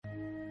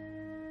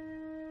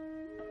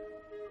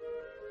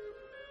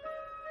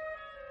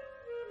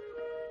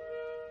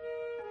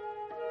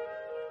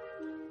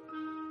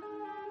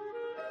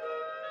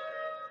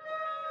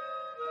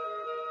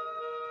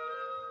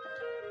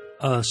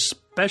A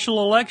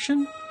special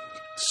election,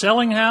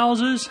 selling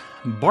houses,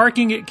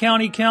 barking at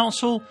county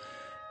council,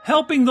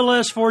 helping the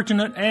less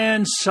fortunate,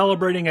 and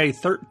celebrating a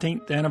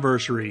 13th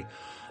anniversary.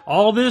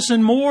 All this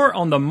and more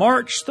on the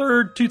March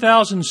 3rd,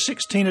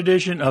 2016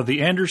 edition of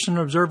the Anderson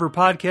Observer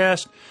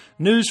Podcast,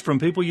 News from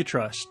People You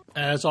Trust.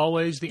 As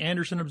always, the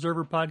Anderson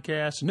Observer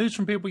Podcast, News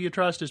from People You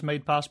Trust, is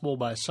made possible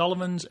by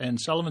Sullivan's and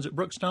Sullivan's at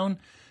Brookstone.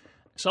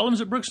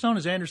 Sullivan's at Brookstone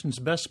is Anderson's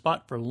best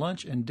spot for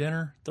lunch and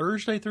dinner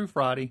Thursday through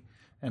Friday,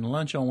 and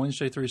lunch on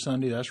Wednesday through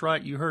Sunday. That's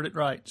right, you heard it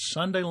right.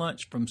 Sunday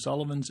lunch from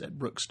Sullivan's at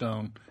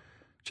Brookstone.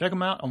 Check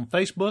them out on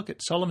Facebook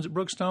at Sullivan's at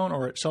Brookstone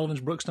or at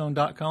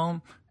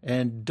sullivansbrookstone.com.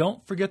 And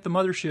don't forget the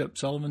mothership,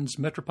 Sullivan's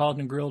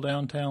Metropolitan Grill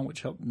downtown,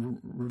 which helped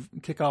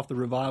kick off the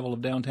revival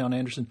of downtown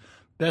Anderson.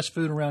 Best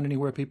food around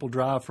anywhere. People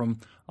drive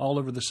from all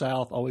over the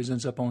South. Always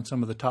ends up on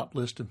some of the top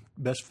list of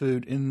best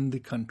food in the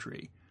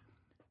country.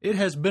 It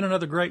has been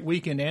another great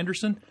week in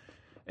Anderson.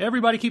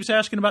 Everybody keeps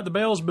asking about the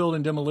Bales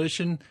building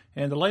demolition,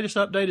 and the latest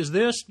update is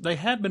this. They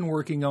have been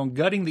working on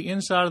gutting the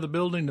inside of the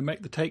building to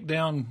make the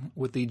takedown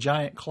with the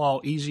giant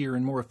claw easier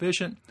and more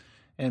efficient.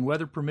 And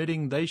weather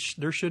permitting,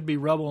 there should be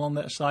rubble on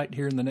that site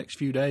here in the next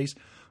few days.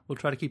 We'll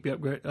try to keep you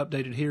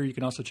updated here. You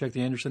can also check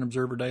the Anderson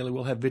Observer Daily.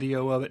 We'll have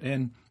video of it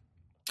and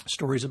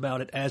stories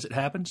about it as it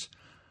happens.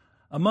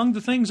 Among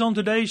the things on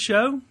today's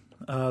show,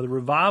 the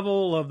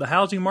revival of the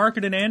housing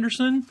market in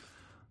Anderson,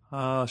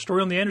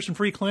 story on the Anderson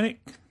Free Clinic,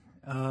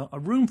 a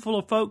room full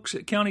of folks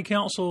at County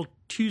Council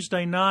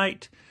Tuesday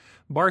night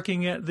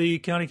barking at the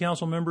County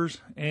Council members,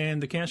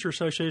 and the Cancer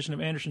Association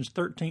of Anderson's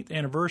 13th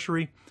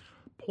anniversary.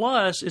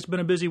 Plus, it's been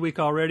a busy week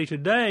already.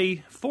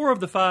 Today, 4 of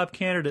the 5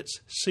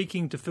 candidates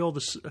seeking to fill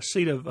the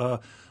seat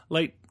of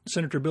late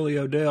Senator Billy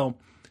Odell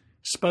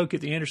spoke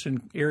at the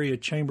Anderson Area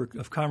Chamber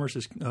of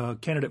Commerce's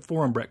candidate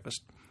forum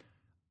breakfast.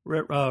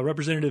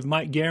 Representative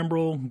Mike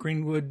Gambrill,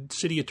 Greenwood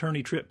City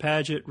Attorney Tripp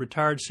Padgett,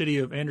 retired City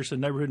of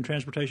Anderson Neighborhood and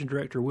Transportation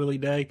Director Willie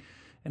Day,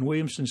 and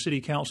Williamston City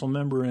Council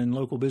member and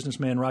local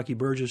businessman Rocky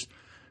Burgess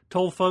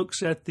told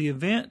folks at the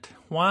event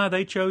why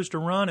they chose to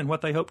run and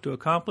what they hope to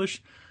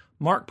accomplish.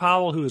 Mark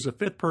Powell, who is a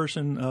 5th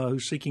person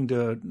who's seeking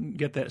to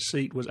get that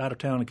seat, was out of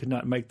town and could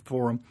not make the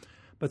forum.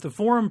 But the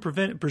forum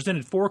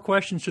presented 4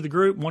 questions to the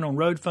group, one on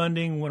road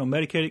funding, one on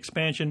Medicaid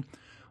expansion,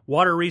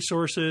 water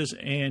resources,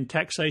 and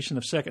taxation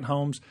of second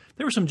homes.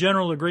 There was some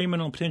general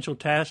agreement on potential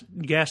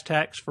gas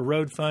tax for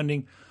road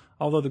funding,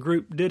 although the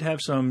group did have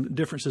some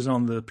differences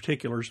on the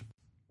particulars.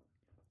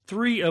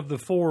 3 of the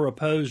 4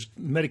 opposed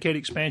Medicaid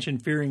expansion,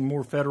 fearing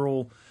more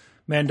federal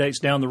mandates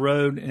down the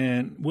road,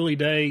 and Willie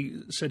Day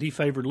said he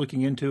favored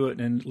looking into it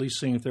and at least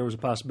seeing if there was a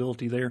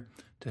possibility there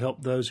to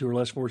help those who are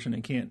less fortunate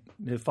and can't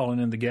have fallen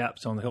in the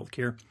gaps on the health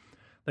care.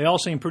 They all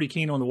seem pretty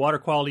keen on the water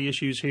quality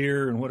issues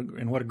here and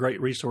what a great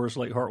resource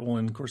Lake Hartwell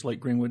and, of course, Lake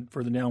Greenwood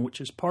further down, which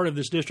is part of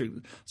this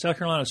district. South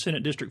Carolina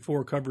Senate District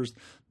 4 covers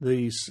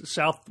the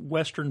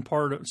southeastern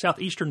part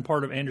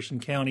of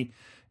Anderson County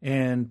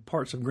and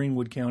parts of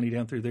Greenwood County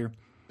down through there.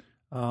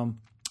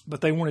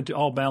 But they wanted to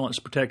all balance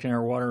protecting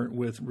our water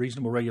with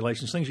reasonable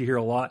regulations, things you hear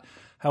a lot.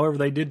 However,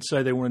 they did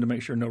say they wanted to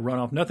make sure no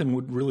runoff. Nothing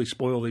would really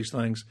spoil these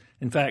things.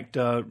 In fact,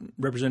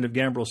 Representative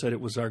Gambrill said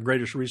it was our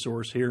greatest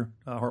resource here,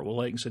 Hartwell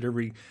Lake, and said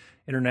every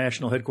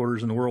international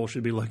headquarters in the world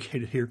should be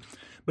located here.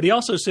 But he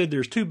also said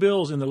there's 2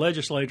 bills in the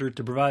legislature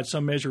to provide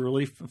some measure of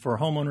relief for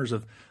homeowners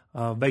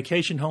of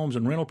vacation homes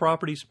and rental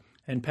properties.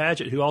 And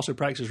Padgett, who also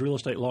practices real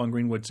estate law in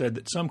Greenwood, said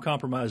that some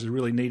compromise is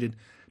really needed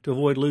to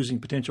avoid losing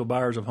potential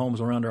buyers of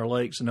homes around our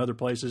lakes and other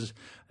places,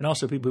 and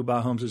also people who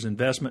buy homes as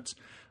investments.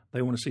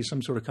 They want to see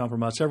some sort of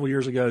compromise. Several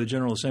years ago, the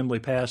General Assembly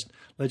passed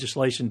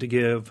legislation to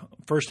give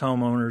first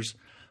homeowners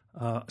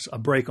a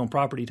break on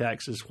property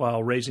taxes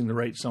while raising the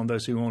rates on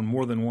those who own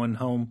more than one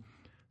home.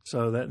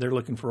 So that they're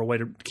looking for a way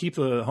to keep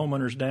the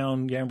homeowners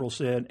down, Gambrill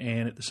said,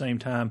 and at the same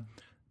time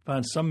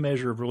find some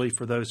measure of relief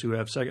for those who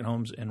have second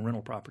homes and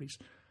rental properties.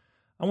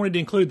 I wanted to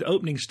include the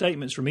opening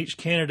statements from each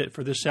candidate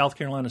for this South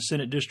Carolina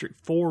Senate District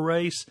 4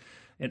 race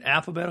in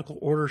alphabetical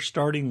order,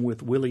 starting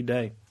with Willie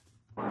Day.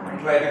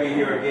 I'm glad to be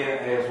here again.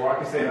 As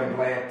Rocky said, I'm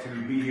glad to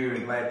be here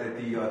and glad that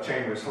the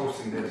Chamber is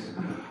hosting this.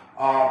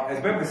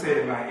 As Beverly said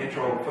in my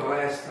intro, for the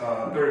last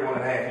 31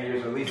 and a half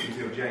years, at least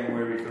until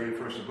January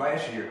 31st of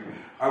last year,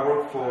 I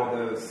worked for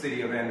the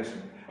City of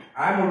Anderson.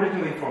 I'm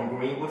originally from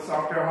Greenwood,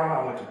 South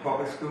Carolina. I went to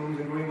public schools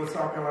in Greenwood,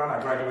 South Carolina.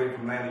 I graduated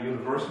from Lander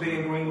University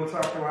in Greenwood,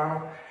 South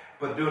Carolina.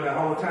 But during that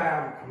whole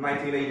time, from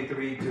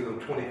 1983 to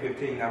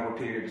 2015, I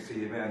worked here at the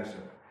City of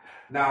Anderson.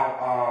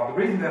 Now, the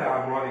reason that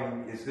I'm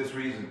running is this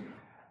reason.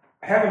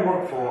 Having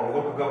worked for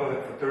local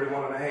government for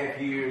 31 and a half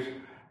years,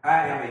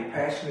 I am a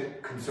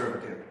passionate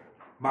conservative.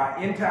 My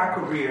entire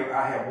career,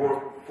 I have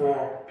worked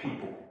for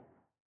people.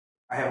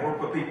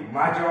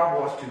 My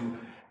job was to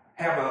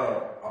have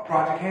a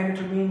project handed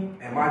to me,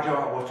 and my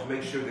job was to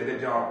make sure that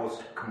that job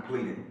was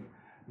completed.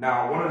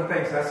 Now, one of the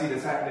things I see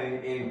that's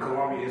happening in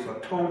Columbia is a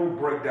total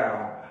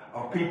breakdown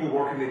of people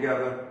working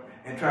together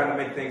and trying to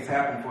make things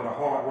happen for the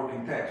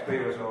hard-working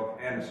taxpayers of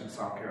Anderson,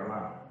 South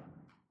Carolina.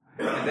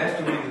 And that's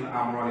the reason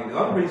I'm running. The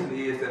other reason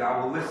is that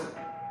I will listen.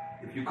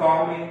 If you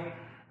call me,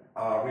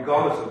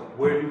 regardless of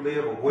where you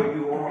live or where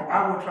you are,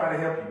 I will try to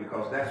help you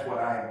because that's what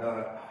I have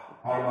done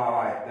all my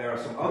life. There are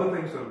some other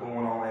things that are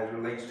going on as it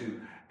relates to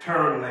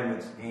term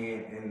limits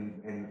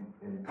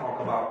and talk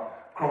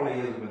about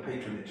cronyism and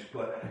patronage.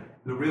 But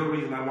the real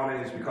reason I want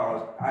it is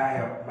because I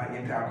have my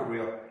entire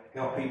career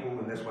help people,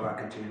 and that's what I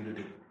continue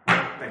to do.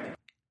 Thank you.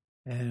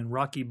 And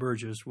Rocky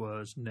Burgess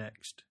was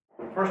next.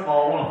 First of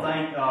all, I want to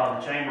thank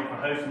the Chamber for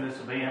hosting this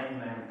event,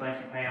 and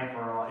thank you, Pam,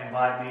 for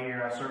inviting me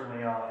here. I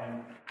certainly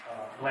am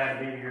glad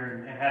to be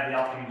here and have the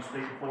opportunity to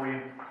speak before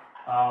you.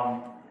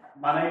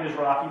 My name is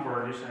Rocky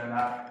Burgess, and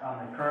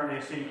I'm currently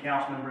a city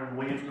council member in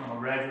Williamston. I'm a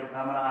graduate of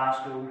Palmetto High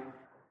School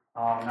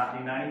in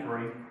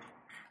 1993.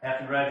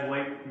 After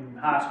graduating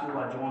high school,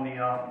 I joined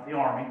the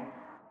Army.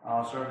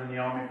 Served in the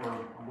Army for,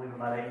 I believe,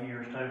 about 8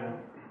 years total.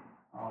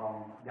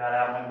 Got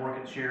out and went to work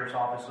at the Sheriff's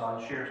Office. I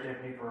was Sheriff's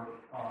Deputy for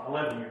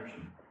 11 years.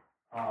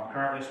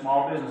 Currently a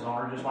small business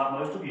owner, just like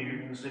most of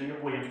you, in the city of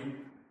Williamston,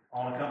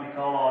 on a company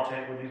called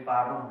Alltech. We do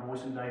fiber,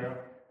 voice, and data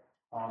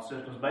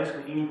systems.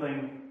 Basically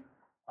anything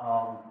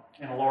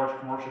in a large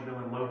commercial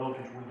building, low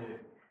voltage, we do.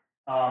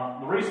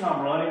 The reason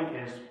I'm running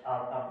is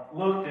I've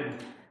looked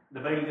and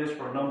debated this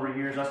for a number of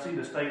years. I see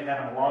the state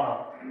having a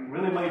lot of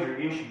really major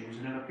issues,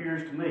 and it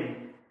appears to me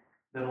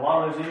that a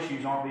lot of those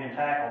issues aren't being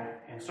tackled,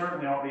 and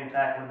certainly aren't being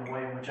tackled in the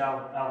way in which I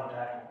would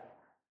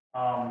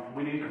tackle.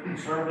 We need a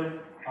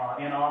conservative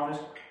in office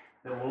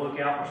that will look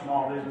out for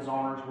small business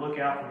owners, look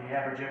out for the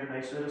average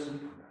everyday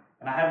citizen,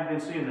 and I haven't been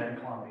seeing that in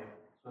Columbia.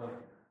 So,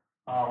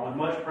 with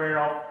much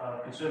prayer,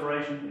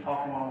 consideration,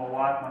 talking with my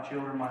wife, my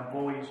children, my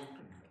employees,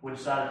 we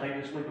decided to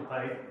take this leap of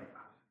faith,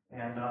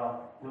 and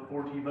look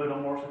forward to your vote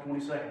on March the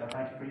 22nd. I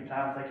thank you for your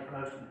time. Thank you for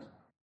hosting this.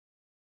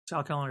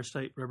 South Carolina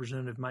State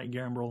Representative Mike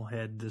Gambrill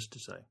had this to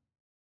say.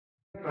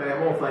 Hey,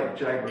 I want to thank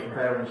the Chamber for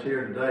having us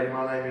here today.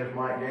 My name is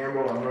Mike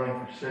Gambrill. I'm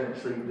running for Senate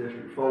seat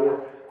District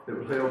 4. It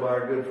was held by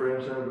our good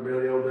friend, Senator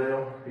Billy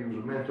O'Dell. He was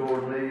a mentor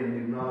to me, and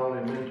he not only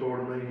a mentor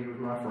to me, he was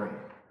my friend.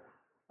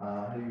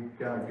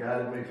 He kind of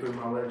guided me through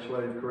my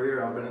legislative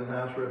career. I've been in the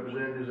House of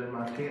Representatives in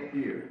my 10th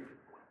year.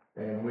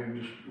 And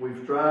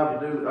we've tried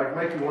to do, I can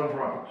make you one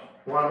promise.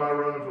 Why am I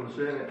running for the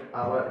Senate?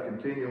 I like to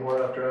continue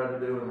what I've tried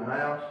to do in the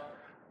House,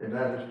 and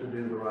that is to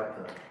do the right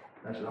thing.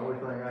 That's the only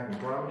thing I can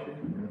promise you.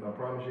 And if I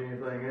promise you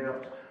anything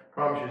else, I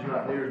promise you it's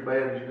not near as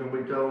bad as you're going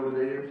to be told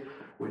it is.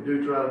 We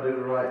do try to do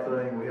the right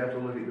thing. We have to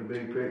look at the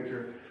big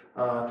picture.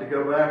 To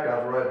go back,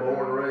 I was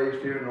born and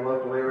raised here in the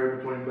local area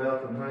between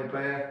Beth and Honey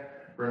Path.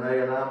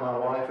 Renee and I, my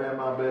wife and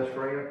my best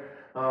friend,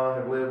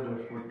 have lived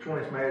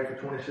married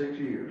for 26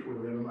 years. We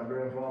live in my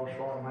grandfather's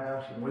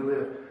farmhouse, and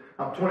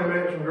I'm 20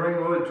 minutes from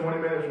Greenwood,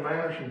 20 minutes from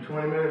Anderson,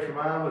 20 minutes from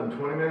Iowa, and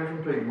 20 minutes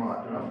from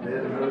Piedmont. And I'm dead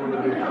in the middle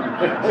of the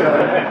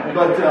day.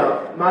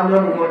 But my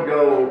number one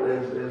goal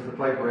is the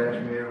paper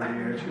asks me every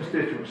year, it's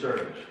constituent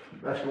service.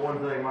 That's the one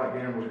thing Mike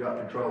Gambrill's got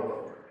control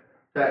over.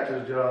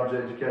 Taxes, jobs,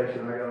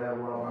 education. I got to have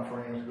a lot of my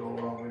friends go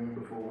along with me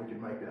before we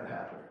can make that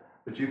happen.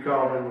 But you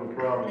call me with a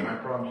problem, I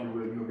promise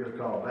you'll get a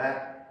call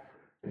back,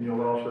 and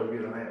you'll also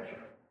get an answer.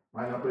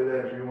 Might not be the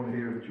answer you want to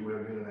hear, but you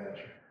will get an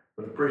answer.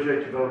 But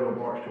appreciate your vote on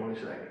March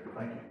 22nd.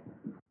 Thank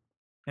you.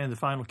 And the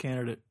final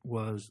candidate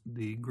was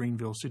the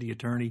Greenville City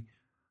Attorney,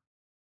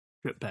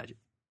 Tripp Padgett.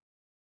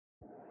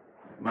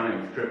 My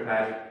name is Tripp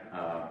Padgett.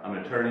 I'm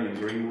an attorney in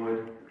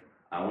Greenwood.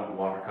 I went to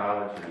Walker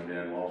College and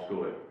then law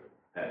school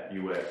at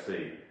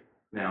USC.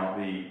 Now,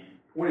 the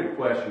point of the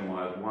question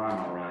was, why am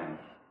I running?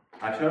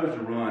 I chose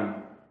to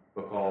run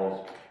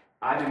because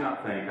I did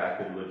not think I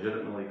could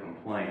legitimately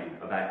complain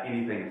about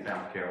anything in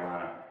South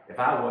Carolina if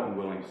I wasn't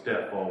willing to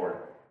step forward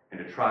and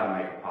to try to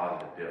make a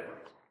positive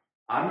difference.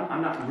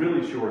 I'm not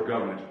really sure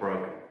government's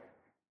broken.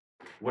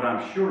 What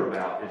I'm sure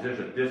about is there's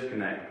a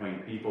disconnect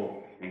between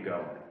people and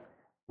government.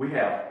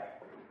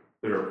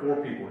 There are 4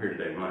 people here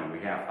today running. We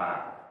have 5.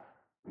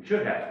 We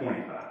should have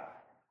 25.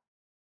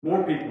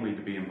 More people need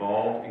to be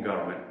involved in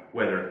government,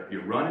 whether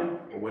you're running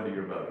or whether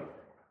you're voting.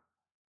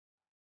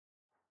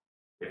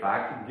 If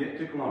I can get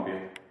to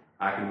Columbia,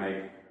 I can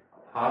make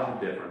a positive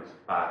difference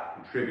by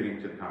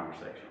contributing to the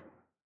conversation.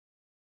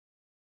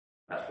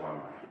 That's why I'm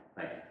running.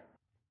 Thank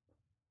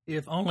you.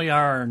 If only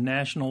our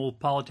national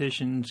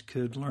politicians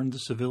could learn the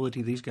civility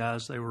of these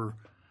guys. They were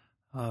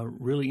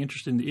really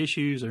interested in the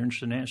issues. They're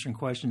interested in answering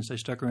questions. They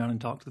stuck around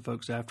and talked to the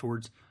folks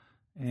afterwards,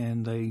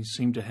 and they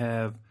seemed to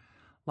have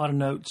a lot of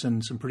notes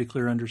and some pretty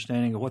clear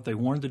understanding of what they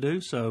wanted to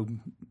do. So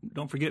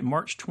don't forget,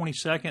 March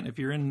 22nd, if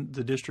you're in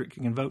the district,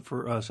 you can vote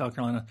for South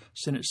Carolina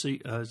Senate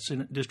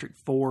District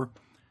 4.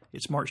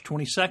 It's March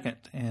 22nd,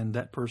 and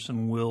that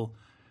person will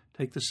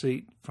take the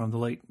seat from the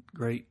late,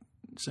 great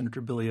Senator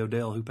Billy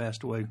O'Dell, who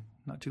passed away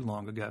not too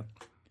long ago.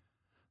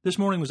 This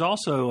morning was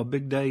also a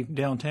big day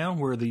downtown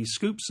where the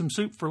Scoop Some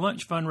Soup for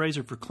Lunch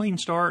fundraiser for Clean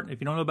Start. If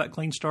you don't know about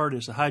Clean Start,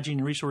 it's a hygiene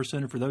and resource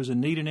center for those in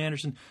need in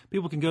Anderson.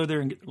 People can go there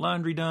and get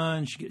laundry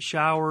done, get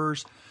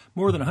showers.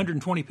 More than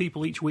 120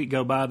 people each week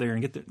go by there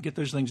and get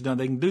those things done.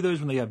 They can do those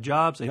when they have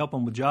jobs. They help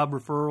them with job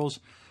referrals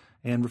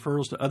and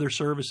referrals to other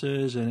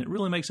services, and it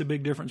really makes a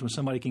big difference when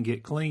somebody can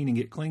get clean and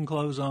get clean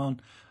clothes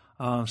on.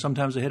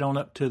 Sometimes they head on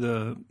up to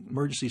the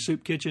emergency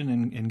soup kitchen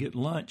and get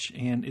lunch,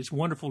 and it's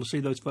wonderful to see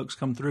those folks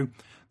come through.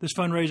 This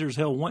fundraiser is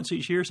held once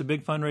each year. It's a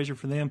big fundraiser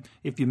for them.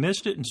 If you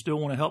missed it and still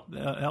want to help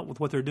out with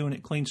what they're doing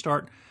at Clean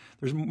Start,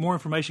 there's more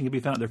information can be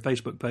found at their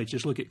Facebook page.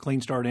 Just look at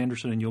Clean Start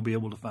Anderson, and you'll be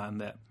able to find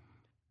that.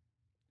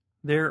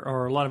 There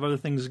are a lot of other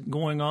things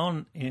going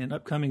on in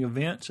upcoming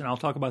events, and I'll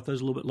talk about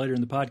those a little bit later in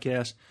the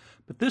podcast.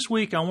 But this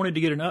week, I wanted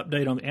to get an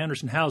update on the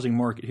Anderson housing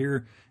market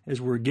here as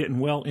we're getting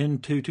well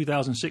into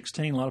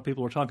 2016. A lot of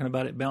people are talking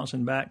about it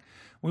bouncing back.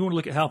 We want to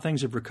look at how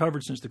things have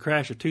recovered since the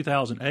crash of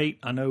 2008.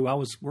 I know I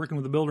was working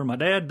with a builder, my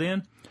dad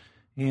then,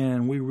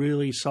 and we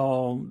really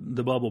saw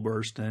the bubble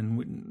burst,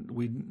 and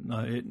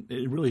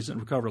it really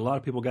hasn't recovered. A lot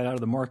of people got out of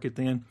the market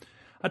then.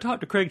 I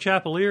talked to Craig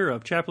Chapelier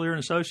of Chapelier &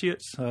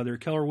 Associates, their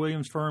Keller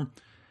Williams firm.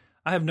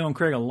 I have known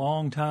Craig a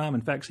long time.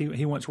 In fact,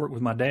 he once worked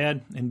with my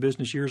dad in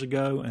business years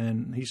ago,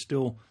 and he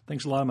still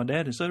thinks a lot of my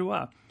dad, and so do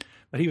I.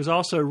 But he was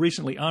also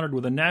recently honored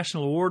with a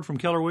national award from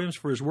Keller Williams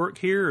for his work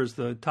here as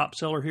the top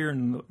seller here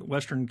in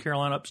Western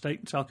Carolina,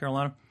 upstate South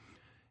Carolina.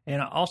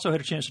 And I also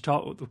had a chance to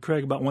talk with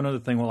Craig about one other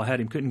thing while I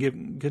had him.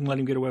 Couldn't let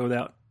him get away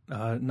without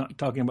not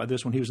talking about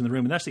this when he was in the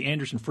room, and that's the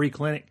Anderson Free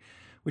Clinic,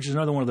 which is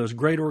another one of those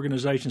great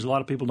organizations a lot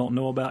of people don't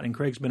know about, and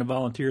Craig's been a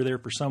volunteer there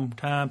for some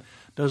time,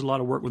 does a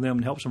lot of work with them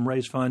and helps them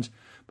raise funds.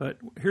 But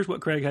here's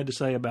what Craig had to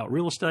say about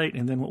real estate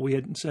and then what we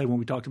had said when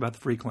we talked about the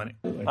free clinic.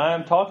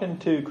 I'm talking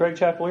to Craig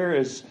Chapelier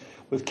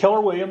with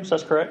Keller Williams,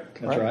 that's correct?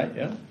 That's right,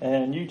 yeah.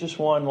 And you just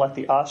won like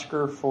the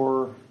Oscar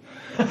for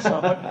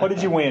what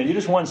did you win? You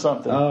just won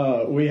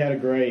something. We had a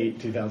great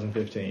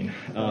 2015.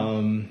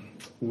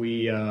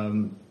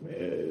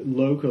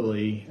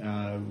 Locally,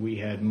 we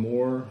had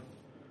more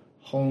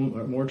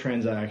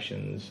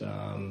transactions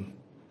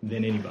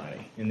than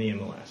anybody in the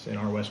MLS, in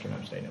our Western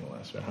Upstate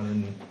MLS,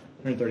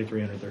 133,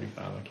 135,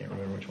 I can't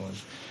remember which one.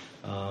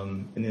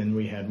 And then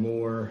we had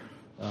more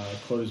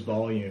closed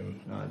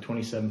volume,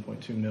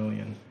 27.2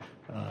 million,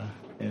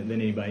 than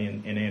anybody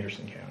in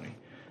Anderson County.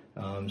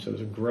 So it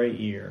was a great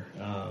year.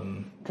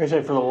 Can you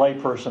say for the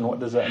layperson, what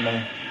does that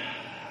mean?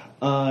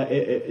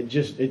 It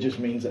just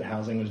means that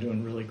housing was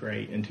doing really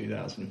great in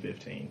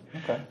 2015.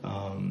 Okay.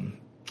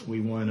 We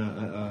won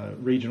a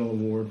regional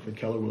award for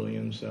Keller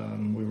Williams.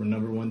 We were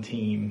number one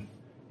team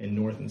in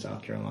North and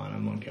South Carolina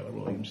among Keller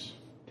Williams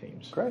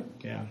teams. Great.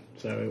 Yeah.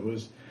 So it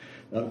was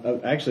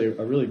actually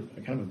a really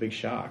kind of a big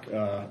shock.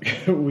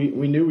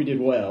 We knew we did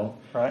well,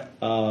 right?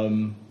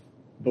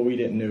 But we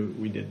didn't know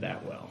we did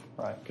that well,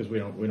 right? Because we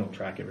don't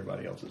track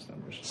everybody else's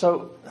numbers.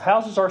 So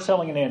houses are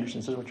selling in Anderson.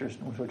 Is what you're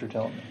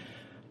telling me?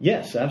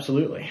 Yes,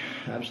 absolutely.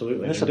 This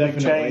is a big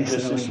change.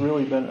 It's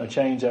really been a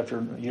change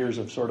after years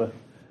of several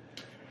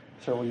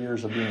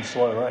years of being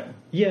slow, right?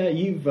 Yeah,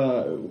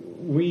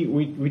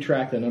 we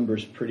track the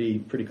numbers pretty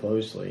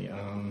closely.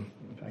 In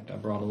fact, I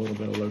brought a little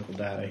bit of local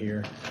data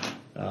here.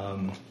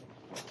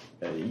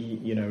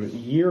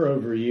 Year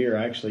over year,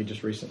 I actually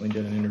just recently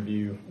did an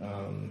interview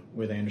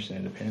with Anderson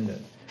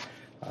Independent,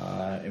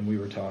 and we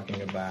were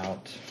talking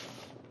about,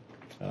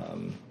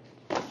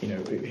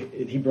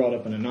 he brought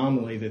up an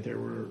anomaly that there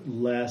were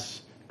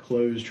less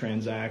closed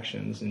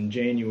transactions in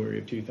January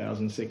of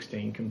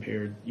 2016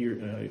 compared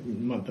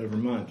month over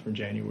month from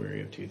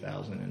January of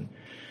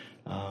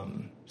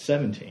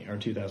 2017 or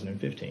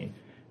 2015,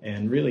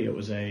 and really it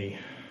was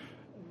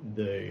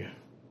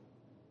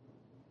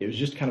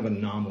just kind of an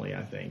anomaly,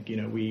 I think.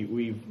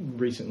 We've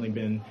recently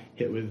been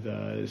hit with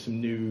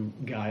some new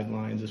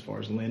guidelines as far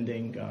as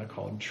lending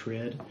called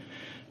TRID,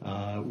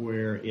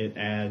 where it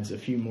adds a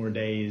few more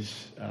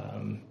days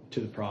to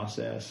the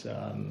process,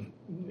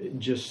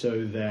 just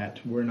so that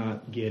we're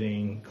not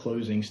getting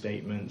closing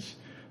statements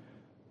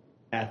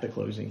at the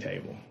closing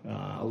table.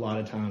 A lot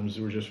of times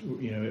we're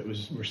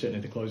sitting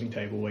at the closing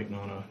table waiting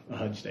on a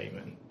HUD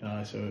statement.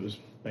 So it was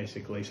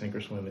basically sink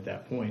or swim at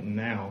that point. And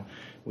now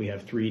we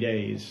have 3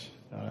 days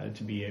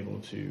to be able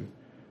to,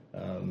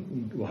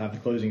 we'll have the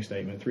closing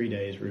statement, 3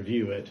 days,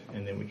 review it,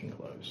 and then we can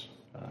close.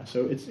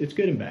 So it's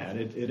good and bad.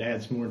 It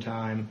adds more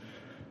time,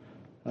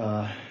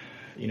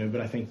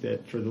 but I think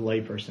that for the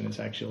layperson, it's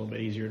actually a little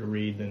bit easier to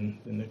read than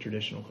the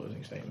traditional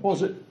closing statement. Well,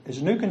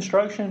 is new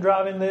construction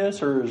driving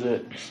this, or is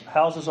it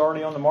houses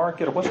already on the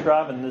market, or what's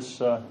driving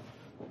this?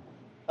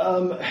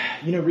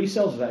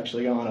 Resales have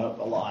actually gone up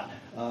a lot.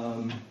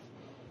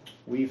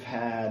 We've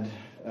had,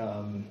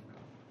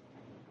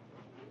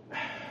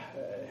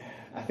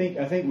 I think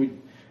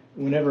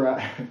whenever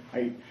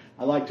I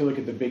like to look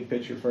at the big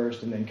picture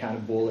first and then kind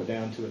of boil it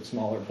down to its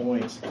smaller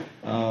points.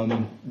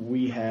 So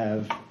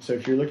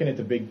if you're looking at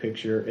the big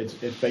picture, it's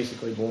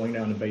basically boiling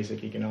down to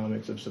basic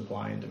economics of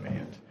supply and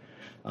demand.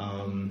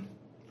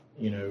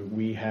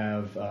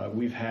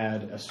 We've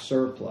had a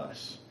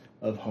surplus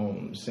of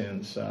homes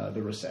since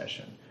the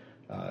recession.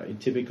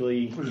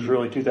 Typically, which is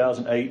really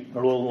 2008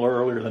 or a little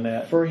earlier than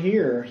that. For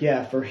here,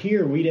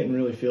 we didn't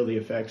really feel the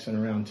effects in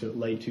around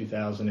late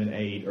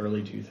 2008,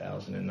 early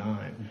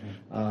 2009.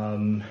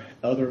 Mm-hmm.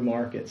 Other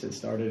markets, it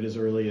started as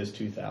early as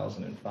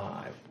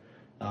 2005.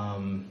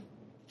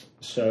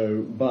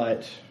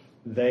 But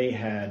they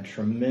had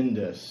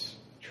tremendous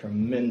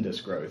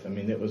tremendous growth. I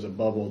mean, it was a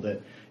bubble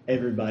that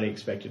everybody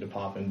expected to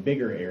pop in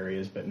bigger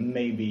areas, but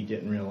maybe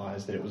didn't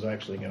realize that it was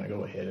actually going to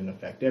go ahead and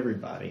affect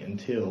everybody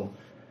until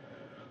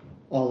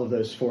all of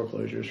those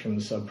foreclosures from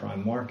the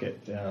subprime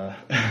market,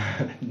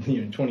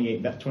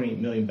 28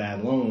 million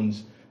bad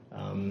loans.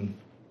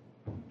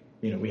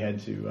 We had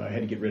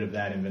to get rid of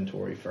that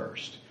inventory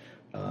first.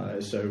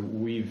 So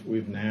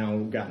we've now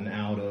gotten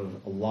out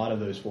of a lot of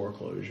those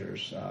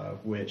foreclosures,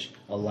 which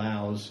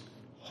allows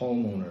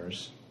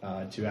homeowners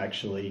to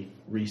actually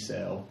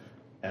resell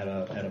at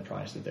a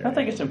price that they're. I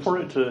think it's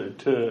important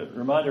to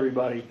remind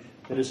everybody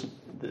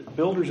that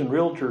builders and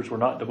realtors were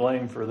not to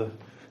blame for the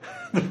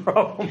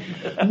problem.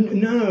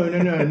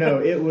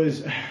 No. It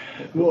was,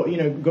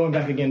 going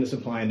back again to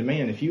supply and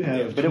demand. If you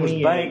have, but it was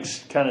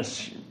banks kind of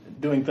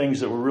doing things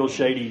that were real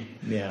shady.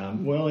 Yeah.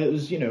 Well, it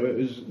was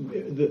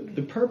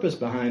the purpose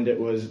behind it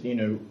was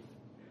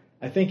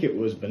I think it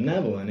was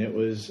benevolent. It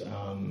was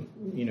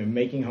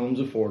making homes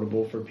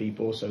affordable for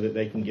people so that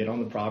they can get on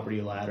the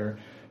property ladder,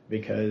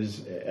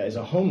 because as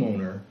a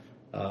homeowner.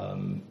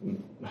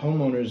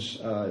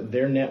 Homeowners,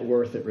 their net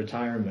worth at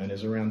retirement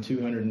is around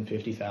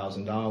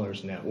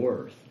 $250,000 net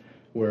worth,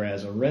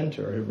 whereas a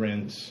renter who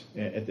rents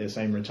at the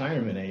same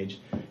retirement age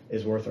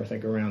is worth, I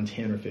think, around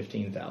 $10,000 or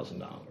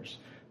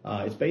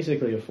 $15,000. It's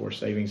basically a forced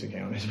savings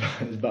account is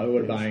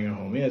what buying a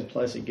home is.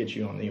 Plus, it gets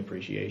you on the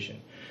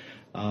appreciation.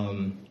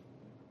 So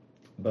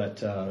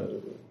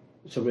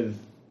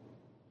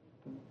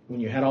when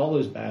you had all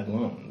those bad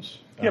loans,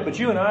 but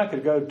you and I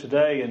could go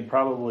today and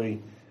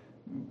probably,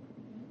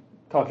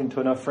 talking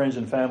to enough friends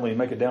and family, and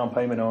make a down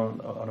payment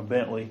on a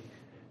Bentley,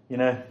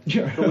 but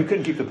we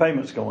couldn't keep the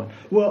payments going.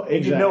 Well,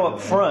 exactly. You know up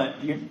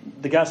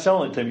front, the guy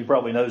selling it to me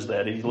probably knows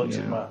that. He looks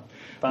at my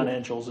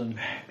financials.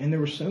 And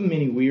there were so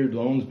many weird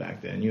loans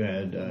back then. You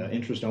had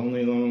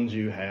interest-only loans.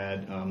 You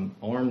had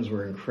ARMs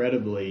were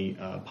incredibly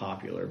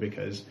popular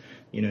because,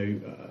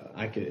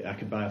 I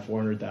could buy a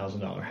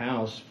 $400,000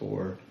 house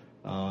for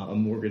a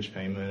mortgage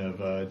payment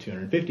of a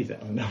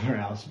 $250,000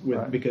 house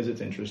because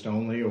it's interest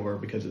only or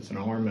because it's an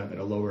ARM at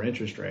a lower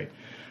interest rate.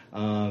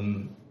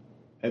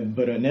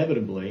 But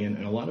inevitably,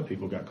 and a lot of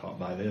people got caught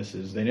by this,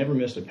 is they never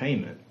missed a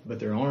payment, but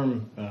their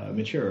ARM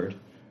matured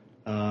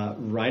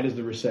right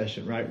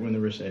when the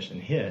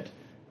recession hit.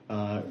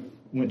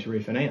 Went to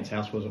refinance.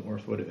 House wasn't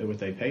worth what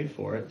they paid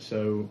for it,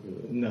 so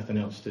nothing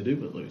else to do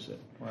but lose it.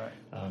 Right.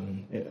 A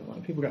lot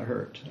of people got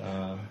hurt.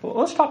 Well,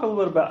 let's talk a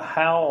little bit about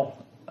how.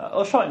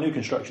 Let's talk new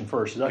construction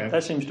first.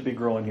 That seems to be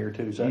growing here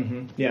too. Is that?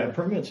 Mm-hmm. Yeah,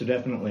 permits are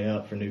definitely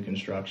up for new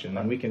construction,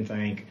 and we can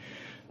thank.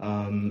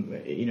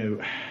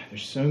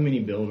 There's so many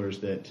builders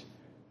that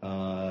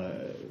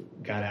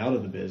got out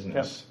of the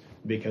business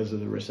because of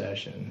the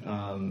recession.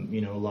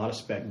 A lot of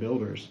spec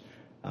builders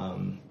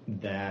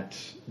that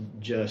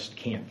just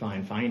can't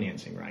find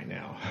financing right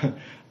now.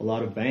 A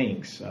lot of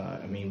banks.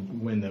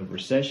 When the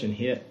recession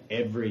hit,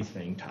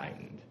 everything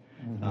tightened.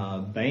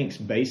 Mm-hmm. Banks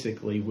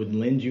basically would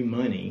lend you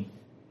money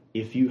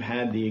if you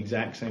had the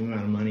exact same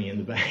amount of money in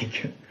the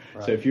bank.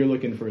 Right. So if you're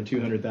looking for a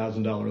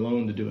 $200,000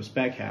 loan to do a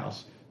spec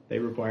house, they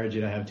required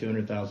you to have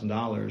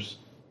 $200,000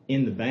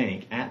 in the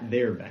bank, at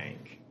their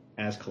bank,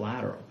 as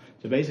collateral.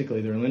 So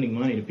basically they're lending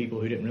money to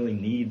people who didn't really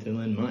need to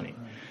lend money.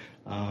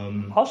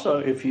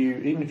 Also,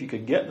 even if you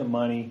could get the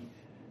money,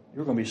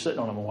 you're going to be sitting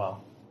on them a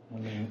while.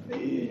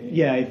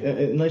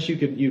 Unless you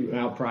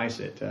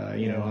outprice it.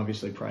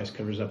 Obviously price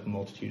covers up a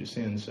multitude of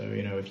sins. So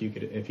if you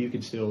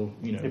could still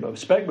but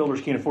spec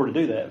builders can't afford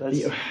to do that.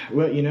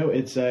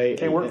 It's a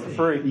can't work for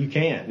free. You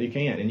can't,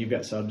 and you've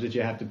got subs that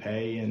you have to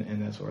pay and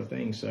that sort of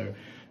thing. So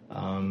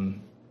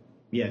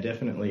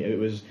definitely it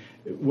was.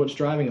 What's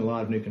driving a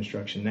lot of new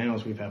construction now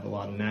is we have a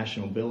lot of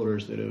national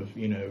builders that have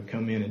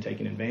come in and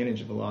taken advantage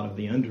of a lot of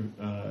the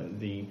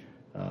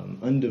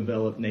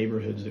undeveloped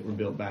neighborhoods that were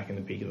built back in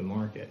the peak of the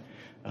market.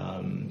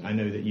 I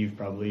know that you've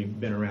probably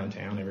been around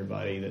town.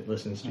 Everybody that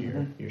listens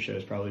to your show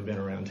has probably been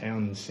around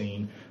town and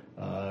seen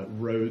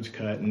roads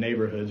cut in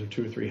neighborhoods with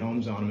 2 or 3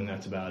 homes on them, and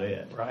that's about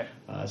it. Right.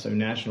 So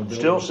national builders...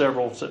 Still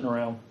several sitting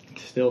around.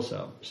 Still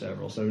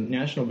several. So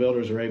national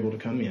builders are able to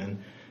come in,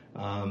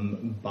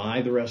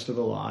 buy the rest of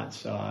the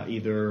lots,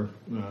 either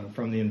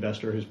from the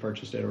investor who's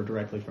purchased it or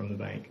directly from the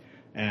bank,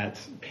 at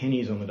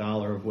pennies on the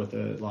dollar of what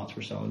the lots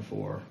were selling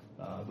for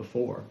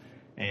before,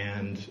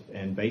 and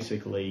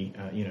basically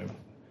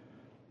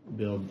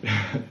build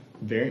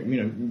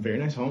very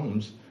nice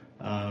homes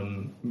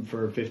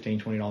for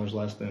 $15-$20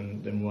 less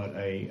than what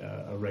a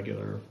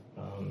regular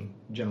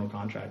general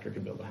contractor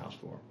could build a house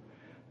for,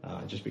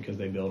 just because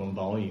they build on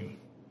volume,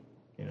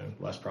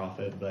 less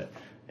profit,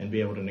 and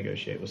be able to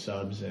negotiate with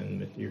subs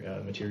and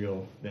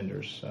material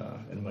vendors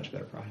at a much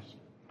better price.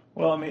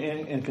 Well,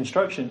 and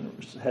construction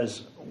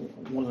has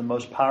one of the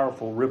most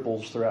powerful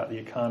ripples throughout the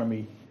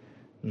economy.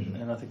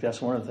 Mm-hmm. And I think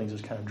that's one of the things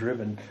that's kind of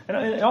driven.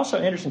 And also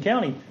Anderson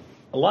County,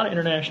 a lot of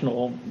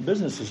international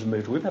businesses have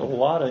moved. We've had a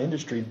lot of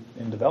industry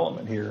and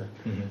development here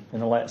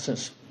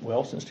since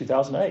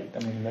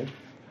 2008.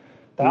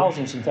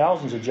 Thousands and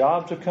thousands of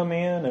jobs have come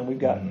in, and we've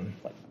got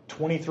like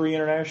 23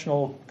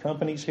 international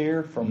companies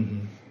here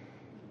from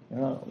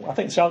I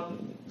think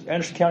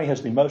Anderson County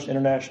has the most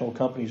international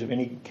companies of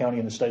any county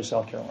in the state of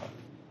South Carolina.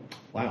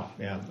 Wow,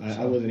 yeah,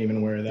 I wasn't even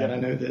aware of that. Yeah. I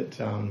know that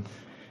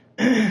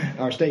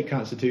our state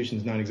constitution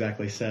is not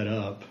exactly set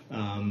up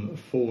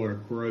for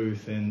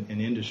growth in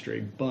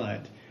industry,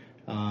 but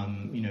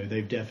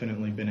they've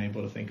definitely been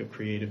able to think of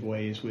creative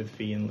ways with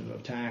fee in lieu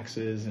of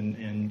taxes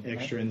and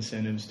extra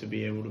incentives to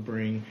be able to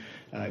bring,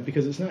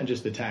 because it's not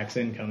just the tax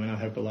income, and I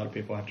hope a lot of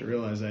people have to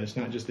realize that it's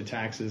not just the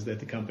taxes that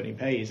the company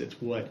pays, it's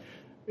what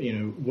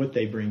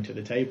they bring to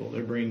the table.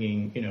 They're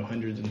bringing,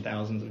 hundreds and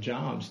thousands of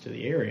jobs to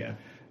the area.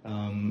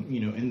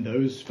 And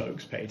those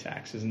folks pay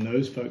taxes, and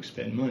those folks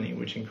spend money,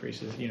 which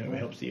increases,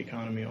 helps the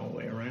economy all the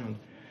way around.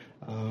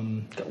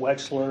 Got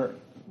Wexler,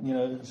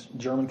 this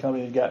German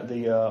company that got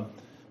the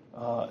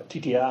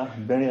TTI,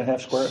 $1.5 billion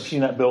square. I've seen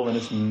that building.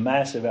 It's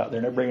massive out there,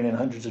 and they're bringing in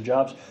hundreds of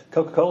jobs.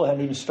 Coca-Cola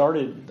hadn't even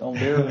started on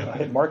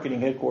their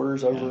marketing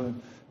headquarters over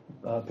in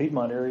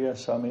Piedmont area.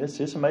 So, it's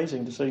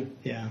amazing to see.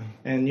 Yeah.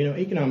 And,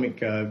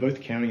 both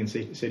the county and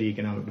city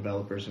economic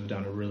developers have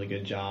done a really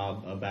good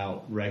job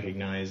about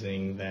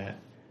recognizing that,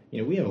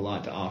 we have a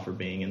lot to offer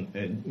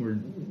we're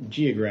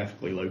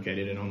geographically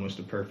located in almost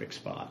a perfect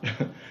spot.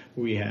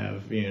 We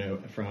have,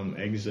 from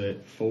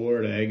exit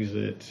 4 to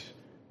exit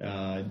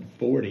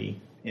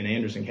 40 in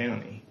Anderson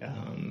County,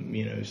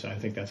 so I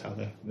think that's how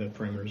the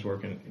perimeter is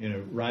working,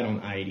 right on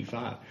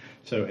I-85.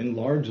 So, and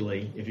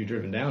largely, if you've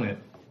driven down it,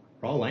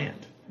 raw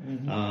land.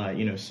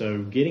 Mm-hmm.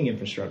 So getting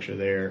infrastructure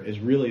there is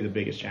really the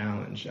biggest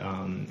challenge.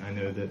 I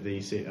know that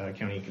the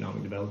county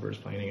economic developer is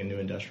planning a new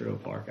industrial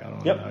park out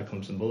on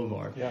Clemson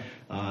Boulevard.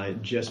 Yeah.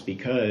 Just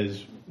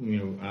because,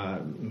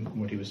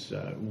 what he was,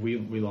 we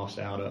lost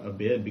out a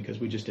bid because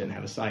we just didn't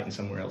have a site and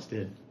somewhere else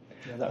did.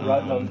 Yeah,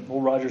 that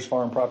old Rogers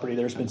Farm property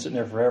there's been sitting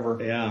there forever.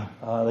 Yeah.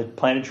 They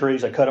planted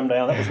trees, they cut them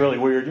down. That was really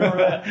weird. You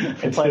remember that?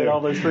 They planted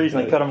all those trees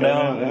and they cut them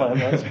down.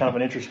 That's kind of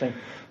an interesting.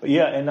 But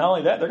yeah, and not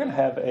only that, they're going to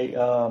have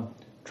a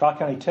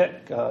Tri-County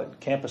Tech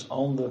campus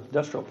on the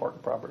industrial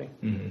park property.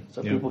 Mm-hmm.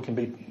 So people can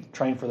be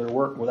trained for their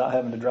work without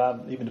having to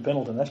drive even to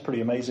Pendleton. That's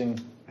pretty amazing.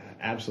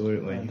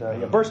 Absolutely.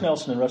 And Burst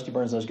Nelson and Rusty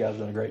Burns, those guys have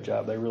done a great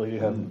job. They really do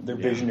have, they're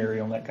visionary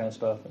on that kind of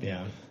stuff.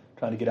 Yeah.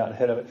 Trying to get out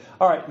ahead of it.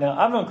 All right, now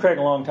I've known Craig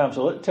a long time,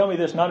 so tell me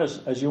this, not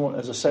as you want,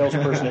 as a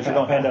salesperson, if you're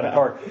going to hand out a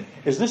card.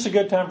 Is this a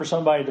good time for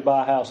somebody to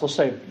buy a house? Let's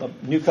say a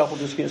new couple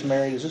just gets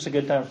married. Is this a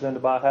good time for them to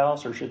buy a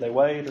house, or should they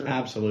wait? Or?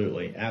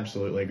 Absolutely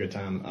a good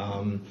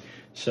time.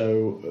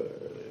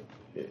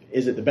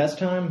 Is it the best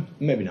time?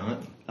 Maybe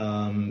not,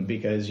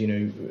 because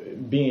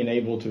being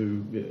able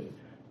to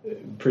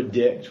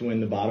predict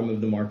when the bottom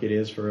of the market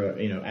is for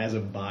as a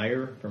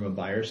buyer, from a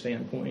buyer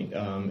standpoint,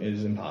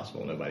 is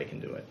impossible. Nobody can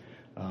do it.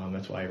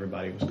 That's why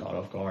everybody was caught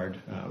off guard.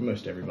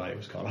 Most everybody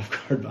was caught off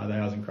guard by the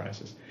housing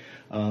crisis.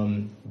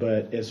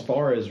 But as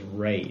far as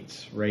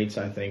rates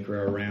I think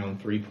are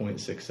around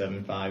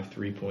 3.675,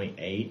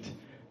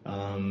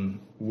 3.8,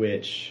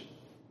 which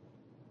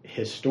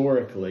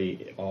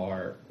historically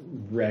are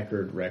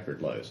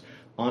record lows.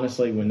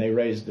 Honestly, when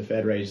the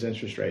Fed raised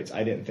interest rates,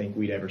 I didn't think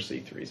we'd ever see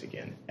threes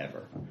again,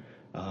 ever.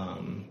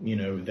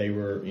 They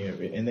were,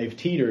 and they've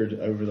teetered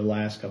over the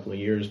last couple of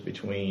years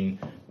between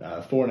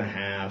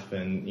 4.5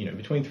 and,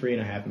 between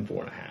 3.5 and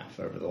 4.5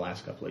 over the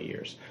last couple of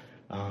years.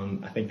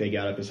 I think they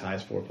got up as high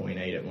as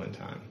 4.8 at one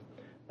time.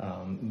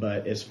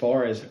 But as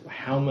far as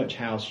how much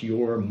house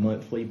your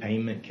monthly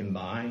payment can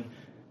buy,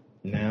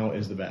 now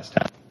is the best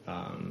time.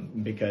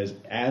 Because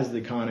as the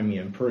economy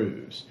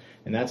improves,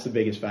 and that's the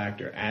biggest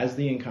factor, as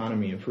the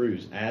economy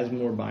improves, as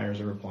more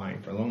buyers are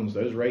applying for loans,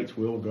 those rates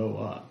will go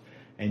up.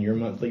 And your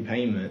monthly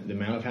payment, the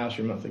amount of house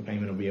your monthly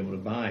payment will be able to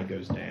buy,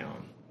 goes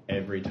down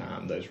every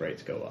time those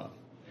rates go up.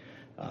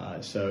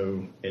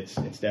 So it's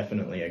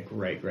definitely a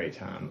great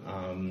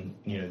time.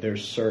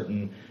 There's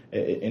certain,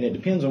 and it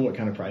depends on what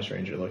kind of price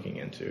range you're looking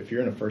into. If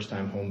you're in a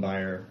first-time home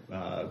buyer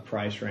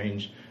price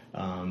range,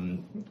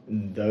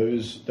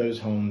 those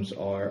homes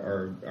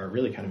are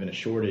really kind of in a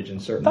shortage in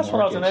certain markets. That's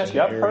what I was going to ask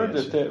you. I've heard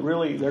that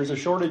really there's a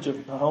shortage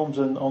of homes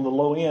on the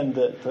low end.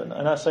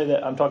 And I say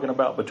that I'm talking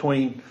about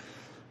between,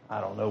 I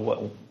don't know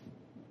what,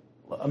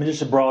 just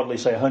to broadly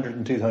say 100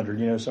 and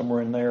 200,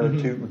 somewhere in there,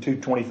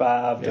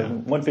 225 to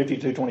 150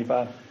 to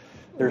 225.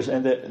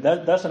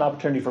 That's an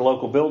opportunity for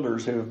local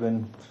builders who have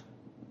been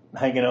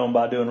hanging on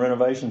by doing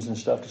renovations and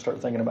stuff to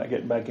start thinking about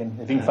getting back in.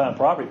 If you can find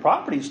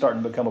property is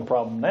starting to become a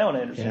problem now in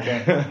Anderson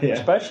County,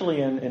 especially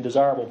in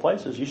desirable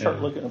places. You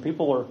start looking and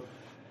people are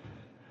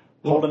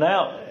holding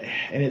out.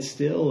 And it's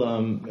still,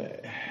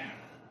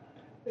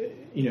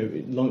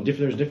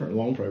 there's different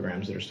loan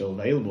programs that are still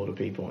available to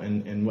people.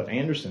 And what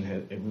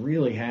Anderson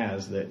really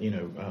has that,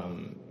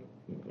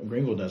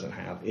 Greenville doesn't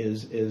have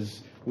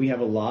is we have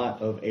a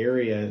lot of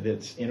area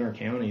that's in our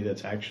county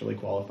that's actually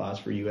qualifies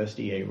for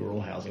USDA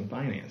rural housing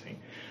financing,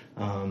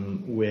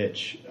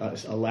 which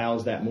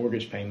allows that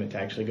mortgage payment to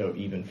actually go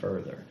even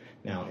further.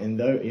 Now,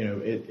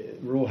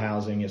 rural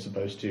housing is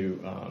supposed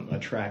to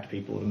attract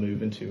people to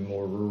move into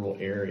more rural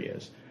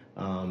areas,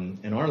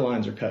 and our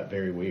lines are cut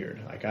very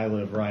weird. Like I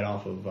live right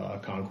off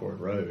of Concord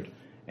Road,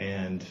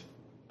 and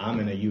I'm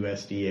in a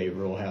USDA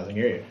rural housing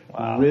area.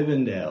 Wow.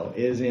 Rivendell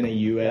is in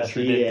a That's USDA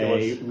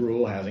ridiculous.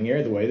 rural housing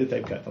area, the way that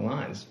they've cut the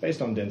lines,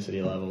 based on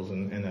density levels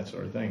and that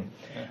sort of thing.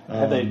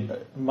 Have they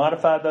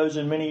modified those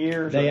in many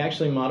years? They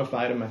actually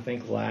modified them, I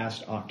think,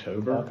 last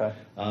October. Okay.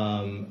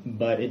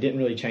 But it didn't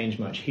really change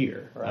much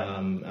here.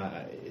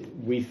 Right.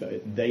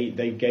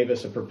 They gave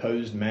us a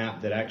proposed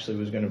map that actually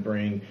was going to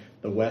bring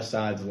the West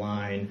Side's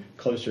line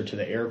closer to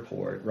the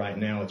airport. Right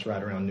now, it's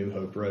right around New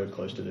Hope Road,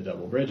 close to the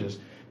double bridges.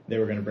 They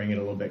were going to bring it a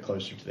little bit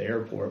closer to the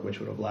airport, which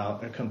would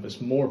encompass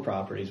more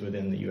properties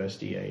within the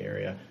USDA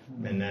area.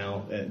 And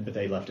now, but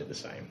they left it the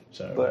same.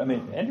 So, But I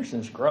mean,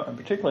 Anderson's grown,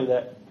 particularly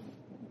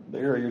the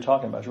area you're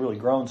talking about, has really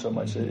grown so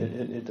much that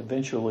it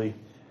eventually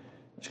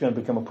it's going to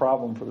become a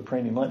problem for the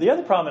premium land. The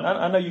other problem, and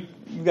I know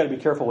you've got to be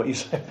careful what you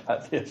say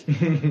about this,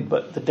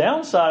 but the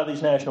downside of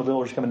these national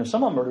builders coming in,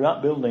 some of them are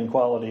not building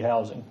quality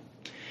housing.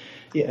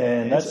 yeah,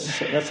 And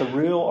that's a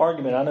real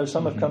argument. I know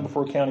some have come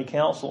before county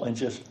council and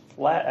just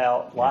flat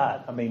out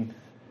lied. I mean,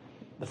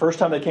 the first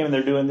time they came in,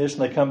 they're doing this,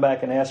 and they come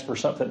back and ask for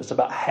something that's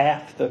about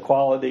half the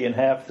quality and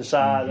half the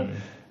size.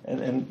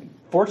 And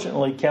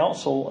fortunately,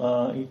 council,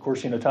 of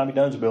course, Tommy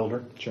Dunn's a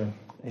builder. Sure.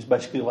 He's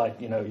basically like,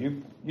 you're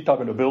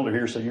talking to a builder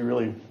here, so you're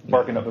really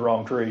barking up the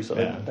wrong tree. So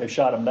they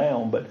shot him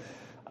down. But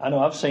I know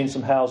I've seen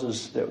some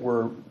houses that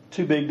were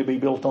too big to be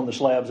built on the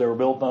slabs they were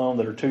built on,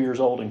 that are 2 years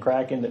old and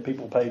cracking, that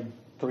people paid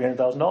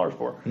 $300,000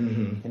 for.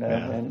 Mm-hmm.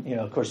 And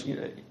of course,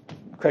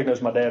 Craig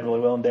knows my dad really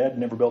well, and Dad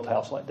never built a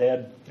house like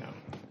Dad.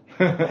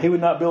 He would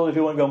not build it if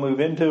he wasn't going to move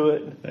into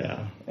it.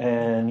 Yeah.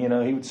 And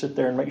he would sit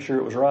there and make sure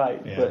it was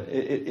right. Yeah. But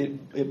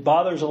it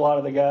bothers a lot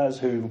of the guys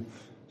who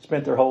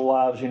spent their whole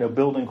lives,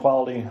 building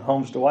quality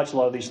homes, to watch a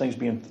lot of these things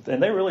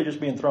and they're really just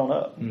being thrown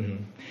up.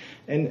 Mm-hmm.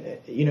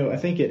 And I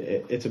think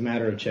it's a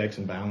matter of checks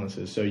and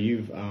balances. So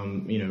you've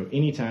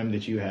anytime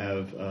that you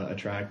have a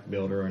tract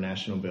builder or a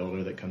national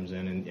builder that comes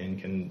in and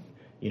can,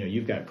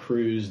 you've got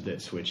crews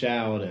that switch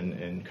out,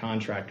 and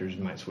contractors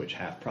might switch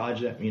half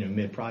project,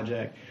 mid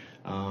project.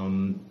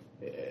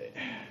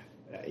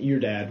 Your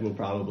dad will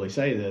probably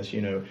say this,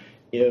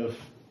 if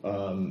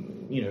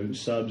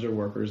subs or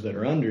workers that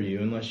are under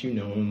you, unless you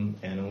know them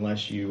and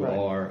unless you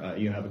are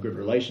you have a good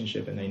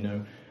relationship and they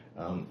know,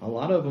 a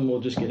lot of them will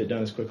just get it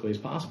done as quickly as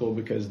possible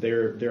because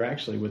they're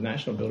actually, with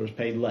national builders,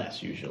 paid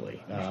less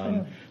usually.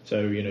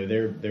 So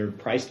they're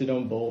priced it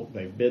on bulk.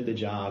 They've bid the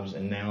jobs,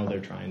 and now they're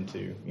trying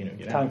to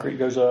get out. Concrete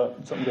goes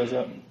up, something goes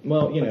up.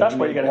 Well, but that's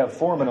why you got to have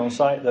foremen on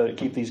site though to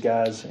keep these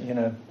guys.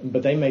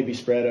 But they may be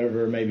spread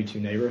over maybe 2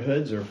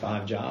 neighborhoods or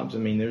 5 jobs. I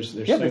mean, there's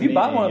yeah. so But if you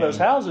buy many, one of those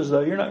houses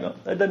though, you're not going.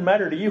 It doesn't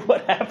matter to you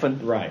what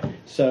happened. Right.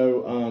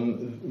 So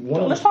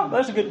let's talk.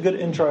 That's a good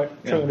intro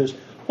to this.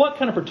 What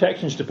kind of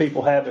protections do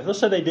people have if, let's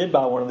say, they did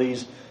buy one of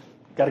these,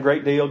 got a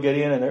great deal, get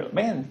in, and they're,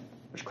 man,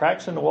 there's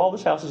cracks in the wall.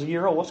 This house is a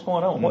year old. What's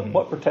going on?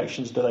 What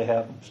protections do they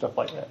have? Stuff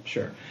like that.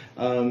 Sure.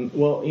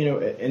 Well,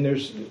 and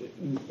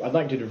I'd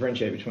like to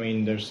differentiate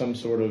between, there's some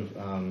sort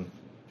of,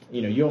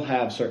 you'll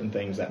have certain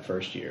things that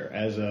first year.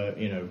 As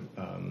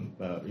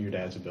your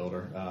dad's a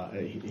builder.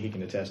 He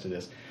can attest to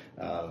this.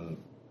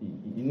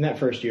 In that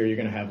first year, you're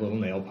going to have little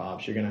nail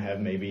pops. You're going to have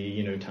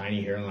maybe,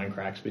 tiny hairline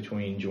cracks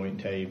between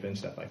joint tape and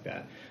stuff like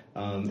that.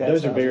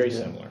 Those are very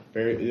similar.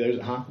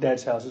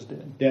 Dad's houses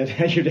did. Your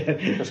dad.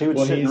 Because he would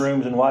sit in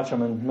rooms and watch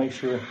them and make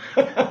sure.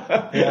 My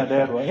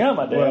dad was.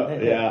 My dad. Well,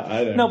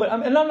 I don't know. No, but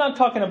I'm not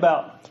talking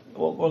about.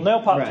 Well,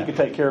 nail pops you can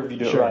take care of if you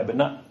do it right, but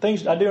not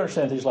things. I do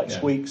understand things like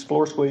squeaks,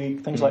 floor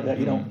squeak, things like that.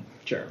 You don't.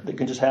 Sure. That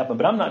can just happen.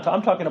 But I'm not.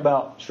 I'm talking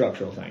about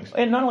structural things.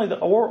 And not only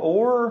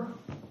or.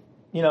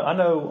 I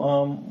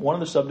know one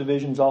of the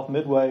subdivisions off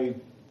Midway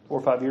 4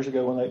 or 5 years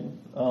ago when they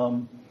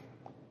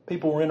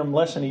people were in them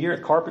less than a year.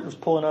 Carpet was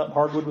pulling up,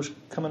 hardwood was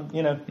coming.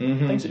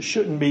 Things that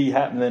shouldn't be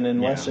happening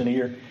in less than a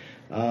year.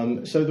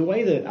 So the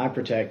way that I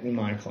protect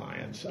my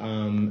clients,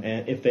 and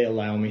if they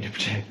allow me to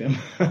protect them,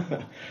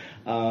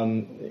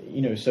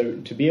 so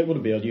to be able to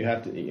build, you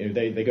have to,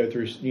 they go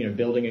through,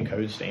 building and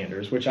code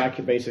standards, which I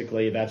could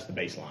basically, that's the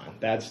baseline.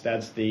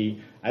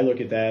 I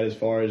look at that as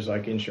far as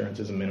like insurance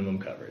as a minimum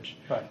coverage.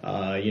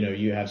 Right.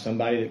 You have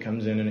somebody that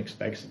comes in and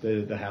inspects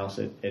the house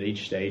at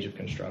each stage of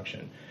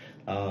construction.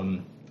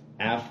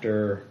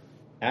 After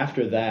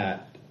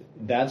that,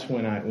 that's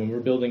when we're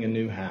building a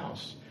new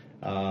house.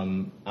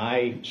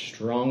 I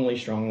strongly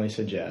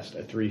suggest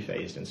a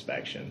 3-phased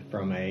inspection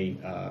from a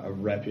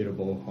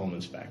reputable home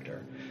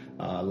inspector,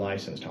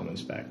 licensed home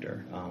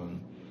inspector.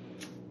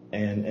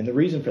 And the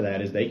reason for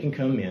that is they can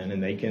come in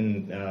and they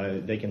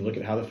can look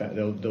at how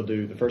they'll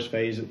do the first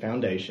phase at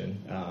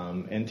foundation.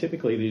 And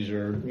typically these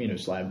are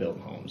slab built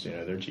homes.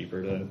 They're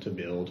cheaper to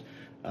build.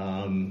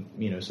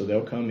 So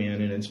they'll come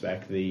in and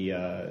inspect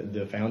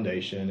the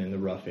foundation and the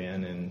rough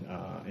in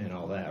and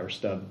all that, or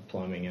stud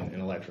plumbing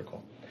and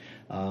electrical.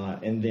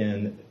 And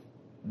then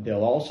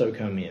they'll also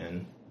come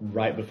in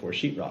right before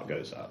sheetrock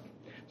goes up.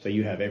 So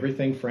you have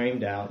everything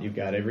framed out. You've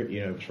got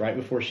it's right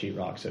before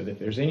sheetrock. So that if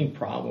there's any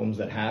problems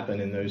that happen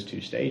in those 2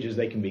 stages,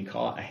 they can be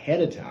caught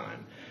ahead of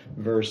time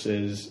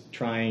versus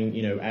trying,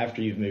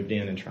 after you've moved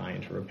in and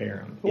trying to repair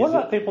them. But what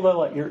about people though,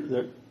 like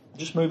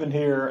just moving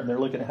here and they're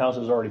looking at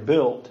houses already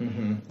built.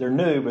 Mm-hmm. They're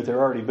new, but they're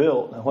already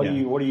built. Now, what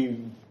do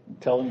you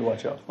tell them to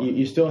watch out for?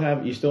 You still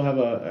have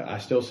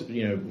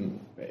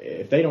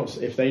if they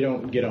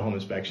don't get a home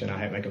inspection,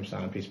 I make them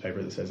sign a piece of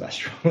paper that says I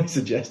strongly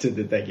suggested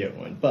that they get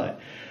one. But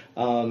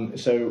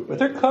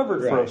they're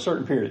covered for a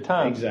certain period of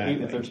time. Exactly.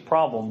 Even if there's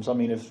problems. I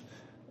mean,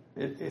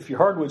 if your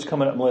hardwood's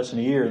coming up in less than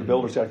a year, the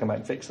builder's got to come back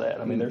and fix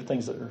that. I mean, there's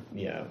things that are...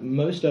 Yeah,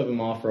 most of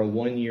them offer a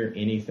 1-year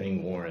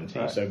anything warranty.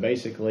 Right. So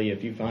basically,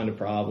 if you find a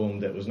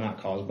problem that was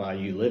not caused by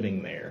you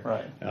living there,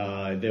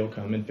 right. They'll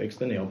come and fix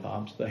the nail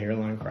pops, the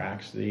hairline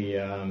cracks, the...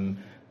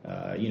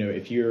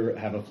 if you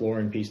have a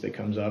flooring piece that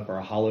comes up or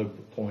a hollow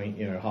point,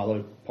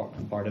 hollow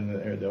part in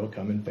there, they'll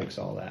come and fix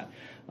all that.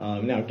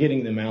 Now,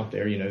 getting them out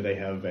there, they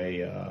have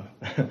a,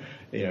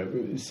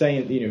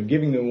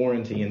 giving them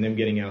warranty and them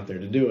getting out there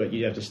to do it,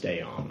 you have to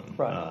stay on them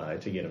right.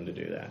 To get them to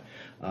do that.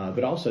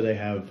 But also they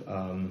have,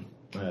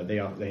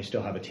 they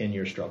still have a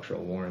 10-year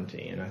structural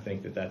warranty, and I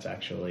think that's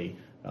actually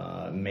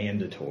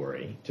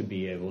mandatory to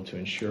be able to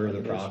insure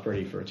the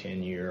property for a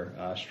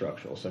 10-year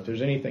structural. So if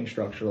there's anything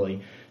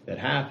structurally that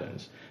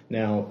happens,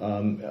 now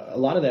a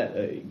lot of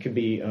that could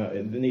be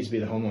it needs to be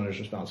the homeowner's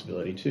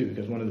responsibility too,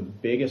 because one of the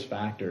biggest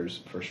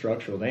factors for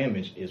structural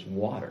damage is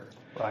water.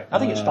 Right. I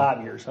think it's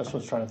 5 years. That's what I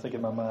was trying to think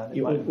in my mind.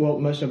 Well,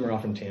 most of them are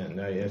offering 10.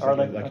 It's are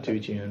like they? a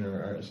 210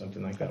 or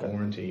something like that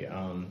warranty.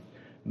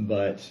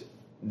 But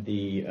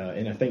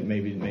and I think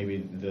maybe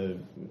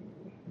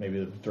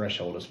the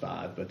threshold is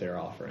 5, but they're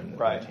offering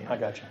right. 10. I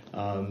got you.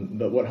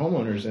 But what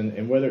homeowners,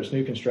 and whether it's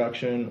new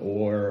construction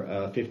or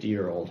a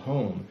 50-year-old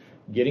home,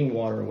 getting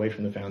water away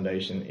from the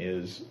foundation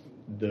is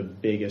the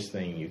biggest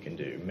thing you can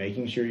do.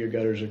 Making sure your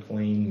gutters are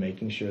clean,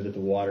 making sure that the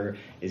water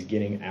is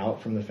getting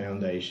out from the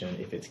foundation.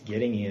 If it's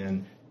getting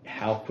in,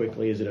 how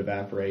quickly is it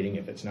evaporating?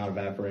 If it's not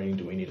evaporating,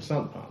 do we need a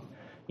sump pump?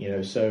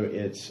 So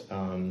it's...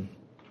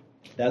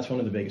 that's one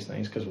of the biggest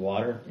things, because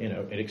water,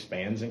 it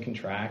expands and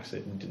contracts.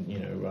 It,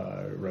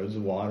 erodes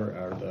the water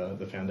or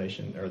the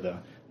foundation or the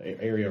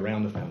area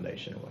around the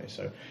foundation away.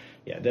 So,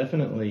 yeah,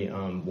 definitely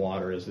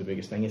water is the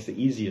biggest thing. It's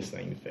the easiest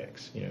thing to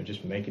fix.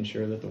 Just making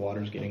sure that the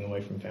water is getting away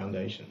from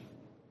foundation.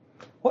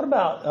 What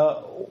about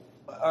all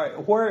right?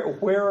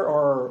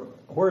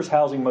 Where is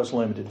housing most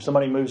limited? If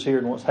somebody moves here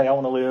and wants, hey, I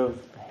want to live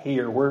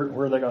here, where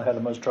are they going to have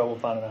the most trouble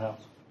finding a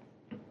house?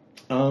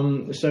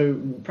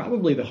 So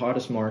probably the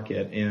hottest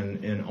market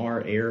in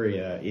our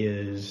area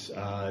is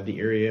the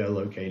area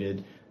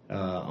located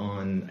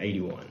on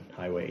 81,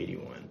 Highway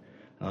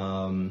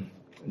 81.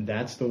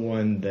 That's the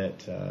one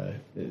that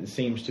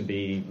seems to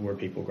be where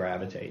people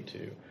gravitate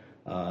to.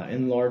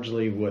 And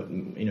largely what,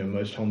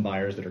 most home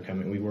buyers that are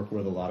coming, we work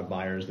with a lot of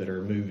buyers that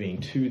are moving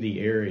to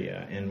the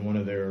area, and one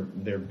of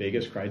their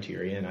biggest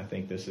criteria, and I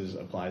think this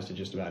applies to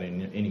just about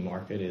any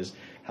market, is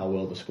how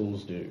well the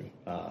schools do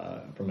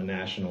from a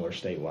national or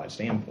statewide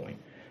standpoint.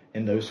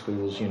 And those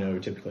schools,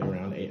 typically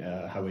around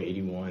Highway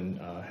 81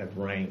 have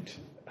ranked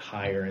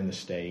higher in the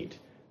state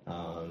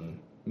than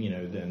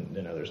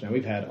others. Now,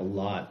 we've had a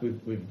lot,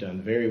 we've done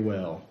very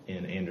well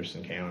in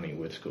Anderson County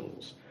with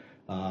schools.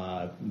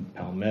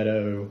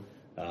 Palmetto,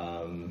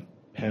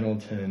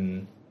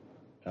 Pendleton,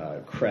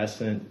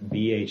 Crescent,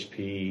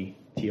 BHP,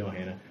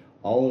 Teohana,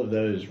 all of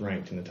those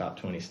ranked in the top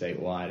 20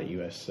 statewide at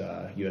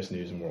U.S.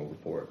 News and World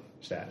Report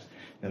status.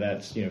 Now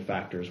that's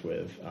factors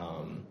with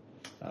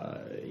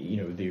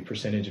the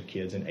percentage of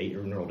kids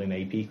enrolled in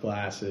AP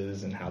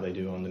classes and how they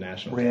do on the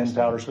national. Wren,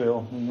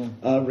 Powdersville.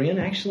 Mm-hmm. Wren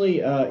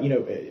actually,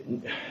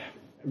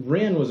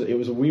 Wren was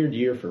a weird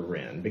year for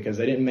Wren because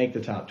they didn't make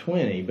the top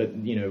 20, but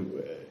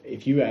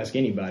if you ask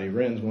anybody,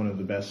 Wren's one of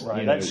the best.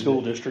 Right, that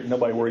school district,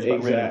 nobody worries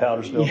about Wren and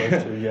Powdersville. Yeah.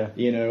 Those two, yeah.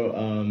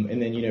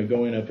 And then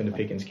going up into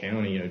Pickens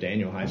County,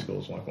 Daniel High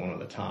School is like one of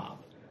the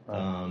top.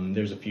 Right.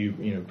 There's a few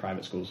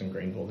private schools in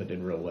Greenville that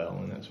did real well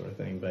and that sort of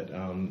thing, but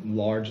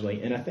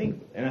largely, and I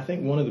think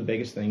one of the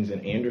biggest things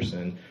in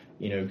Anderson,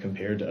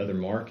 compared to other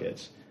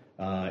markets,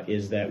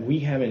 is that we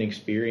haven't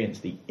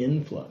experienced the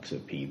influx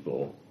of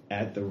people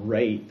at the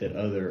rate that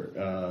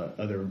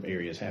other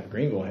areas have.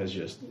 Greenville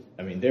has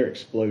they're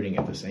exploding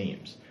at the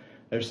seams.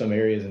 There's some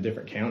areas in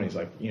different counties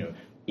like,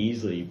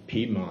 Easley,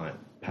 Piedmont,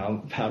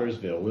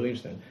 Powdersville,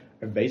 Williamston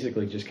have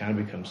basically just kind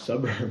of become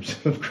suburbs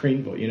of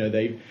Greenville.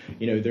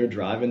 They're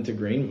driving to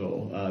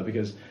Greenville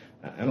because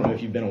I don't know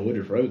if you've been on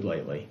Woodruff Road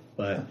lately,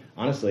 but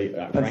honestly,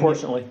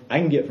 unfortunately, I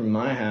can get from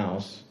my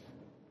house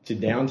to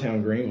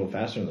downtown Greenville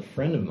faster than a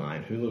friend of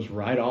mine who lives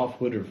right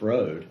off Woodruff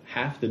Road,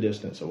 half the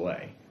distance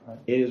away.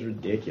 It is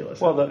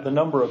ridiculous. Well, the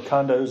number of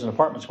condos and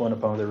apartments going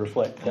up over there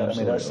reflect that.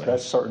 Absolutely. I mean,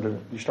 that's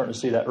you're starting to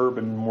see that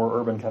more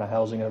urban kind of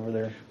housing over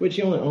there. Which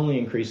only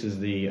increases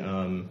the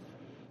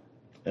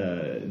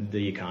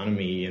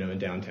economy, in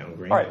downtown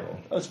Greenville. All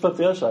right, let's flip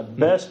the other side.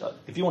 Best,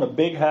 if you want a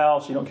big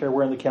house, you don't care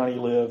where in the county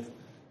you live,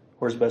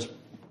 where's the best?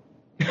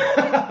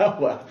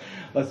 Well,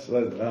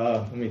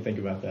 let me think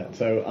about that.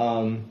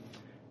 So,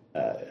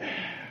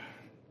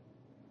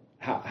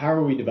 how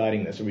are we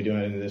dividing this? Are we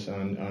doing this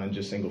on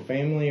just single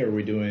family, or are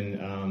we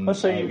doing? Let's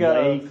say you've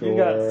got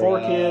 4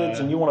 kids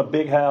and you want a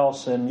big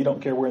house and you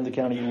don't care where in the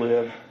county you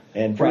live.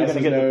 And Where price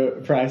you're gonna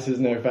is price is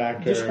no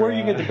factor. Just where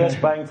you get the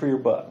best bang for your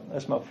buck.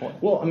 That's my point.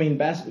 Well, I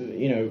mean,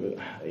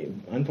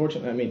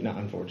 unfortunately, not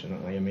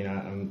unfortunately. I mean,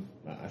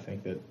 I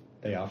think that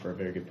they offer a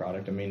very good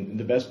product. I mean,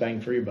 the best bang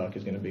for your buck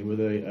is going to be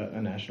with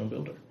a national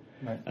builder.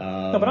 Right.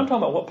 No, but I'm talking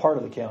about what part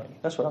of the county.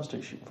 That's what I'm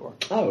still shooting for.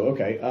 Oh,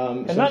 okay.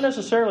 And not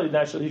necessarily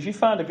nationally. If you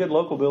find a good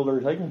local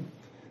builder, that'll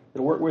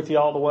work with you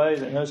all the way.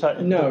 That knows how.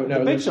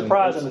 The big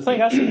surprise, and the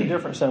thing I see the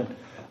difference in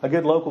a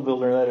good local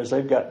builder in that is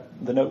they've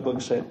got the notebook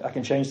and said, I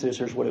can change this.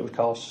 Here's what it would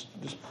cost.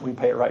 Just we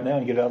pay it right now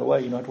and get it out of the way.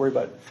 You don't have to worry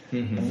about it.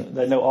 Mm-hmm. And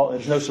they know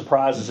there's no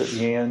surprises at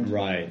the end.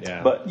 Right.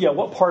 Yeah. But yeah,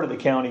 what part of the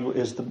county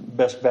is the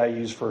best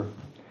values for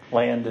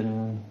land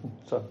and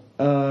so?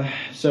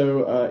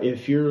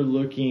 If you're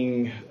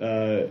looking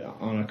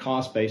on a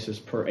cost basis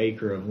per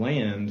acre of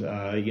land,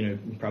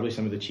 probably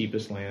some of the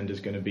cheapest land is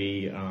going to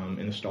be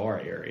in the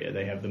Star area.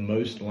 They have the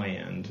most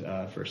land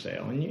for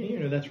sale,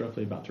 and that's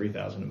roughly about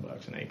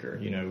 $3,000 an acre.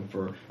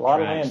 For a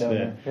lot of land down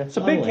there. Yeah. It's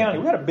a big county.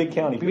 We got a big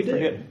county. We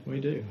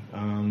do.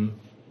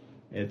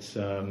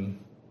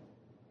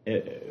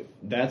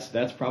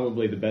 That's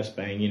probably the best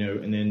bang,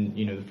 and then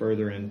the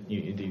further in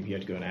you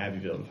have to go in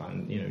Abbeville to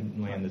find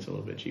land that's a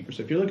little bit cheaper.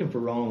 So if you're looking for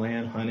raw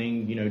land,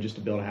 hunting, just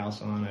to build a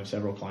house on, I have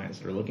several clients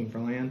that are looking for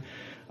land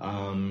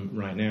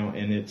right now,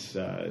 and it's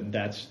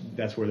that's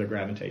where they're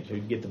gravitating to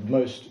get the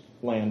most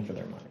land for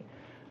their money.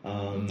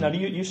 Now, do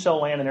you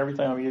sell land and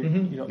everything? I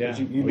mean,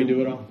 we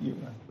do it all.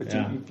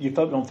 You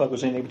don't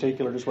focus in any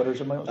particular, just whatever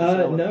somebody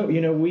else No,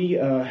 we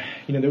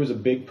there was a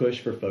big push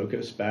for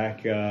focus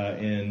back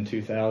in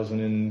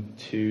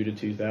 2002 to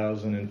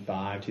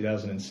 2005,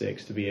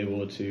 2006 to be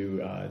able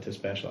to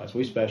specialize.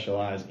 We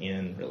specialize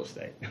in real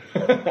estate.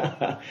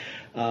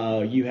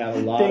 You had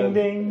a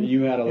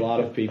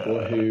lot of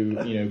people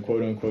who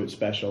quote unquote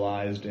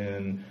specialized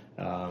in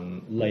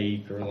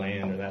lake or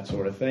land or that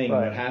sort of thing.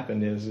 Right. What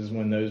happened is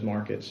when those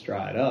markets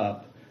dried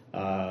up,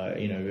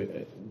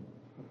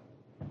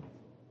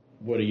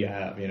 what do you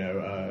have?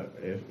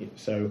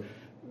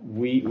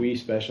 We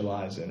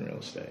specialize in real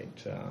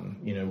estate. I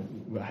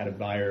had a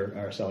buyer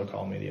or a seller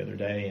call me the other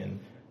day, and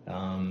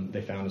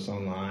they found us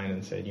online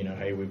and said,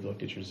 hey, we've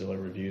looked at your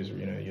Zillow reviews.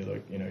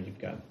 You've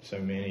got so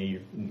many,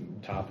 you're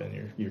top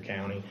in your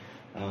county.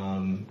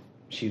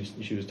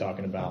 She was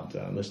talking about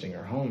listing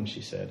her home.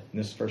 She said, and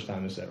this is the first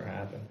time this ever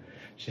happened.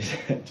 She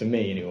said, to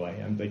me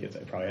anyway, I'm thinking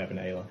it probably happened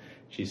to Ayla.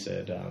 She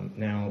said,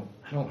 now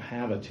I don't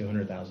have a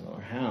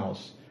 $200,000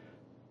 house.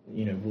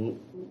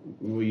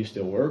 Will you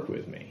still work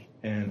with me?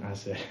 And I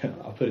said,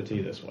 I'll put it to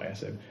you this way. I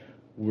said,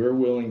 we're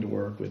willing to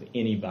work with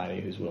anybody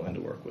who's willing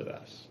to work with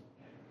us.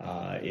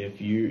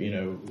 If you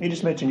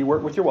just mentioned you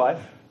work with your wife.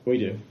 We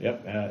do.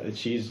 Yep.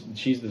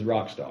 She's the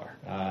rock star.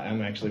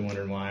 I'm actually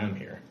wondering why I'm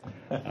here.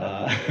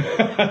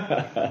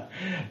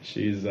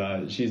 She's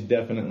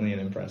definitely an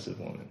impressive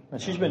woman.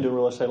 And she's been doing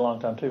real estate a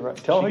long time too, right?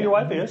 Tell her who your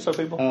wife is, so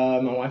people.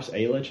 My wife's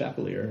Ayla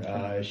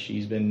Chapelier.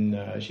 She's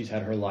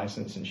had her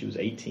license since she was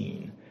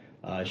 18.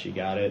 She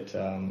got it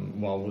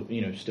while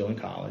still in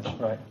college,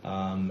 right?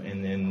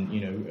 And then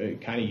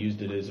kind of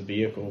used it as a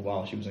vehicle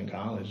while she was in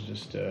college,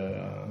 just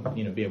to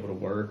be able to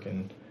work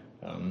and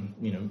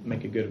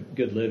make a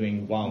good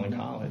living while in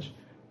college.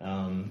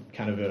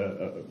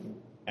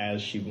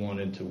 As she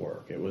wanted to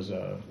work. It was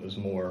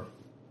more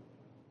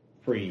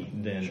free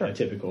than a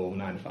typical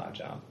 9-to-5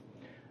 job.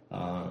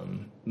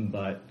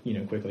 But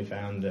quickly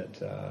found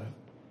that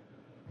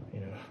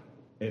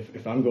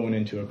if I'm going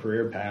into a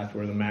career path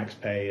where the max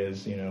pay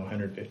is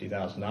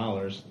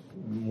 $150,000,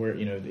 where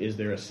is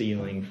there a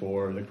ceiling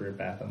for the career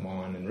path I'm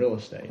on in real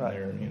estate? Right.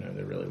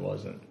 There really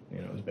wasn't.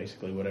 It was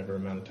basically whatever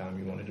amount of time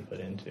you wanted to put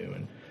into.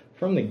 And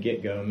from the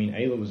get-go,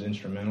 Ayla was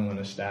instrumental in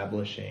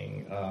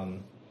establishing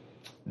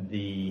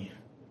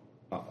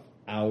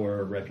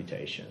our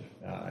reputation.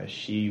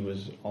 She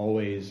was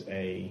always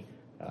a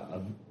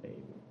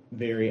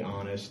very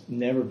honest,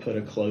 never put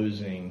a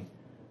closing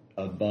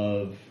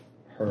above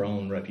her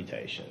own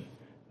reputation,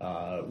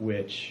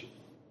 which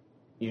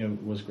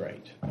was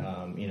great.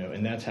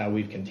 And that's how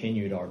we've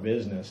continued our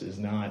business. Is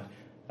not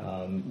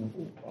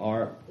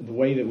the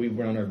way that we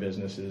run our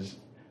business is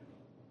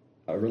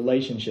a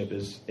relationship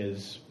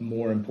is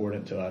more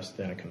important to us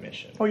than a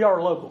commission. Well, y'all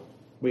are local.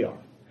 We are.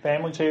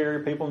 Family's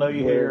here. People know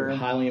you We're here.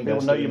 Highly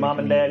invested. People know your mom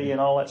and daddy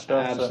and all that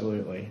stuff.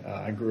 Absolutely.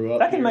 I grew up.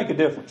 That can make a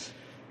difference.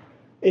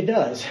 It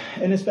does,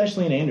 and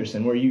especially in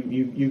Anderson, where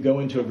you go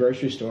into a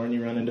grocery store and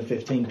you run into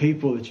 15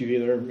 people that you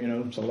either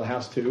sold a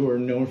house to, or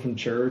know from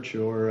church,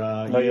 or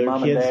know your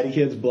mom and daddy.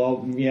 Kids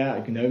blow,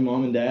 know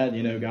mom and dad.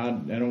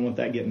 God, I don't want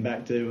that getting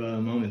back to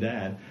mom and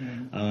dad.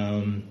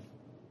 Mm-hmm.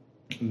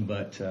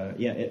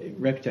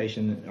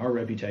 Reputation. Our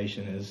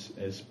reputation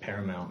is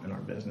paramount in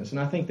our business, and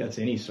I think that's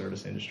any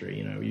service industry.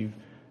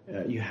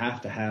 You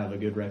have to have a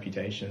good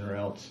reputation, or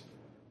else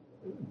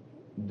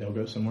they'll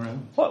go somewhere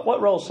else.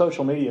 What role has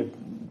social media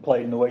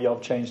played in the way y'all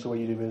have changed the way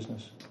you do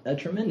business?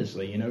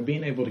 Tremendously.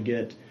 Being able to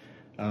get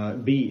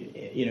be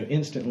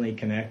instantly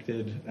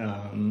connected.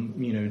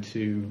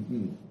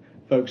 To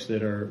folks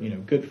that are,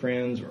 good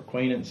friends or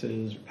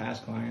acquaintances or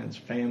past clients,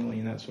 family,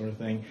 and that sort of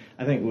thing.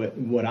 I think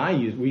what I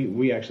use,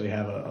 we actually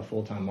have a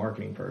full-time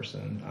marketing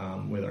person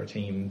with our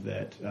team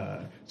that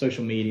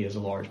social media is a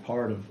large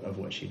part of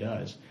what she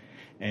does.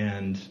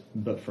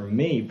 But for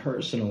me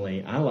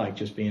personally, I like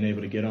just being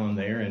able to get on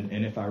there,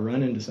 and if I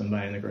run into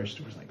somebody in the grocery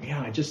store, it's like,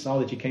 yeah, I just saw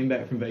that you came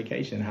back from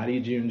vacation. How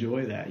did you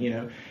enjoy that?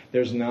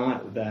 There's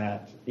not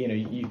that,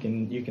 you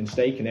can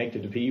stay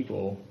connected to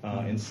people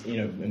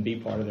and be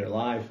part of their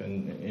life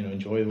and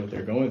enjoy what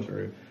they're going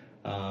through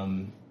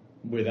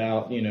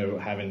without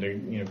having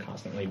to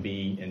constantly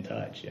be in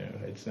touch.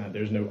 It's not,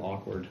 there's no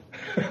awkward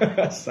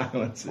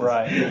silences.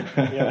 Right.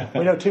 Yeah.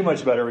 We know too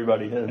much about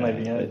everybody.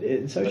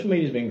 Maybe. Social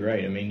media's been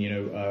great. I mean,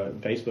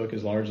 Facebook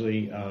is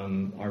largely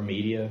our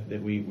media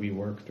that we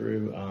work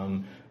through.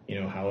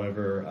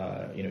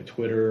 However,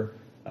 Twitter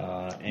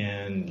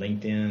and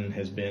LinkedIn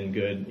has been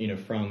good.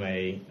 From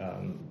a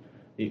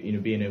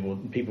being able,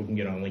 people can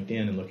get on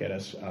LinkedIn and look at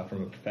us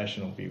from a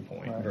professional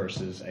viewpoint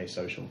versus a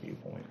social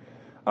viewpoint.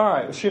 All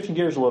right, shifting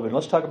gears a little bit.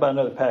 Let's talk about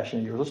another passion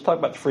of yours. Let's talk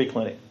about the free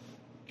clinic.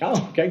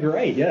 Oh, okay,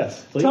 great.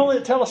 Yes, please.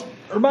 Tell us,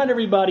 remind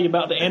everybody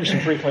about the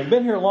Anderson Free Clinic.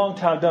 Been here a long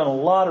time, done a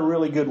lot of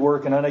really good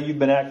work, and I know you've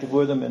been active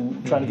with them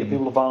and trying to get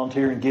people to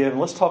volunteer and give. And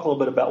let's talk a little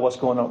bit about what's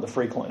going on at the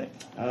Free Clinic.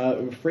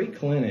 Free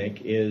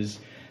Clinic is,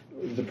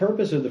 the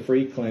purpose of the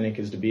Free Clinic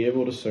is to be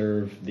able to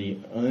serve the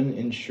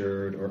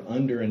uninsured or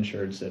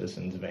underinsured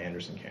citizens of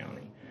Anderson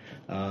County.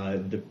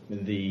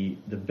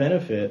 The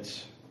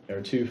benefits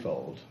are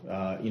twofold.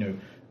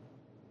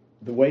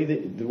 The way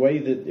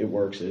that it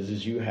works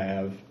is you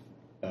have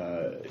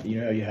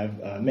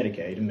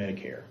Medicaid and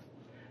Medicare.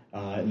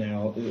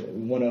 Now,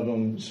 one of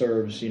them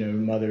serves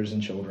mothers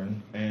and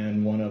children,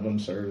 and one of them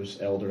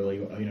serves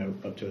elderly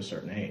up to a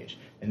certain age.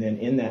 And then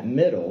in that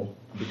middle,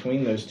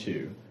 between those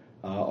two,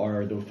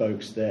 are the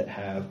folks that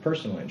have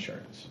personal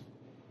insurance.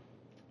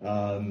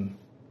 And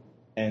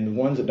the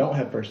ones that don't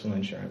have personal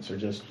insurance are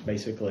just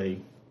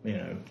basically.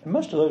 And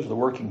most of those are the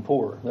working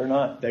poor. They're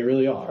not. They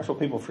really are. That's what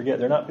people forget.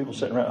 They're not people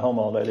sitting around at home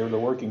all day. They're the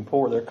working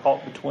poor. They're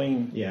caught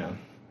between. Yeah.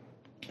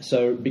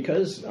 So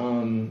because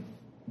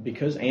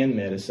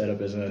ANMED is set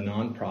up as a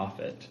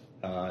nonprofit,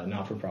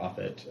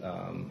 not-for-profit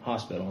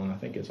hospital, and I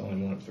think it's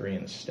only one of 3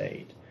 in the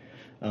state.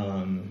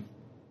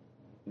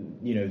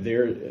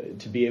 They're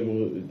to be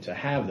able to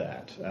have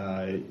that.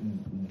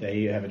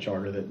 They have a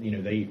charter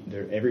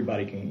that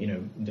everybody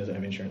can doesn't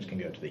have insurance can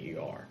go to the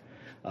ER.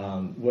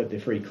 What the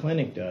Free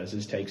Clinic does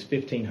is takes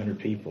 1,500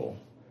 people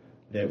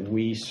that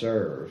we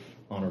serve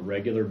on a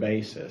regular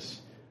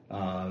basis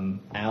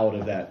out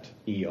of that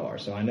ER.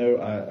 So I know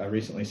I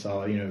recently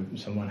saw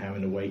someone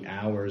having to wait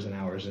hours and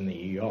hours in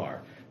the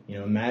ER.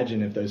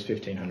 Imagine if those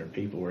 1,500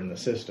 people were in the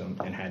system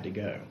and had to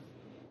go.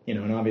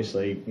 And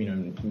obviously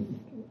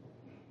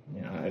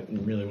I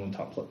really won't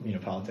talk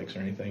politics or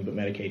anything, but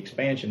Medicaid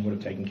expansion would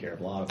have taken care of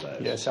a lot of those.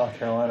 Yeah, South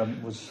Carolina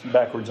was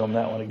backwards on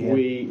that one again.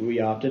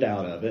 We opted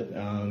out of it,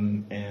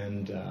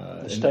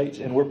 the states,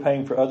 and we're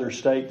paying for other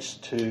states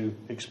to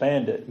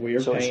expand it.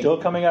 It's still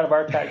coming out of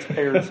our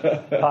taxpayers'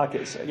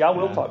 pockets. Yeah, I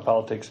will talk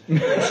politics.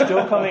 It's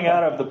still coming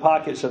out of the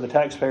pockets of the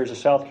taxpayers of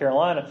South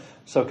Carolina,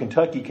 so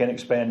Kentucky can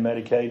expand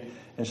Medicaid.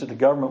 And so the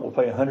government will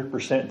pay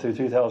 100% through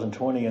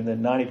 2020 and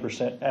then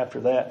 90%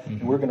 after that. Mm-hmm.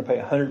 And we're going to pay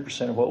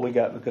 100% of what we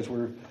got because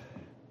we've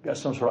got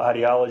some sort of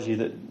ideology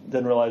that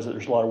doesn't realize that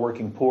there's a lot of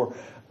working poor.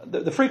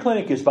 The Free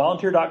Clinic is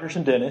volunteer doctors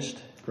and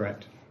dentists.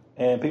 Correct.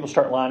 And people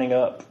start lining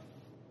up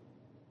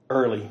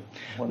early.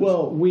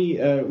 Well, we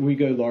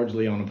go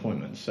largely on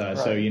appointments. Right.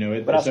 So,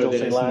 but I still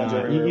see lines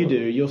everywhere. You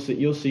do.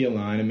 You'll see a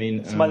line. I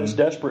mean, somebody that's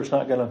desperate is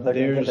not going to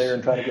get there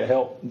and try to get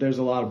help. There's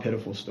a lot of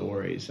pitiful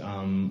stories.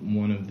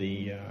 One of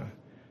the...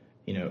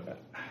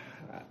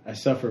 I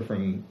suffer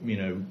from,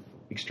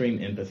 extreme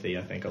empathy,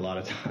 I think, a lot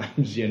of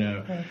times,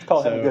 It's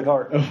called having a good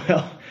heart.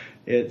 Well,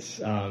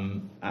 it's,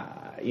 my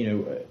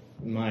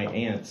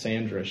aunt,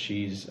 Sandra,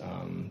 she's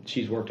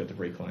worked at the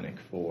Free Clinic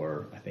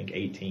for, I think,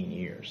 18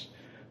 years.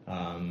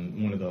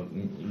 One of the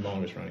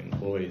longest running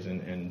employees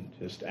and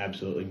just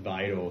absolutely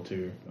vital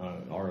to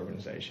our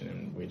organization.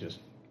 And we just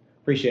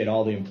appreciate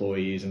all the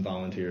employees and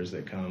volunteers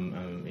that come.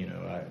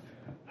 I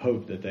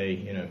hope that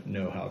they,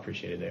 know how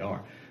appreciated they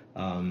are.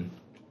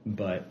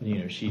 But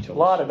she told us. A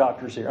lot of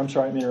doctors here. I'm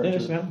sorry, I'm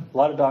interrupting you. A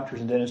lot of doctors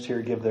and dentists here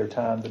give their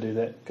time to do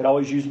that. Could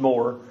always use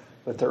more,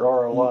 but there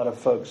are a lot of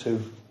folks who.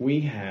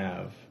 We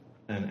have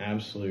an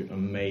absolute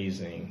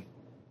amazing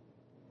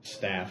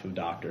staff of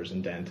doctors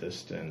and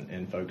dentists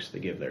and folks that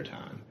give their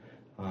time.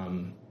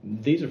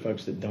 These are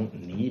folks that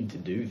don't need to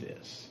do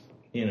this.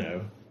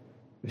 It'd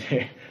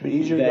be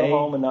easier to go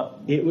home and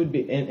not. It would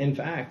be. In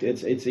fact,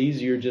 it's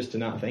easier just to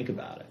not think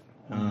about it.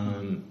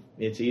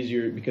 It's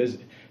easier because.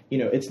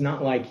 It's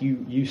not like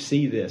you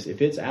see this.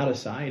 If it's out of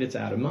sight, it's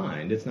out of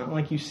mind. It's not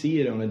like you see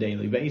it on a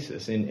daily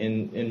basis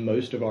in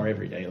most of our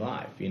everyday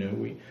life.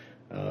 We,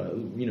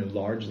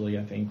 largely,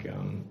 I think,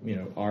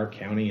 our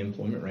county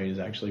employment rate is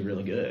actually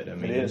really good. I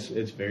mean,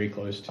 it's very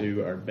close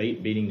to our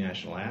beating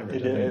national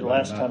average. It did.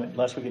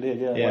 Last week it did,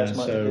 yeah. Yeah, last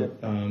month so,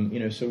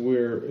 so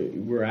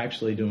we're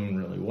actually doing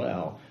really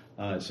well.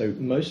 So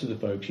most of the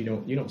folks, you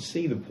don't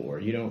see the poor.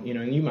 You don't,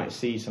 and you might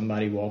see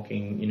somebody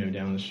walking,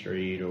 down the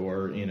street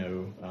or,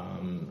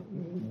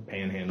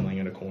 panhandling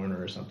at a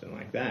corner or something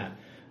like that.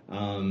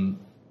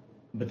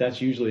 But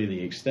that's usually the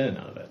extent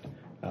of it.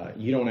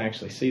 You don't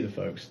actually see the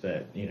folks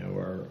that,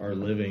 are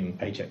living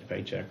paycheck to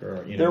paycheck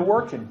or, They're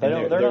working.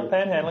 They're not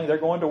panhandling. They're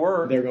going to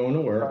work. They're going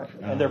to work.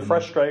 Right. And they're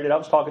frustrated. I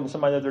was talking to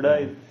somebody the other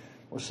day,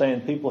 was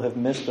saying people have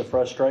missed the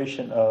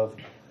frustration of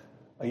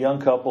a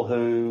young couple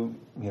who,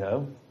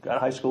 got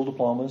high school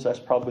diplomas. That's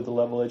probably the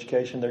level of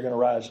education they're going to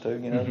rise to,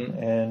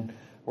 and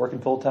working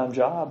full-time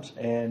jobs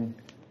and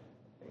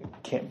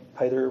can't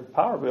pay their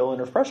power bill, and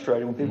they're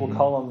frustrated when people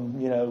call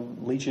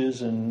them,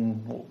 leeches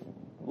and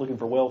looking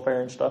for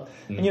welfare and stuff.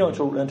 And,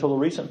 until the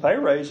recent pay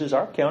raises,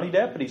 our county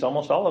deputies,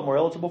 almost all of them were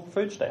eligible for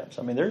food stamps.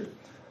 I mean, there's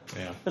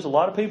a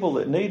lot of people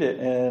that need it,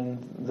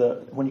 and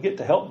when you get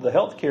to the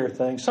health care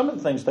thing, some of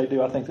the things they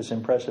do, I think that's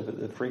impressive at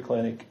the free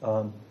clinic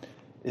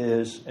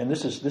is, and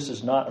this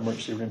is not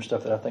emergency room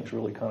stuff that I think is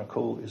really kind of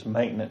cool, is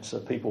maintenance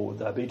of people with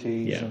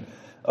diabetes and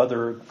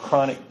other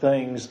chronic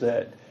things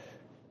that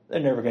they're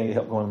never going to get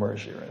help going to the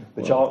emergency room.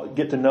 But y'all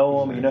get to know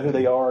them, you know who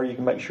they are, you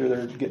can make sure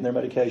they're getting their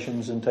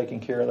medications and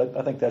taken care of.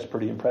 I think that's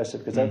pretty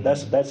impressive because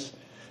that's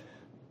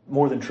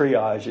more than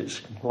triage,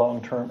 it's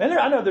long term. And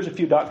I know there's a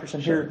few doctors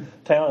in here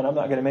town, and I'm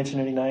not going to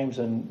mention any names,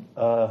 and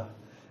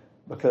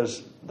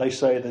because they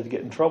say that they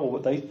get in trouble,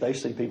 but they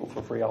see people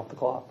for free off the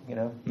clock.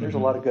 There's a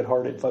lot of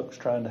good-hearted folks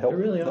trying to help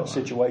that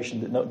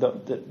situation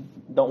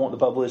that don't want the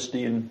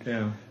publicity and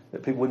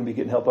that people wouldn't be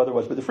getting help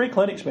otherwise. But the free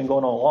clinic's been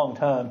going on a long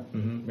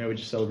time. Yeah, we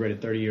just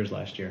celebrated 30 years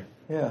last year.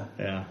 Yeah.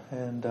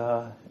 And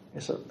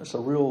it's a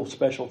real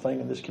special thing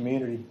in this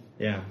community.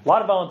 Yeah. A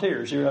lot of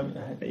volunteers. How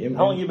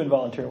long have you been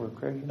volunteering with,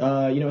 Craig?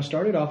 I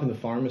started off in the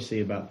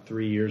pharmacy about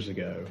 3 years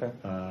ago. Okay.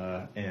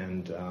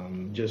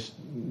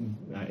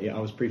 I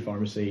was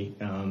pre-pharmacy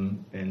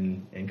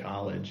in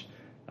college.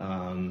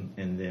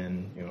 And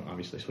then,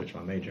 obviously switched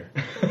my major.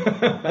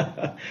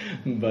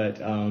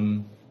 But,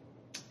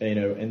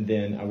 and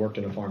then I worked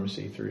in a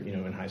pharmacy through,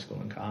 in high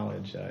school and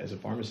college as a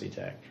pharmacy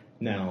tech.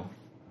 Now,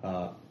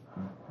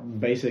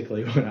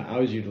 basically what I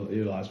was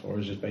utilized for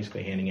was just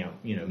basically handing out,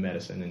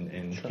 medicine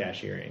and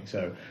cashiering.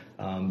 So,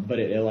 but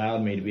it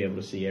allowed me to be able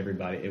to see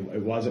everybody.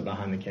 It wasn't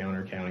behind the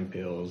counter counting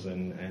pills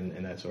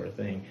and that sort of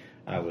thing.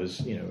 I was,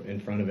 in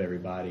front of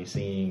everybody,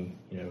 seeing,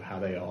 how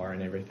they are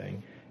and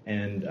everything.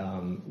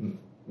 And,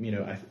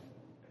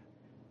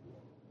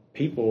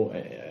 people,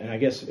 and I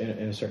guess in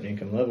a certain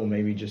income level,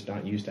 maybe just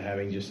not used to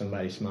having just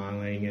somebody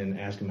smiling and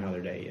ask them how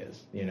their day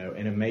is,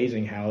 and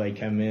amazing how they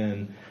come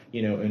in,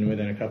 and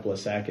within a couple of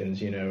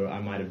seconds, I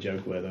might have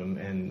joked with them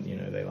and,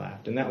 they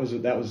laughed. And that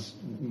was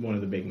one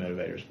of the big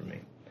motivators for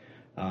me.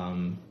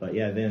 But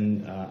yeah,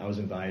 then I was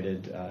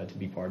invited to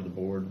be part of the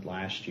board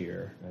last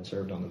year and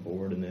served on the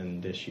board, and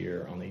then this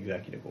year on the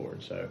executive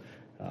board. So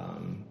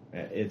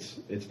it's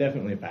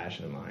definitely a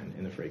passion of mine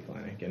in the free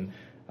clinic, and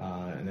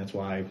that's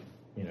why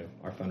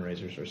our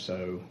fundraisers are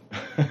so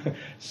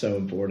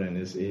important.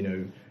 Is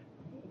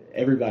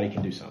everybody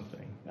can do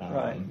something.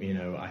 Right.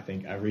 I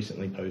think I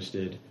recently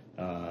posted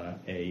a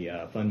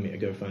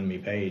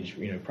GoFundMe page,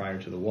 prior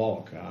to the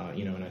walk,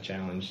 and I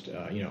challenged,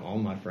 all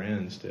my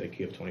friends to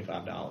give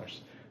 $25.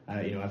 I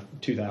have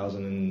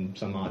 2,000 and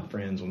some odd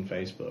friends on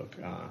Facebook,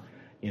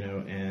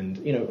 and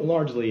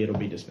largely it'll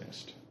be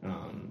dismissed.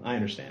 I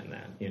understand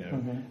that,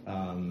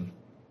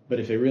 but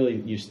if they really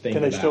think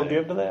can they about still it,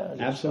 give to that?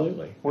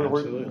 Absolutely.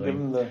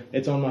 Absolutely.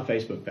 It's on my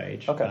Facebook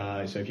page.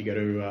 Okay. So if you go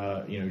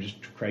to,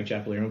 just Craig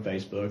Chapelier on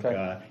Facebook,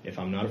 okay. If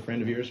I'm not a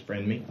friend of yours,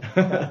 friend me.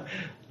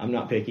 I'm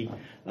not picky.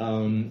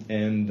 And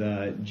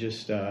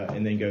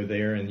then go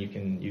there and you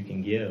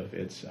can give.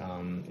 It's,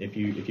 if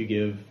you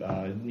give,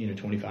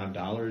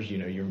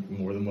 $25, you're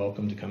more than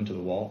welcome to come to the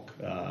walk,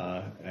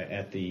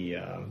 at the,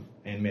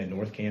 AnMed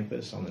North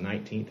Campus on the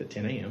 19th at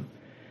 10 a.m.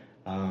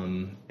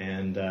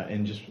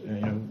 And just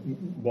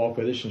walk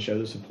with us and show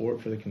the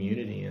support for the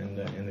community and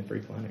the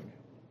free clinic.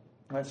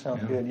 That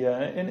sounds good, yeah.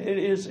 And it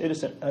is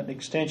an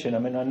extension. I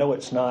mean, I know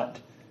it's not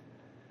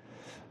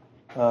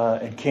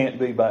and can't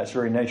be by its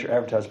very nature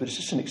advertised, but it's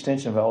just an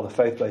extension of all the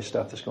faith-based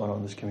stuff that's going on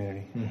in this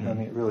community. Mm-hmm. I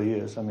mean, it really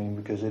is. I mean,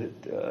 because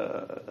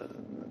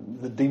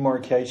the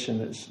demarcation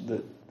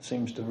that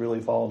seems to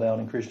really fall down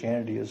in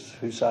Christianity is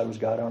whose side was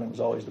God on. It was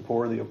always the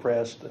poor, the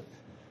oppressed, the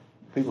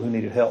people who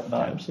needed help,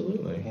 not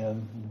absolutely.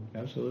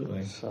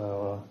 Absolutely.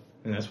 So,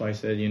 and that's why I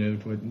said,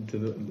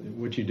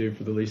 what you do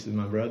for the least of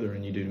my brother,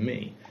 and you do to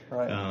me.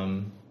 Right.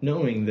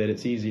 Knowing that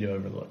it's easy to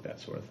overlook that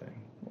sort of thing.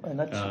 And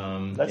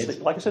that's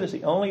like I said, it's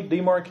the only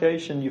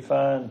demarcation you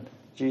find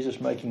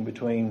Jesus making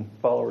between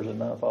followers and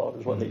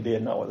non-followers. What they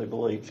did, not what they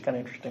believed. It's kind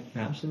of interesting.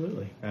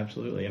 Absolutely.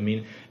 I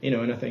mean,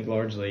 and I think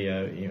largely,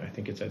 I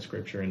think it's that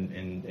scripture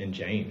in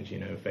James.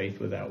 Faith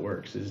without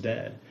works is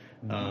dead.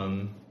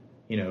 Mm-hmm.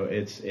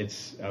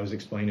 It's. I was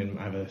explaining.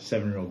 I have a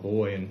 7-year-old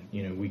boy, and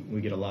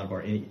we get a lot of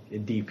our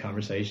deep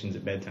conversations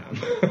at bedtime.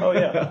 Oh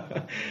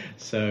yeah.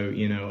 So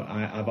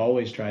I've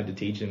always tried to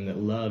teach him that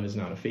love is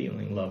not a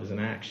feeling. Love is an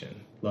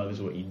action. Love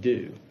is what you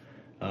do.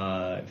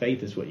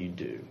 Faith is what you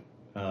do.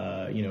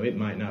 it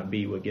might not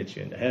be what gets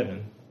you into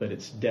heaven, but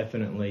it's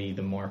definitely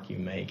the mark you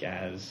make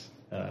as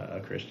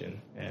a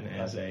Christian and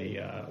as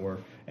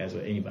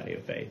anybody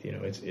of faith.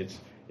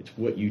 It's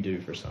what you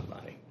do for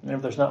somebody. And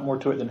if there's not more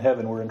to it than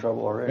heaven, we're in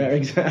trouble already. Yeah,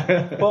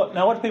 exactly. Well,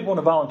 now what do people want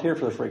to volunteer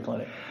for the free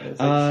clinic?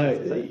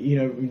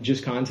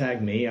 Just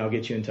contact me. I'll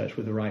get you in touch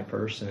with the right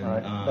person.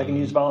 Right. They can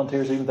use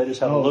volunteers even if they just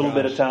have a little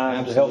bit of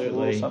time to help with a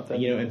little something.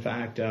 In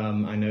fact,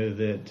 I know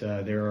that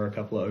there are a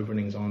couple of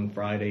openings on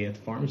Friday at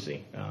the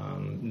pharmacy,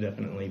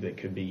 definitely that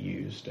could be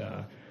used.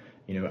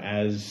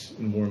 As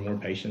more and more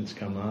patients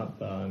come up,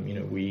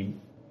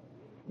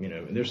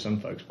 there's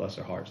some folks, bless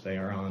their hearts, they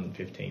are on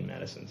 15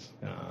 medicines,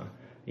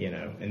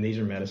 and these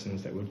are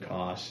medicines that would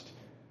cost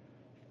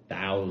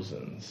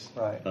thousands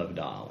of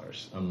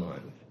dollars a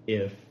month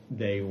if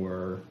they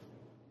were,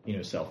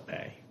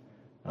 self-pay.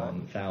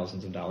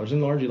 Thousands of dollars,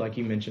 and largely, like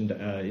you mentioned,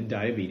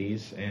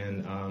 diabetes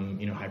and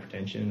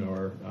hypertension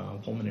or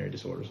pulmonary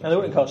disorders. And they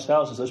wouldn't cost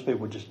thousands; those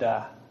people would just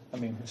die. I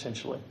mean,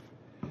 essentially.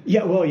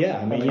 Yeah, well,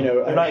 yeah. They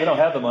don't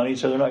have the money,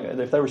 so they're not.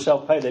 If they were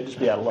self-paid, they'd just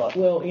be out of luck.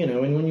 Well,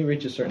 and when you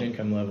reach a certain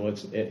income level,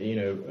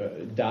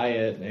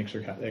 diet and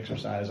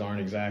exercise aren't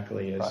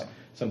exactly as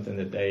something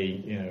that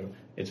they,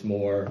 it's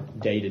more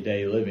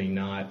day-to-day living,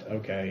 not,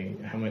 okay,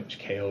 how much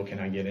kale can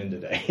I get in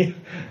today?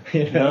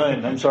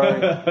 None, I'm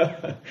sorry.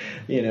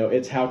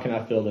 It's how can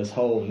I fill this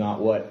hole, not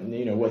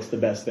what's the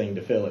best thing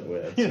to fill it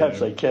with. You'd have to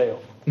say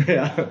kale.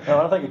 Yeah. When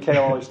I think of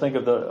kale, I always think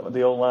of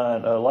the old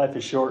line, life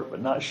is short,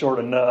 but not short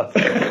enough.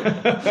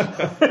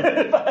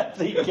 If I have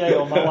to eat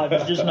kale, my life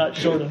is just not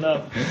short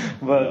enough.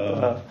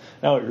 But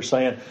now what you're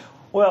saying.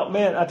 Well,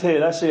 man, I tell you,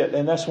 that's it.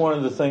 And that's one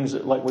of the things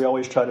that, like, we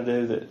always try to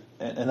do,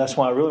 and that's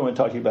why I really want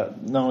to talk to you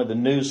about not only the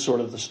news sort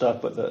of the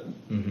stuff, but the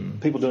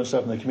people doing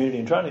stuff in the community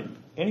and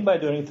anybody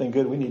doing anything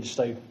good, we need to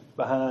stay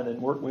behind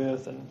and work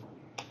with and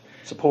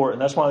support.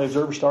 And that's why the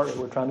Observer started.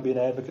 We're trying to be an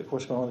advocate for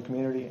what's going on in the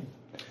community.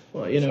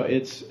 Well,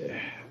 it's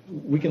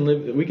we can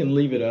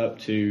leave it up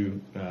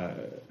to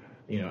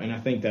and I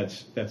think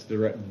that's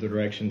the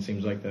direction it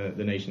seems like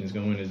the nation is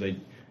going, is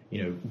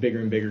bigger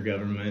and bigger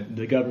government.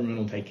 The government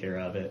will take care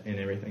of it and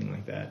everything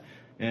like that.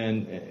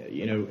 And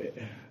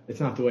it's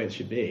not the way it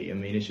should be. I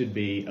mean, it should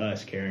be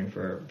us caring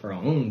for our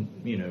own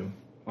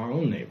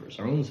neighbors,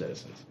 our own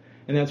citizens.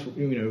 And that's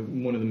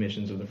one of the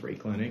missions of the Free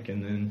Clinic.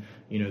 And then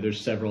there's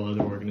several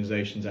other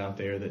organizations out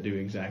there that do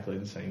exactly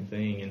the same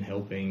thing in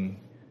helping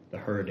the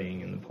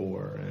hurting and the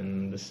poor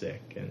and the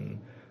sick and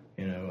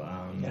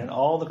and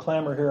all the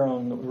clamor here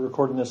we're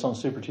recording this on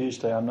Super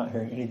Tuesday. I'm not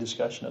hearing any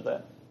discussion of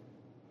that,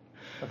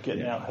 of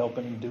getting out,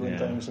 helping, doing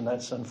things, and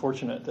that's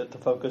unfortunate that the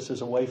focus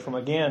is away from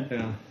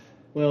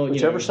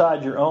whichever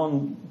side you're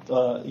on.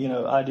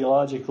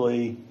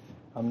 Ideologically,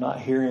 I'm not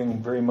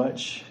hearing very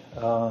much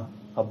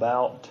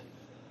about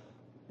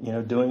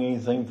doing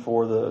anything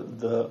for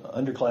the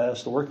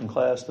underclass, the working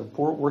class, the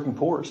poor, working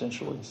poor,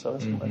 essentially. So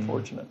that's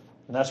unfortunate,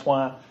 and that's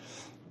why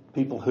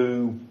people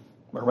who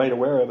are made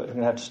aware of it are going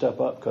to have to step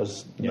up,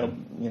 because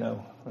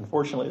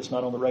unfortunately, it's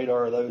not on the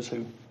radar of those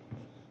who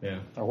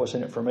are what's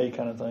in it for me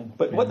kind of thing.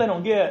 But what they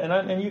don't get,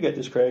 and you get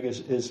this, Craig,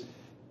 is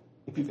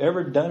if you've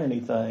ever done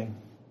anything,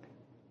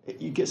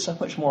 you get so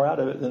much more out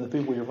of it than the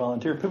people you're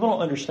volunteering. People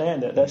don't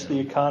understand that. That's the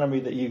economy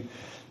that you.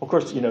 Of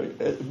course,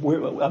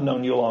 I've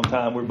known you a long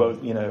time. We're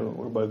both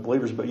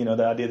believers, but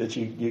the idea that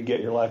you get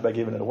your life by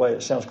giving it away,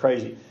 it sounds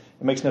crazy.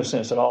 It makes no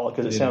sense at all,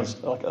 because it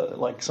sounds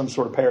like some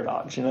sort of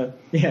paradox. Yeah,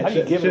 how do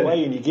you give it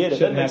away and you get it?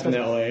 Shouldn't happen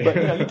that way.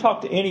 But you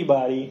talk to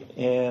anybody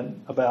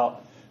and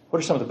about what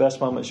are some of the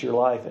best moments of your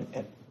life,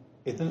 and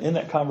in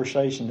that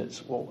conversation,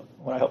 it's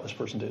when I help this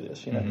person do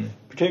this,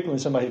 particularly when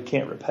somebody who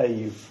can't repay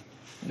you,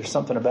 there's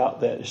something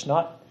about that. It's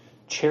not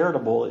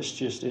charitable.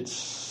 It's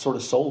sort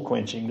of soul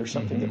quenching. There's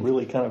something that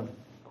really kind of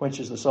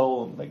quenches the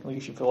soul and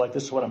makes you feel like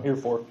this is what I'm here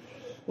for.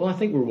 Well, I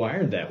think we're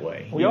wired that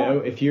way. We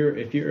are. If you're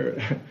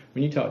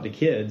when you talk to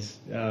kids,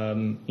 what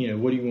do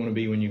you want to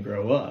be when you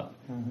grow up?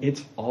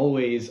 It's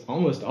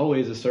almost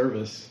always a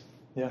service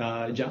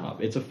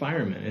job. It's a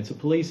fireman. It's a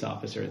police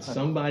officer. It's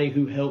somebody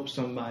who helps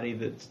somebody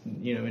that's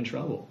in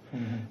trouble.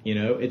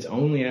 It's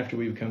only after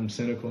we become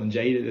cynical and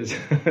jaded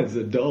as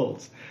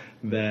adults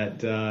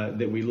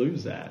that we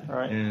lose that.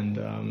 Right.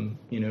 And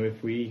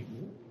if we.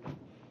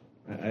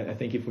 I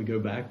think if we go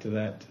back to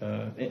that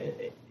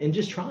and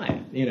just try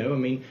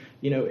it,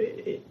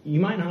 you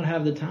might not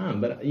have the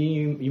time, but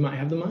you might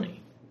have the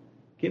money.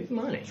 Give the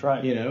money. That's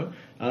right.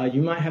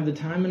 You might have the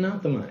time and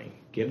not the money.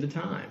 Give the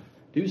time.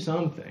 Do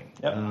something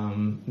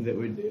that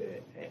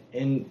would,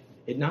 and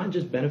it not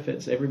just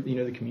benefits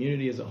the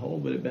community as a whole,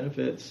 but it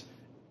benefits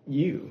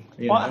you.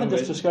 I had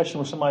this discussion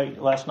with somebody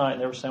last night,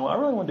 and they were saying, "Well, I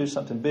really want to do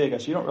something big." I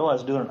said, "You don't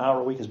realize doing an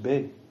hour a week is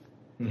big.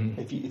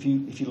 If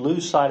you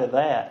lose sight of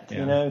that,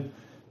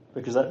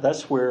 Because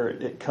that's where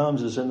it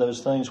comes, is in those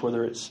things,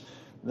 whether it's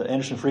the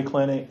Anderson Free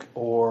Clinic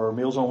or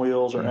Meals on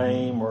Wheels or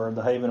AIM or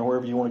the Haven or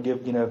wherever you want to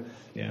give,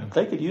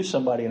 they could use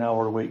somebody an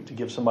hour a week to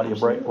give somebody a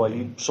break while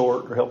you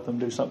sort or help them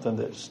do something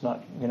that's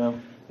not,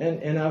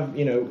 And I've,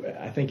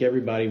 I think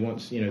everybody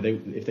wants,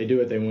 if they do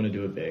it, they want to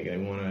do it big. They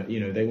want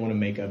to, they want to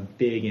make a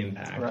big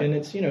impact. Right. And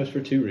it's, it's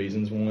for two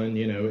reasons. One,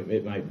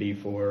 it might be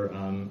for,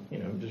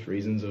 just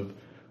reasons of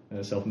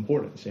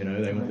self-importance.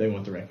 They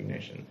want the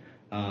recognition.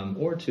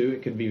 Or two,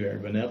 it could be very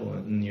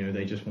benevolent, and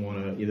they just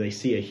want to. They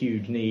see a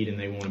huge need and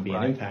they want to be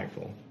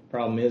impactful.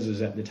 Problem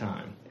is at the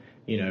time.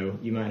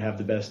 You might have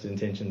the best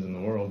intentions in the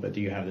world, but do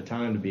you have the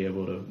time to be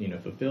able to,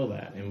 fulfill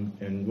that?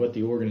 And what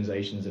the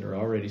organizations that are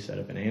already set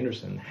up in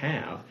Anderson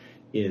have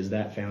is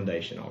that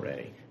foundation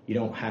already. You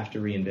don't have to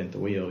reinvent the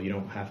wheel. You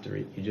don't have to.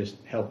 You just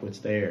help what's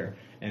there,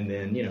 and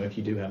then if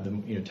you do have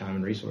the time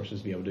and resources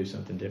to be able to do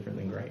something different,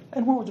 then great.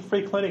 And where would the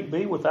free clinic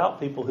be without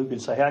people who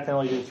could say, hey, I can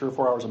only do 3 or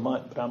 4 hours a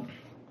month, but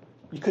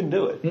you couldn't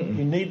do it. Mm-mm.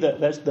 You need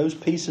that. Those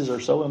pieces are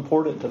so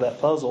important to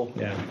that puzzle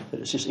that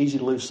it's just easy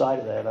to lose sight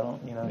of that.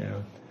 Yeah.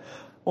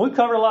 Well, we've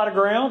covered a lot of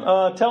ground.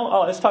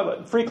 Let's talk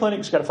about Free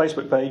Clinic's got a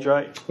Facebook page,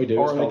 right? We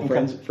do. It's called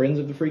Friends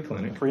of the Free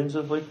Clinic. Friends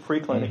of the Free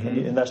Clinic,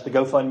 Mm-hmm. and that's the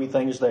GoFundMe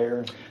thing is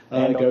there,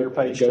 and on your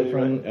page too.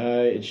 Right?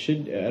 It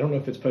should. I don't know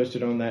if it's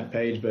posted on that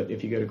page, but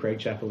if you go to Craig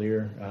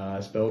Chapelier,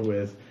 spelled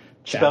with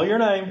spell your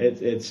name.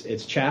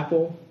 It's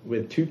Chapel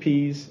with 2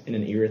 P's and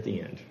an ear at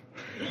the end.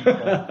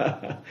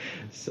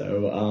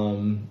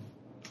 So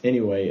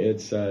anyway,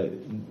 it's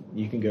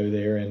you can go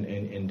there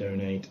and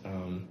donate.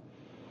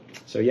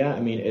 So yeah,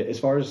 as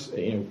far as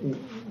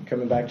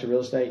coming back to real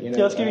estate,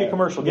 let's give you a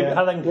commercial.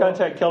 How they can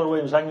contact Keller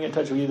Williams. I can get in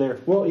touch with you there.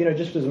 Well,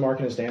 just as a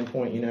marketing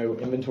standpoint,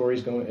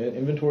 inventory's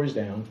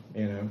down.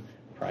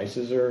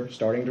 Prices are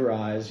starting to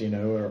rise,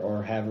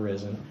 or have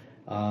risen,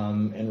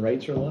 and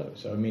rates are low.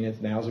 So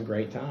now's a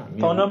great time.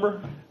 Phone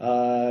number?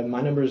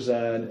 My number's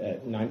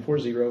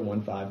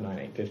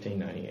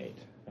 940-1598-1598.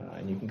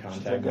 And you can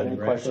contact me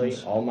directly.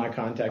 All my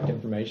contact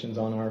information's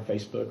on our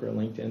Facebook or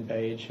LinkedIn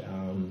page.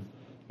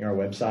 Our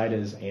website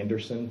is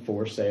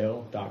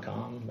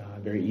andersonforsale.com.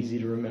 Very easy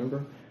to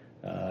remember.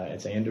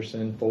 It's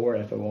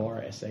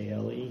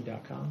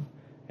anderson4forsale.com.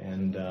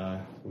 And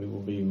we will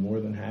be more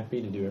than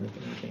happy to do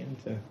everything we can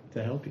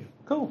to help you.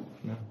 Cool.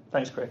 No.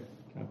 Thanks, Craig.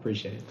 I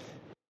appreciate it.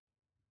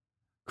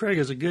 Craig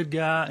is a good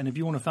guy, and if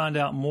you want to find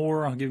out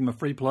more, I'll give him a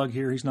free plug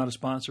here. He's not a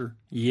sponsor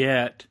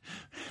yet.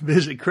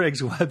 Visit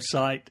Craig's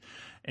website.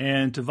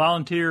 And to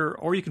volunteer,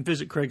 or you can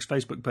visit Craig's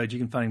Facebook page. You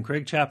can find him,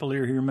 Craig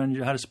Chapelier. He reminds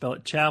you how to spell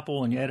it,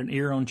 Chapel, and you add an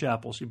ear on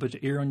Chapel. So you put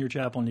your ear on your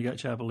Chapel, and you got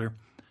Chapelier.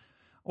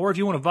 Or if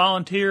you want to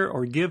volunteer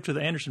or give to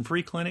the Anderson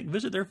Free Clinic,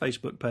 visit their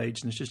Facebook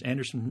page, and it's just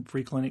Anderson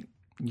Free Clinic.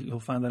 You'll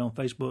find that on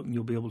Facebook, and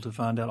you'll be able to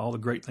find out all the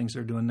great things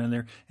they're doing down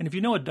there. And if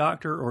you know a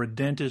doctor or a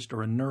dentist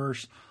or a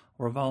nurse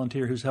or a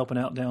volunteer who's helping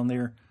out down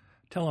there,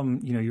 tell them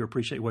you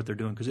appreciate what they're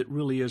doing, because it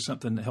really is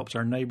something that helps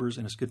our neighbors,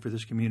 and it's good for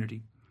this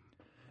community.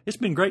 It's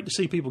been great to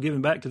see people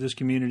giving back to this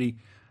community.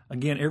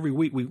 Again, every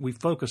week we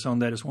focus on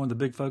that. It's one of the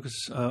big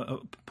focus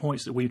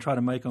points that we try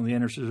to make on the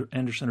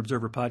Anderson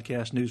Observer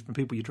podcast, News from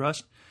People You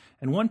Trust.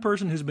 And one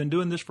person who's been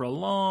doing this for a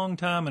long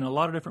time in a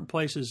lot of different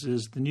places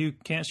is the new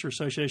Cancer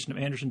Association of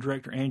Anderson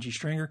Director, Angie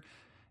Stringer.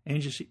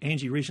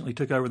 Angie recently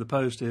took over the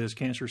post as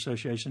Cancer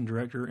Association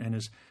Director and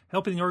is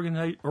helping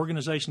the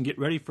organization get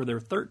ready for their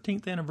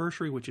 13th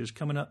anniversary, which is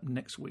coming up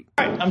next week.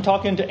 All right, I'm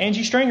talking to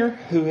Angie Stringer,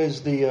 who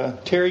is the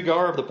Terry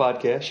Garr of the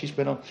podcast. She's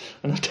been on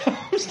enough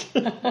times.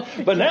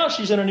 But now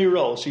she's in a new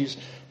role. She's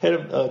head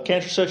of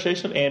Cancer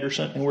Association of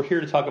Anderson, and we're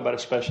here to talk about a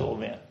special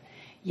event.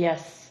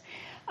 Yes.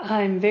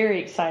 I'm very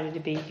excited to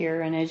be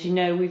here, and as you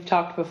know, we've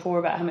talked before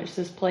about how much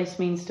this place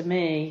means to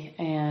me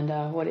and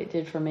what it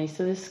did for me.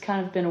 So this has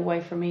kind of been a way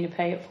for me to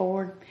pay it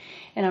forward,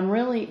 and I'm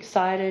really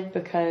excited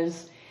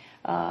because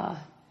 10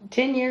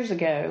 years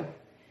ago,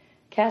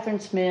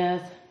 Catherine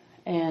Smith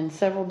and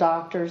several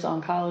doctors,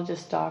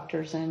 oncologist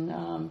doctors,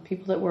 and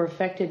people that were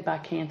affected by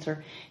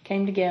cancer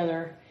came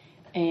together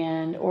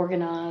and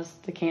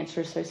organized the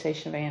Cancer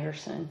Association of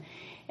Anderson.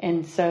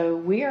 And so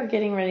we are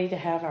getting ready to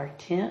have our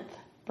 10th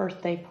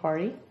birthday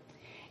party.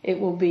 It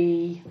will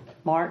be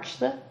March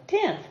the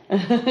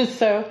 10th.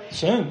 So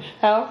soon.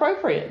 How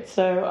appropriate.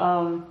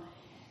 So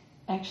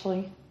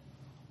actually,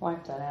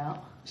 wipe that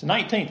out. It's the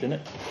 19th, isn't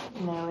it?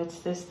 No, it's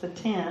the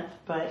 10th,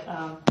 but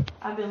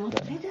I've been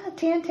looking at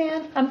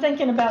 10. I'm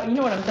thinking about, you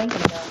know what I'm thinking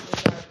about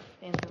is our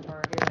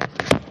Vandenberg.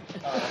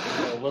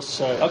 So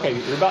let's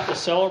okay, you're about to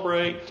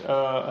celebrate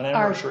an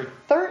anniversary.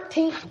 Our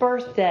 13th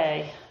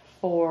birthday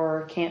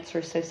for Cancer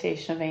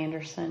Association of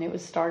Anderson. It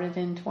was started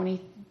in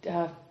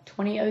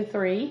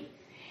 2003,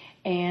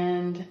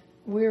 and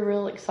we're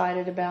real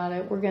excited about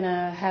it. We're going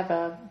to have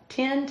a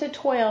 10 to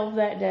 12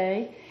 that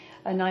day,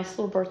 a nice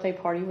little birthday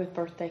party with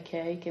birthday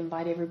cake,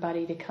 invite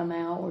everybody to come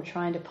out. We're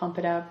trying to pump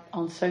it up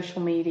on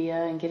social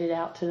media and get it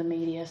out to the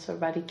media so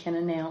everybody can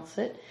announce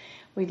it.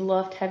 We'd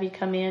love to have you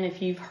come in.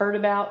 If you've heard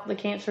about the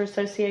Cancer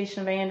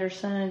Association of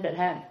Anderson but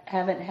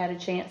haven't had a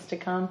chance to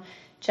come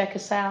check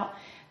us out,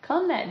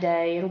 come that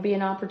day. It'll be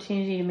an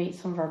opportunity to meet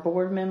some of our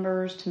board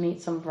members, to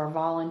meet some of our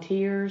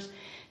volunteers,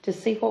 to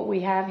see what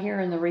we have here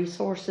and the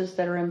resources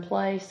that are in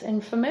place,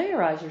 and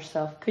familiarize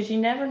yourself, because you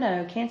never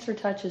know. Cancer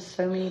touches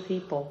so many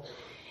people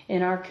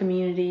in our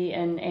community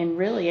and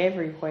really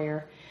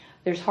everywhere.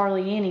 there's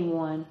hardly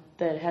anyone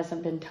that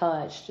hasn't been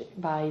touched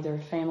by either a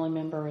family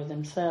member or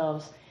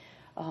themselves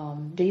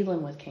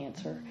dealing with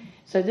cancer.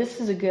 So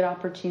this is a good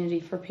opportunity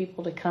for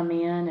people to come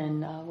in,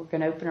 and we're going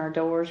to open our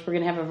doors. We're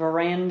going to have a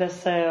veranda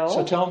sale.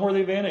 So tell them where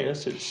the event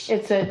is.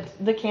 It's at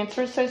the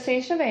Cancer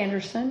Association of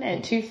Anderson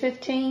at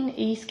 215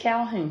 East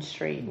Calhoun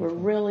Street. We're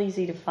real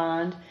easy to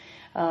find,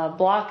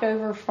 block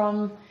over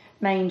from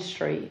Main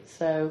Street.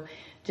 So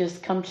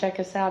just come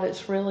check us out.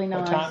 It's really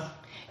nice. What time?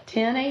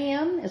 10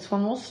 a.m. is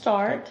when we'll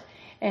start,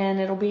 and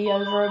it'll be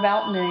over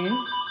about noon.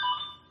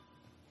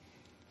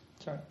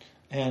 That's right.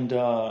 And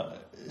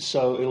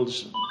so you're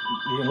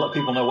going to let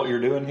people know what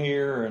you're doing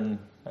here and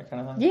that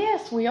kind of thing?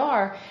 Yes, we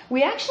are.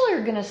 We actually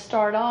are going to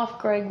start off,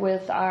 Greg,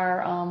 with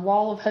our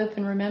Wall of Hope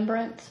and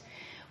Remembrance.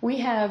 We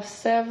have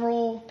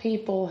several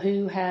people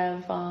who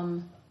have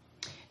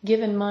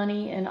given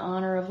money in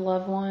honor of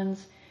loved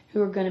ones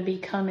who are going to be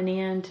coming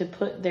in to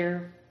put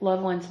their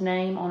loved one's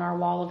name on our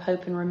Wall of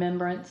Hope and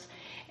Remembrance.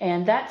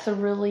 And that's a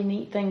really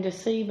neat thing to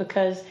see,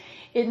 because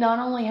it not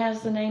only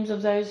has the names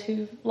of those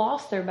who've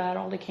lost their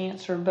battle to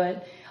cancer,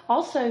 but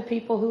also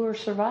people who are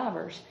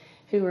survivors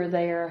who are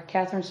there.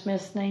 Catherine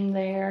Smith's name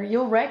there.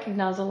 You'll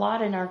recognize a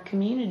lot in our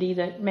community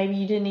that maybe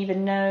you didn't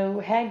even know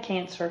had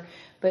cancer,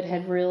 but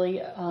had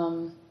really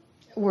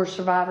were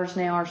survivors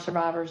now, are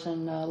survivors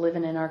and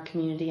living in our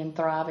community and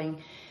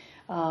thriving.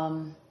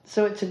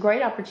 So it's a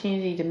great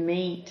opportunity to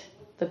meet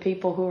the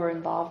people who are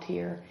involved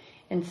here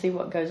and see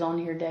what goes on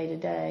here day to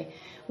day.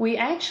 We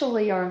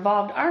actually are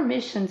involved. Our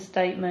mission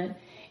statement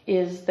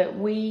is that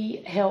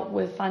we help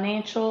with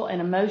financial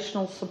and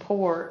emotional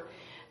support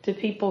to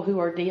people who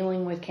are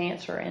dealing with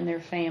cancer and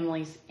their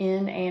families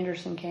in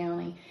Anderson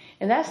County.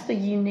 And that's the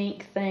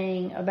unique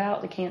thing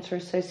about the Cancer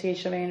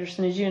Association of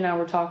Anderson. As you and I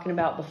were talking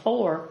about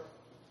before,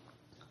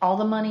 all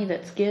the money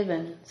that's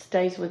given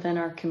stays within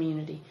our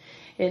community.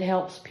 It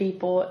helps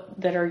people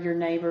that are your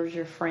neighbors,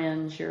 your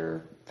friends,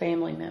 your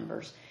family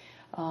members,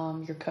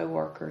 your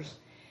coworkers.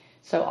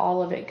 So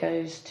all of it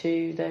goes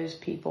to those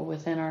people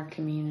within our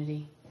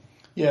community.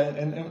 Yeah,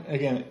 and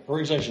again, the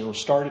organization was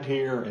started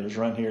here and is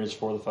run here. It's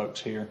for the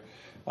folks here.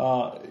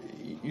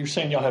 You're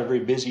saying y'all had a very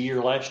busy year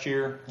last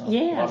year?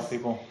 Yes. A lot of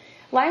people.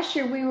 Last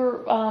year we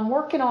were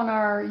working on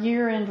our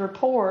year-end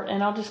report,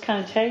 and I'll just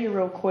kind of tell you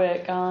real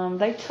quick.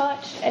 They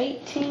touched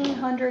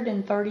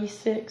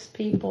 1,836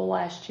 people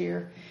last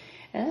year.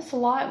 And that's a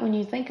lot when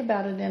you think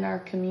about it in our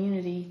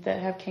community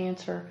that have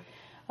cancer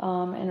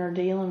and are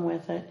dealing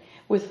with it.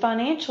 With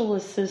financial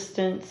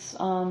assistance,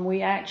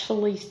 we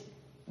actually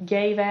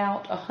gave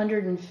out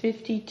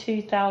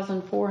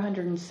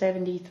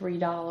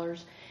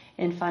 $152,473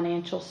 in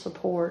financial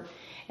support.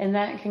 And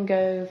that can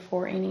go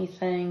for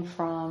anything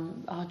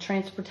from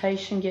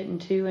transportation, getting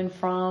to and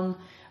from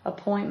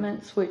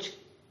appointments, which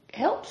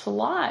helps a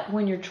lot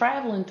when you're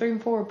traveling 3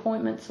 and 4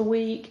 appointments a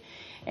week.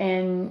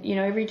 And, you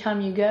know, every time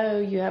you go,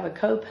 you have a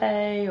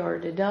copay or a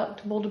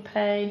deductible to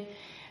pay.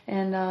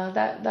 And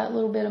that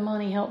little bit of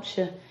money helps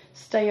you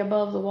stay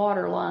above the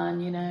water line,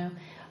 you know.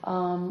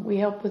 We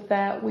help with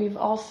that. We've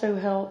also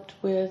helped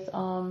with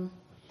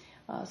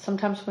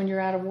sometimes when you're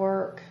out of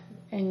work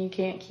and you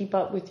can't keep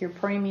up with your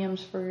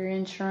premiums for your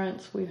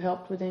insurance, we've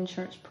helped with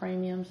insurance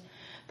premiums.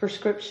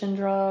 Prescription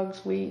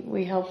drugs,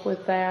 we help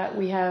with that.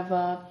 We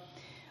have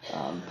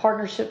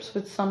partnerships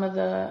with some of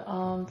the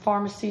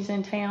pharmacies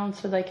in town,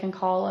 so they can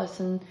call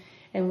us and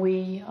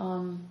we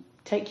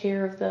take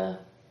care of the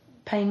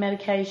pain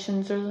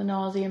medications or the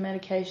nausea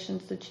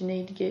medications that you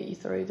need to get you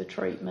through the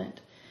treatment.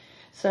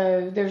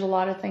 So there's a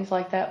lot of things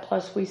like that.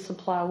 Plus we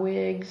supply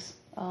wigs,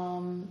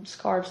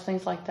 scarves,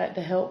 things like that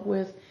to help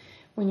with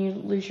when you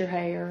lose your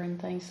hair and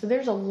things. So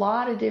there's a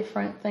lot of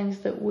different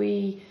things that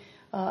we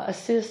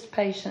assist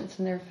patients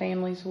and their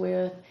families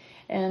with.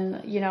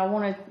 And, you know, I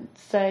want to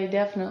say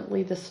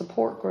definitely the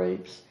support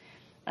groups.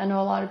 I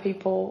know a lot of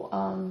people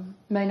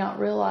may not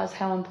realize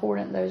how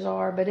important those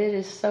are, but it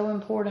is so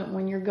important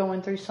when you're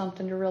going through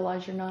something to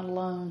realize you're not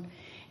alone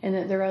and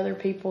that there are other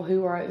people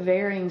who are at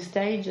varying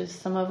stages.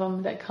 Some of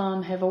them that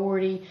come have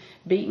already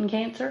beaten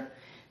cancer.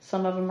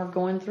 Some of them are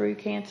going through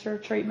cancer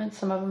treatment.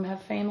 Some of them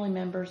have family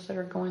members that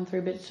are going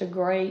through, but it's a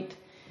great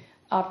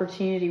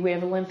opportunity. We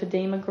have a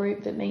lymphedema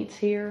group that meets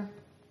here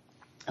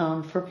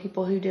for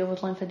people who deal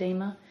with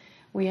lymphedema.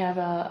 We have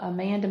a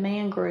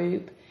man-to-man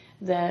group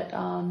that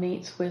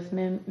meets with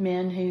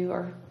men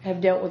who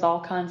have dealt with all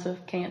kinds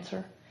of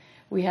cancer.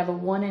 We have a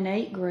 1 in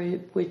 8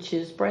 group, which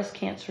is breast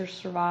cancer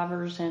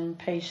survivors and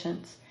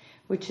patients,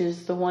 which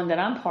is the one that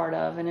I'm part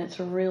of, and it's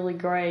a really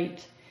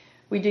great.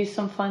 We do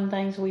some fun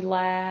things. We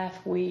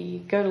laugh. We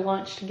go to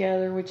lunch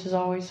together, which is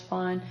always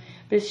fun.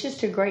 But it's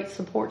just a great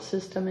support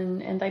system,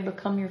 and they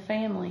become your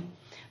family.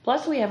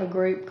 Plus, we have a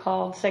group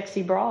called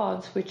Sexy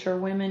Broads, which are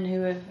women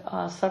who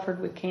have suffered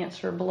with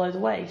cancer below the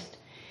waist.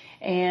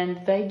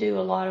 And they do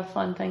a lot of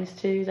fun things,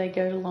 too. They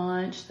go to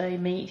lunch. They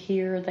meet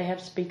here. They have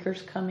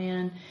speakers come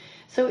in.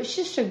 So it's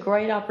just a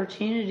great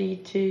opportunity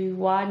to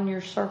widen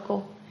your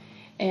circle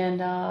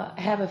and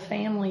have a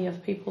family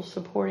of people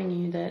supporting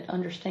you that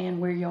understand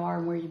where you are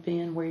and where you've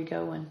been, where you're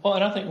going. Well,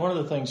 and I think one of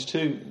the things,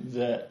 too,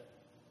 that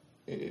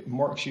it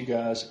marks you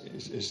guys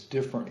is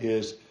different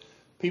is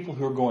people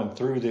who are going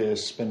through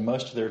this spend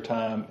most of their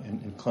time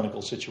in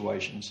clinical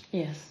situations.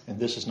 Yes. And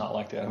this is not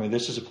like that. I mean,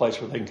 this is a place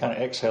where they can kind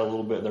of exhale a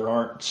little bit. There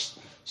aren't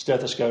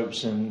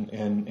stethoscopes and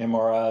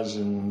MRIs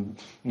and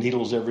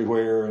needles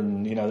everywhere,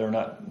 and they're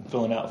not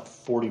filling out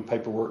 40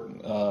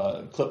 paperwork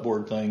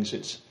clipboard things.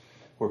 It's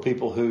where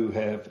people who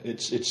have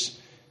it's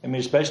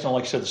based on,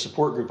 like I said, the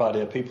support group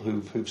idea. People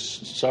who've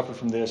suffered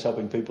from this,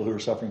 helping people who are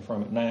suffering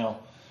from it now,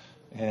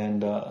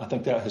 and I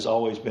think that has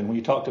always been. When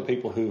you talk to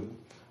people who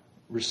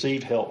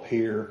received help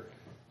here,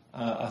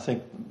 I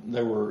think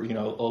they were a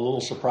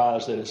little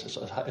surprised that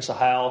it's a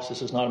house.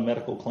 This is not a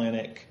medical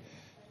clinic.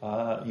 There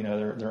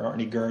aren't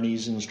any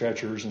gurneys and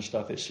stretchers and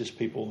stuff. It's just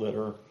people that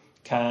are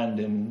kind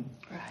and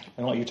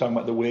like you're talking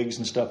about the wigs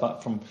and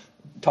stuff. From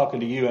talking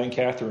to you and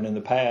Catherine in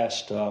the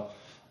past,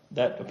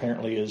 that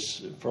apparently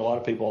is for a lot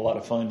of people a lot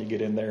of fun to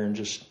get in there and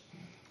just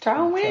try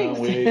on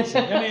wigs.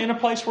 In a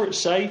place where it's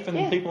safe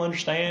and people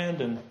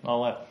understand and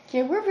all that.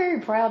 Yeah, we're very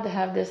proud to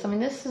have this. I mean,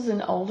 this is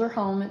an older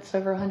home. It's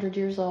over 100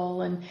 years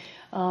old, and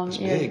it's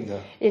big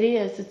though. It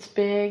is. It's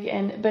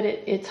big, but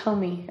it's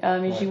homey.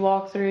 As you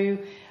walk through.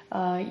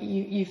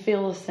 You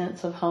feel a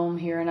sense of home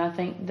here, and I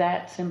think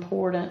that's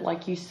important.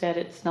 Like you said,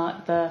 it's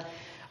not the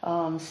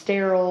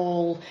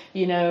sterile,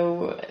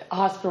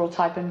 hospital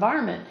type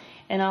environment.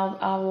 And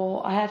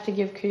I have to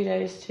give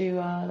kudos to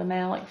the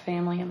Malik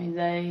family. I mean,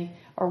 they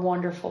are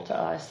wonderful to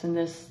us, and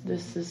this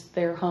is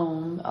their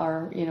home,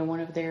 or one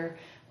of their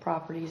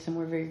properties, and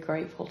we're very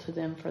grateful to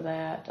them for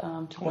that.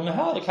 How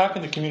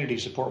can the community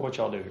support what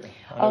y'all do here?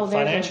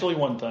 Financially,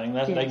 one thing.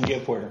 They can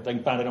give where? They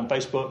can find it on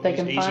Facebook? They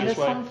can find us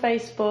on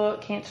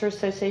Facebook, Cancer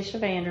Association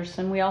of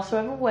Anderson. We also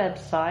have a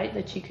website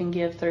that you can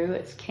give through.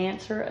 It's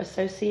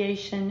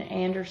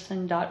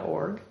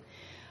cancerassociationanderson.org.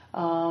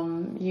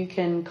 You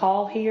can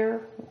call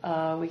here.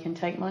 We can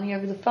take money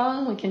over the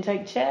phone. We can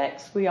take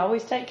checks. We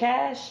always take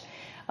cash.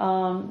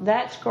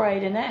 That's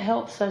great, and that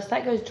helps us.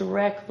 That goes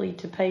directly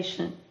to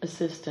patient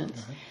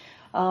assistance.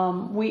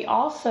 We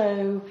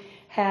also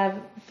have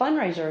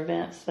fundraiser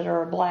events that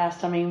are a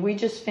blast. I mean, we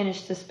just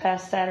finished this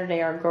past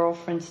Saturday our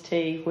Girlfriend's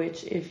Tea,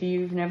 which if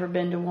you've never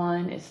been to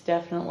one, it's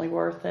definitely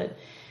worth it.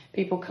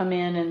 People come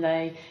in and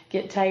they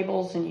get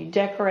tables, and you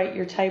decorate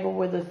your table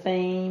with a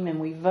theme, and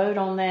we vote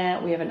on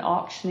that. We have an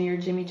auctioneer.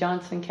 Jimmy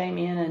Johnson came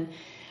in and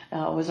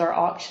was our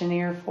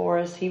auctioneer for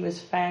us. He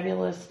was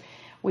fabulous.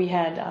 We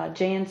had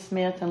Jan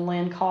Smith and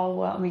Lynn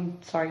Caldwell.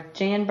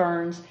 Jan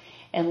Burns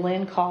and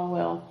Lynn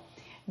Caldwell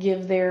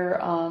give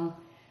their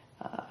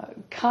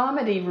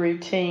comedy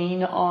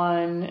routine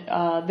on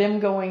them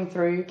going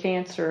through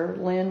cancer.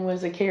 Lynn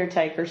was a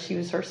caretaker. She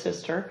was her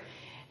sister,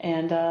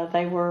 and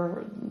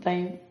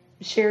they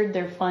shared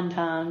their fun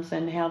times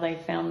and how they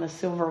found the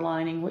silver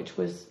lining, which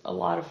was a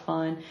lot of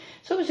fun.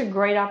 So it was a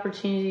great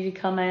opportunity to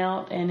come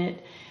out, and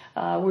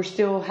we're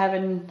still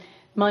having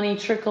money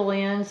trickle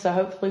in, so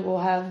hopefully we'll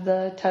have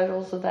the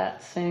totals of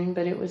that soon,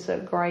 but it was a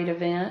great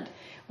event.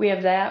 We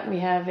have that. We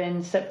have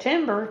in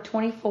September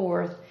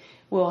 24th,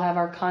 we'll have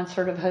our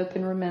Concert of Hope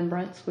and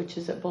Remembrance, which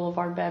is at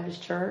Boulevard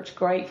Baptist Church.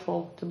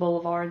 Grateful to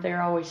Boulevard.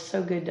 They're always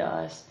so good to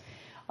us.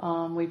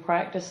 We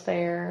practice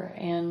there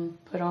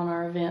and put on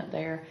our event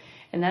there,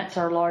 and that's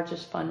our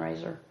largest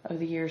fundraiser of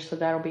the year, so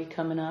that'll be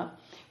coming up.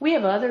 We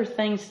have other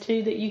things,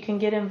 too, that you can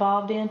get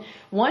involved in.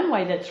 One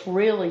way that's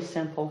really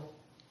simple,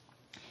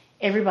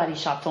 everybody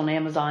shops on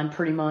Amazon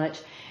pretty much.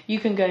 You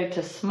can go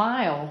to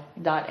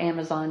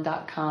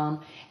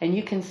smile.amazon.com and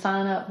you can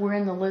sign up. We're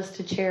in the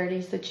list of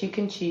charities that you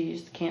can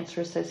choose, the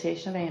Cancer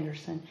Association of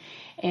Anderson.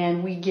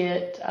 And we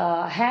get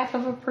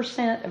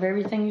 0.5% of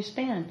everything you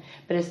spend.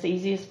 But it's the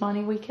easiest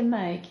money we can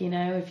make.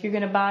 If you're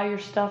going to buy your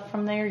stuff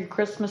from there, your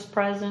Christmas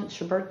presents,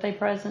 your birthday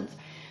presents,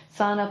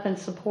 sign up and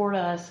support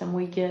us. And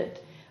we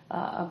get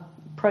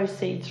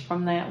proceeds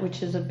from that,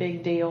 which is a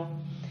big deal.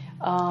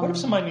 What if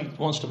somebody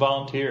wants to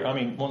volunteer?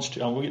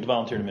 We'll get to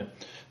volunteer in a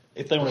minute.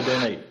 If they want to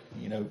donate,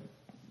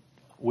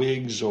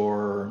 wigs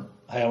or,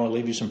 hey, I want to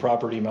leave you some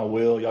property in my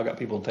will. Y'all got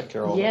people to take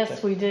care of all that.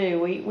 Yes, we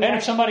do.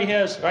 If somebody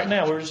has, right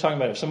now, we were just talking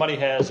about if somebody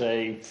has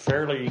a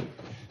fairly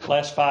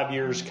last 5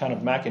 years kind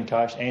of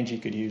Macintosh, Angie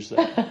could use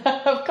that.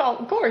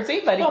 Of course,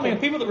 anybody can.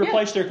 People that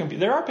replace their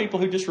computer. There are people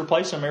who just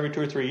replace them every 2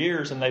 or 3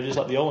 years, and they just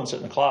let the old one sit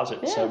in the closet.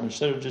 Yeah. So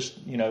instead of just,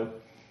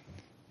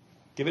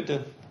 give it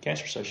to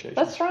Cancer Association.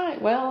 That's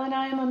right. Well, and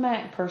I am a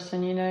Mac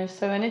person,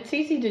 and it's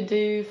easy to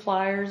do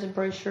flyers and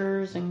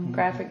brochures and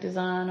graphic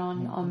design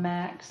on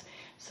Macs.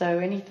 So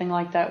anything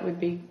like that would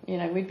be,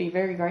 we'd be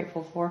very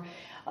grateful for.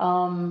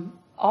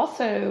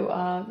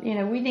 Also,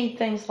 we need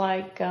things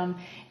like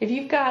if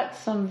you've got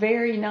some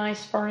very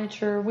nice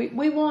furniture,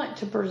 we want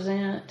to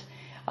present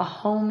a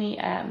homey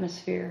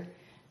atmosphere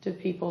to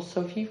people.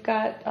 So if you've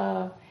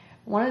got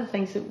one of the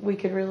things that we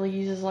could really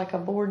use is like a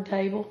board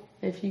table.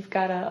 If you've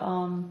got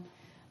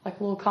like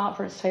a little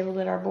conference table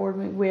that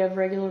we have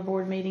regular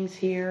board meetings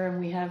here, and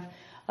we have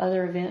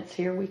other events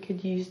here. We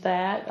could use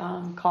that.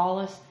 Call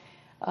us.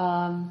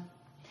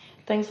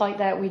 Things like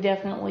that we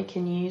definitely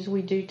can use.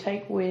 We do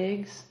take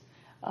wigs.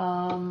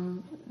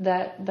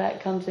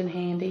 That comes in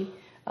handy.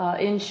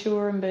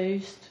 Ensure and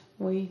Boost.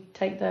 We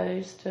take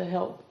those to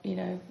help,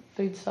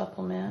 food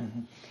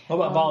supplement. What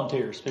about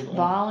volunteers? People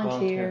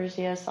Volunteers,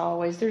 yes,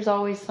 always. There's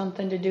always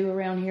something to do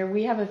around here.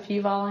 We have a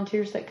few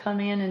volunteers that come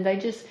in and they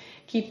just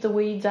keep the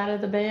weeds out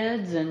of the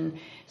beds and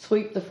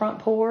sweep the front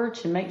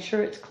porch and make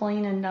sure it's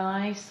clean and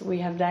nice. We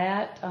have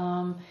that.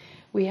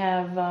 We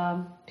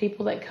have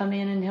people that come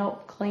in and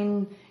help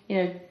clean,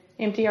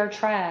 empty our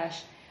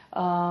trash,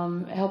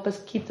 help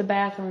us keep the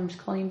bathrooms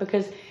clean.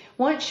 Because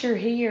once you're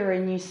here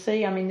and you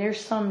see, there's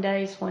some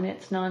days when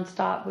it's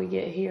nonstop. We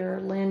get here,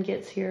 Lynn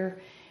gets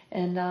here,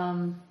 and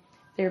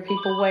there are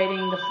people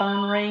waiting. The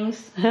phone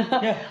rings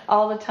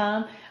all the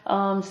time.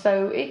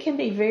 So it can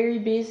be very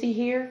busy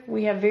here.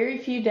 We have very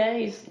few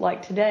days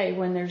like today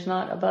when there's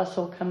not a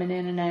bustle coming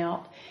in and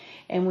out.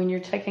 And when you're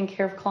taking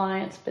care of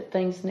clients, but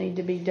things need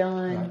to be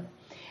done. Right.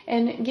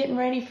 And getting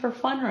ready for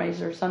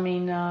fundraisers.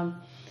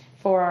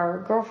 For our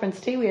Girlfriends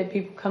Tea, we had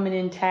people coming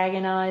in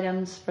tagging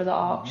items for the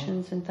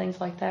auctions and things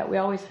like that. We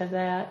always have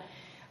that.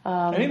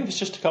 And even if it's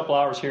just a couple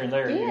hours here and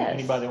there, yes.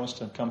 Anybody that wants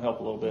to come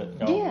help a little bit.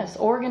 Yes,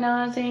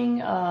 organizing,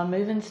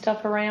 moving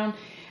stuff around.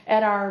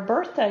 At our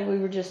birthday, we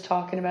were just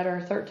talking about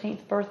our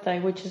 13th birthday,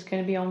 which is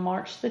going to be on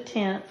March the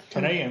 10th.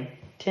 10 a.m.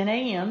 10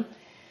 a.m.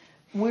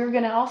 We're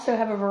going to also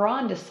have a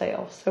veranda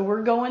sale. So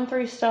we're going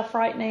through stuff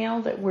right now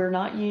that we're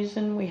not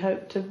using. We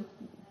hope to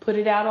put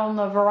it out on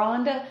the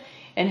veranda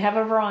and have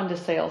a veranda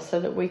sale so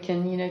that we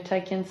can,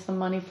 take in some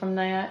money from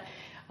that.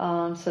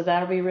 So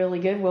that'll be really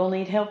good. We'll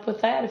need help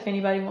with that if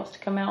anybody wants to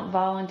come out and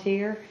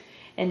volunteer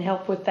and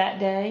help with that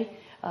day,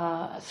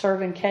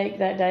 serving cake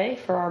that day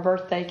for our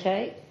birthday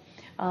cake,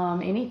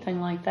 anything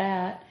like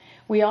that.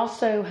 We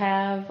also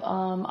have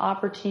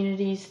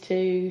opportunities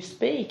to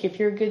speak. If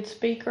you're a good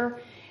speaker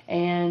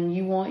and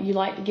you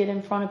like to get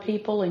in front of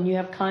people and you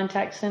have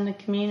contacts in the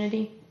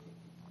community,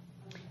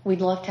 we'd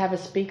love to have a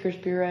speakers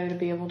bureau to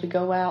be able to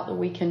go out that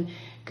we can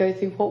go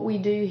through what we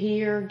do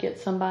here, get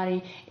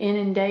somebody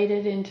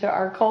inundated into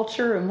our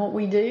culture and what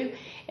we do,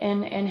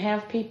 and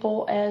have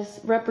people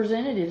as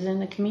representatives in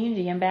the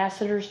community,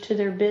 ambassadors to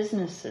their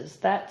businesses.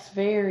 That's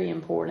very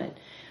important.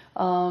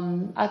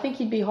 I think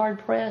you'd be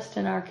hard-pressed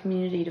in our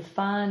community to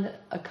find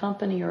a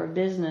company or a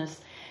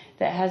business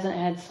that hasn't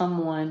had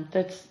someone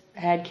that's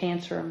had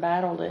cancer and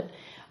battled it,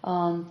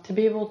 to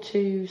be able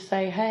to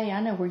say, hey, I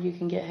know where you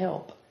can get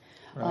help.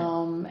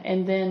 Right.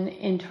 And then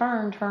in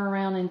turn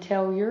around and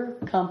tell your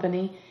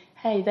company,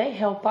 hey, they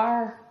help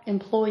our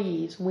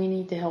employees. We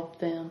need to help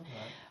them.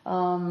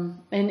 Right.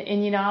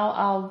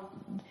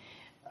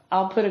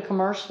 I'll put a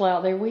commercial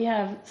out there. We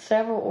have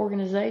several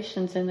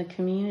organizations in the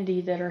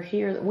community that are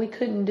here that we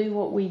couldn't do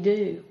what we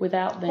do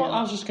without them. Well,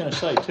 I was just going to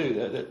say too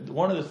that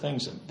one of the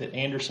things that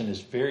Anderson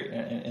is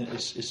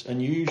it's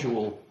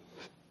unusual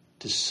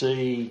to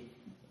see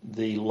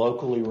the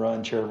locally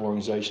run charitable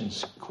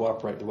organizations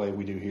cooperate the way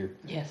we do here.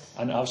 Yes.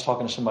 I was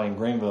talking to somebody in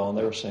Greenville, and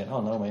they were saying,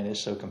 "Oh no, man,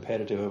 it's so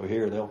competitive over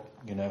here. They'll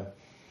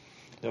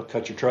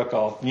cut your truck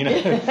off, right.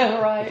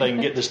 if they can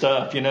get the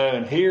stuff,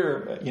 And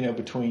here,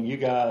 between you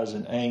guys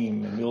and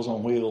AIM and Meals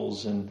on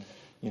Wheels and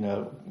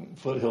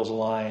Foothills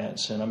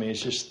Alliance, and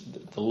it's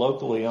just the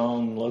locally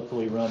owned,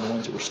 locally run, the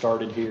ones that were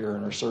started here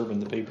and are serving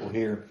the people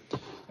here.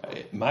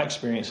 My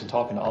experience in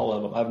talking to all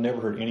of them, I've never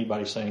heard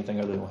anybody say anything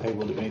other than, hey,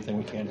 we'll do anything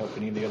we can to help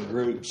any of the other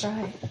groups.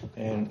 Right.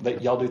 And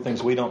y'all do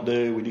things we don't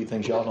do, we do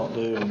things y'all don't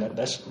do, and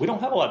we don't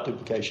have a lot of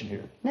duplication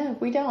here. No,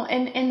 we don't.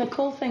 And the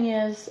cool thing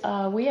is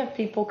we have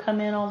people come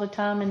in all the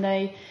time and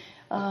they,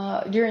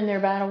 during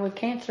their battle with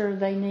cancer,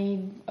 they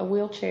need a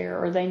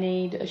wheelchair or they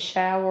need a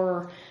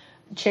shower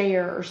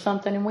chair or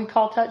something, and we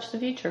call Touch the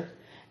Future,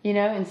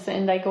 and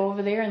they go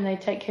over there and they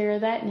take care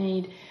of that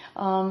need.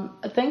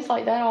 Things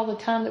like that all the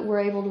time that we're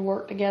able to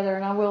work together.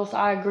 And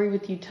I agree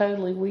with you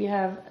totally. We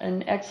have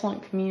an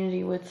excellent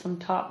community with some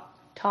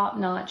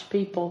top-notch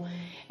people.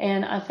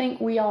 And I think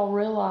we all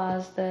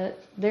realize that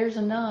there's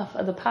enough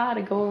of the pie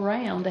to go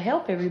around to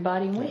help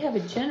everybody. And we have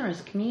a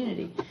generous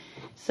community.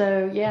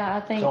 So, yeah, I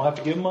think... Don't have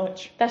to give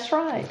much. That's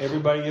right. If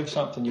everybody gives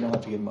something, you don't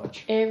have to give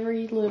much.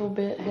 Every little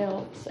bit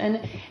helps.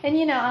 And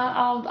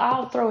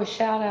I'll throw a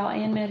shout-out.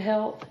 ANMed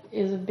Health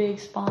is a big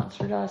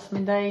sponsor to us.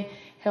 They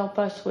help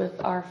us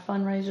with our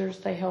fundraisers.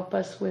 They help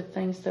us with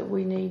things that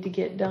we need to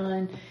get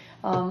done.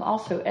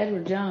 Also,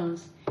 Edward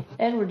Jones.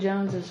 Edward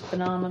Jones is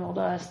phenomenal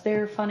to us.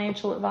 Their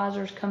financial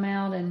advisors come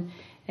out and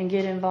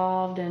get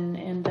involved,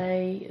 and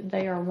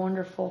they are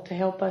wonderful to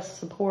help us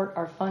support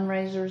our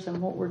fundraisers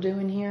and what we're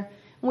doing here.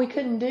 We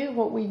couldn't do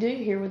what we do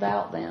here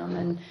without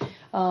them.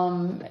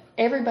 And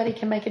everybody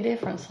can make a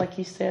difference, like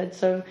you said.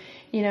 So,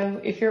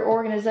 if your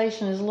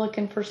organization is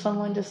looking for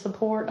someone to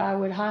support, I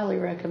would highly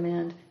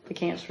recommend the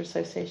Cancer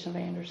Association of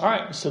Anderson. All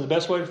right, so the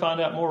best way to find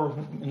out more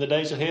in the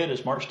days ahead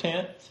is March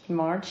 10th.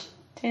 March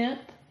 10th.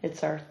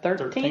 It's our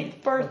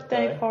 13th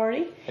birthday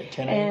party. At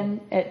 10 a.m.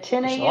 And at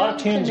 10 a.m. There's a lot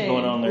of 10s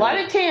going on there. A lot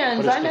of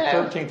 10s, I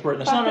know. It's the 13th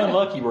birthday. It's not an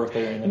unlucky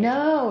birthday or anything.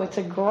 No, it's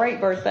a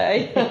great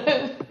birthday.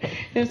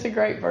 It's a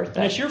great birthday.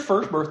 And it's your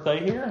first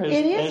birthday here as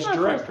It is my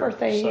director, first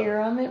birthday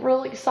here. I'm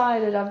real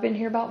excited. I've been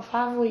here about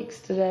 5 weeks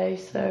today,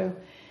 so...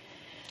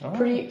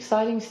 pretty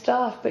exciting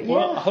stuff. But yeah.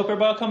 Well, I hope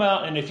everybody will come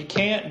out, and if you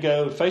can't,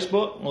 go to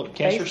Facebook, look,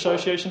 Cancer Facebook.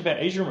 Association of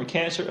Anderson. Easy remember,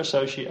 Cancer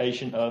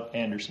Association of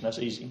Anderson. That's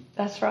easy.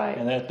 That's right.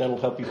 And that'll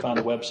help you find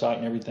the website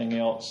and everything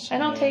else.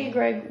 And I'll tell you,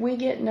 Greg, we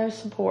get no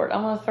support.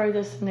 I'm going to throw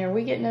this in there.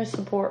 We get no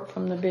support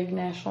from the big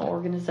national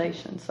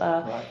organizations.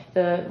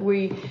 Right.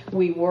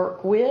 We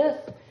work with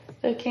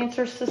the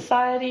Cancer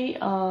Society,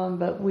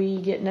 but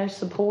we get no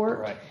support.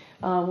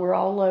 Right. We're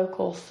all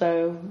local,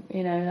 so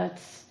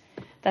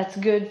that's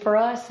good for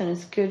us, and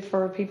it's good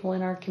for people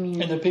in our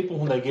community. And the people,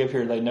 when they give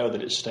here, they know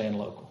that it's staying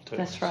local, too.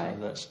 That's right.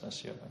 So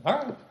that's the other thing. All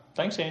right.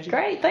 Thanks, Angie.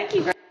 Great. Thank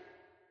you.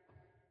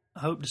 I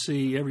hope to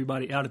see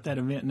everybody out at that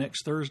event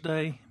next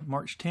Thursday,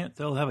 March 10th.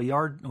 They'll have a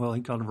yard, well,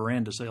 he called it a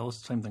veranda sale.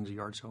 It's the same thing as a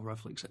yard sale,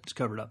 roughly, except it's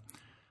covered up.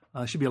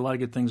 Should be a lot of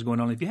good things going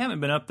on. If you haven't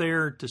been up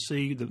there to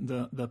see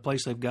the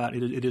place they've got,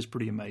 it is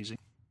pretty amazing.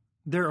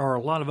 There are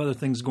a lot of other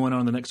things going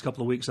on in the next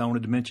couple of weeks I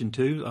wanted to mention,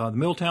 too. The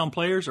Milltown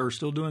Players are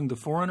still doing the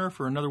Forerunner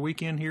for another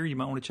weekend here. You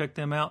might want to check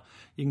them out.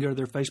 You can go to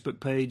their Facebook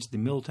page, the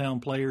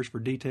Milltown Players, for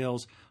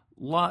details.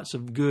 Lots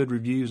of good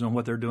reviews on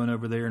what they're doing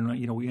over there. And,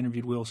 we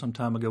interviewed Will some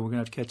time ago. We're going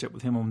to have to catch up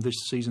with him on this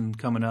season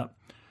coming up.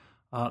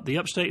 The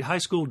Upstate High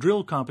School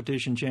Drill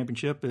Competition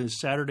Championship is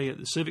Saturday at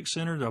the Civic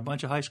Center. There are a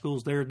bunch of high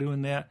schools there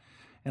doing that.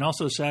 And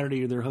also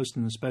Saturday, they're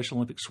hosting the Special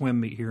Olympic swim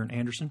meet here in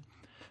Anderson.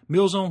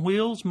 Meals on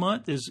Wheels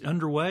month is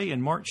underway,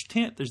 and March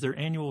 10th is their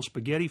annual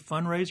spaghetti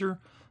fundraiser.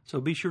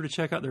 So be sure to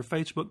check out their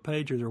Facebook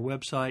page or their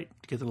website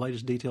to get the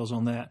latest details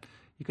on that.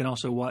 You can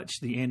also watch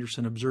the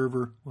Anderson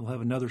Observer. We'll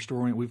have another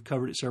story on it. We've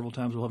covered it several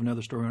times. We'll have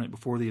another story on it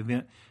before the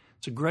event.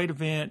 It's a great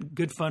event,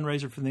 good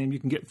fundraiser for them. You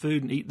can get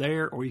food and eat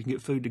there, or you can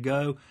get food to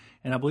go.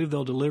 And I believe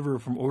they'll deliver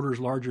from orders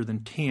larger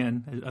than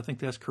 10. I think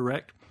that's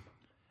correct.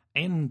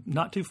 And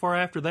not too far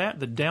after that,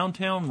 the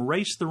downtown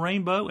Race the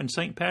Rainbow and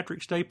St.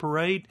 Patrick's Day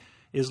Parade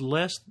is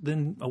less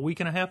than a week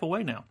and a half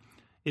away now.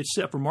 It's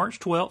set for March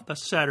 12th.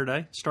 That's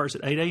Saturday. It starts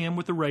at 8 a.m.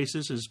 with the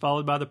races, is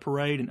followed by the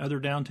parade and other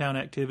downtown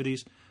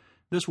activities.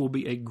 This will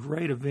be a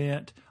great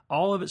event.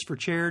 All of it's for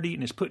charity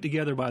and is put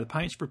together by the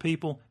Pints for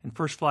People and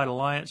First Flight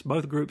Alliance,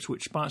 both groups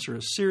which sponsor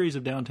a series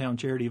of downtown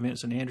charity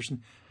events in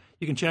Anderson.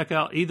 You can check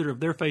out either of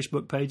their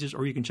Facebook pages,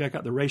 or you can check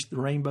out the Race the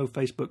Rainbow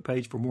Facebook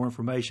page for more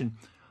information.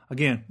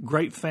 Again,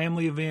 great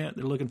family event.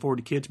 They're looking forward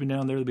to kids being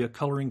down there. There'll be a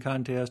coloring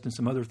contest and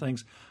some other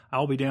things.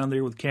 I'll be down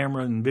there with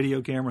camera and video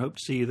camera. Hope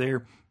to see you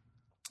there.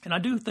 And I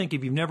do think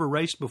if you've never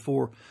raced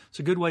before, it's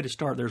a good way to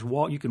start. There's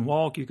you can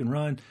walk, you can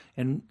run,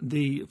 and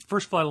the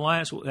First Flight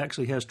Alliance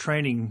actually has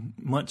training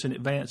months in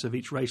advance of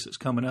each race that's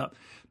coming up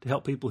to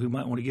help people who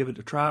might want to give it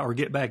a try or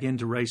get back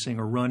into racing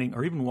or running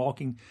or even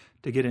walking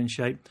to get in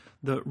shape.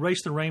 The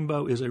Race the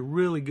Rainbow is a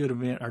really good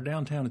event. Our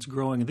downtown is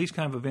growing, and these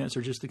kind of events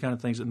are just the kind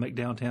of things that make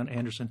downtown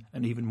Anderson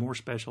an even more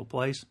special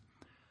place.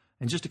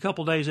 And just a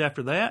couple days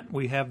after that,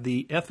 we have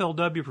the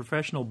FLW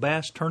Professional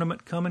Bass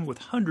Tournament coming with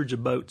hundreds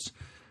of boats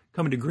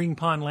coming to Green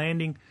Pond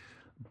Landing.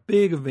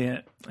 Big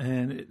event.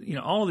 And,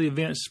 all of the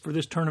events for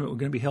this tournament were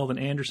going to be held in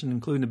Anderson,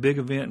 including the big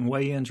event and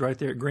weigh-ins right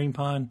there at Green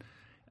Pond.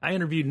 I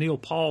interviewed Neil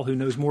Paul, who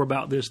knows more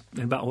about this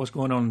and about what's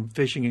going on in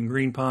fishing in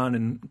Green Pond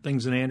and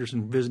things in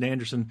Anderson, visit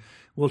Anderson.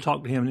 We'll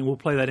talk to him, and we'll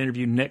play that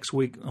interview next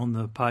week on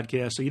the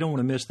podcast, so you don't want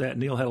to miss that.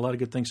 Neil had a lot of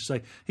good things to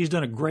say. He's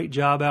done a great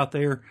job out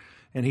there,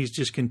 and he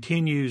just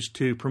continues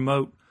to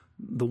promote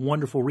the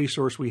wonderful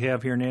resource we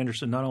have here in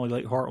Anderson, not only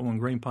Lake Hartwell and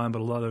Green Pond,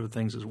 but a lot of other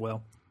things as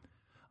well.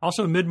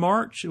 Also, in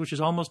mid-March, which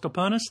is almost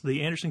upon us,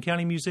 the Anderson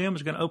County Museum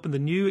is going to open the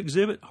new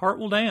exhibit,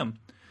 Hartwell Dam,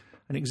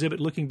 an exhibit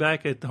looking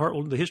back at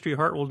the history of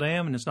Hartwell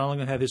Dam, and it's not only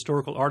going to have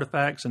historical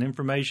artifacts and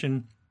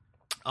information,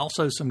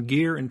 also some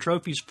gear and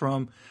trophies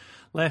from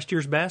last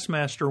year's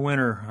Bassmaster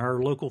winner,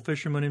 our local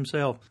fisherman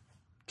himself,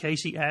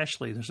 Casey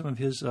Ashley. There's some of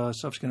his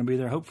stuff's going to be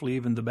there. Hopefully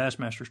even the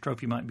Bassmaster's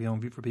trophy might be on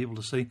view for people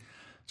to see.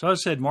 So as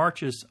I said,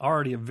 March is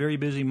already a very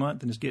busy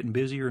month, and it's getting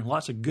busier.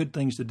 Lots of good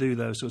things to do,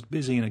 though, so it's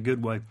busy in a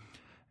good way.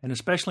 And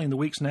especially in the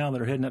weeks now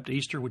that are heading up to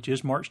Easter, which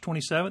is March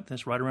 27th.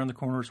 That's right around the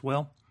corner as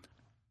well.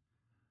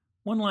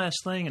 One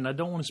last thing, and I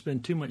don't want to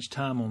spend too much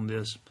time on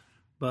this,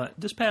 but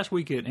this past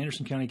week at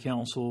Anderson County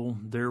Council,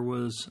 there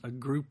was a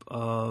group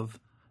of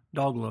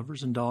dog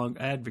lovers and dog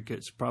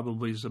advocates,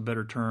 probably is a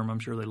better term. I'm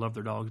sure they love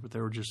their dogs, but they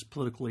were just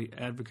politically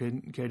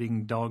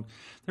advocating dog.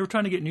 They were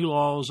trying to get new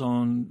laws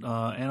on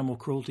animal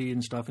cruelty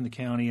and stuff in the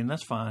county, and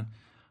that's fine.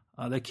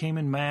 They came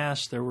in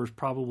mass. There was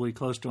probably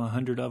close to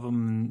 100 of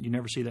them, and you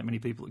never see that many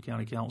people at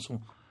county council.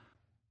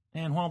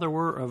 And while there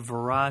were a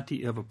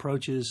variety of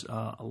approaches,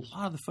 a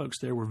lot of the folks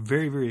there were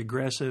very, very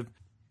aggressive.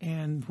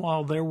 And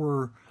while they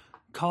were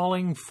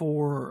calling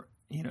for,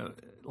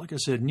 like I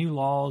said, new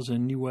laws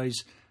and new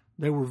ways,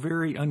 they were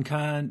very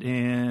unkind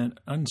and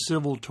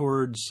uncivil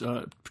towards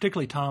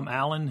particularly Tom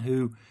Allen,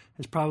 who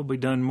has probably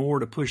done more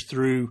to push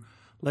through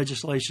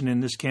legislation in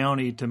this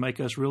county to make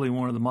us really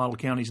one of the model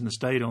counties in the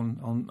state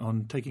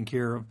on taking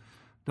care of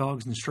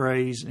dogs and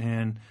strays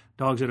and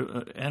dogs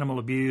that animal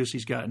abuse.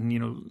 He's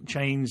gotten,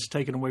 chains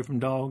taken away from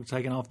dogs,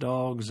 taken off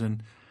dogs,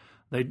 and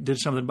they did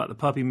something about the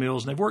puppy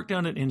mills. And they've worked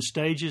on it in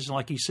stages. And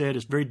like he said,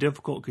 it's very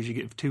difficult because you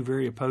get two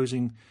very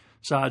opposing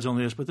sides on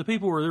this, but the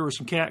people where there were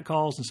some cat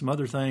calls and some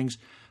other things,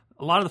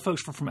 a lot of the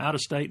folks were from out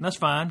of state, and that's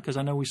fine because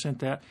I know we sent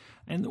that.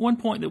 And one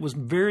point that was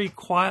very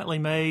quietly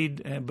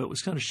made, but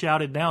was kind of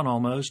shouted down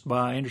almost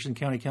by Anderson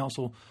County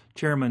Council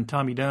Chairman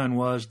Tommy Dunn,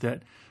 was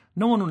that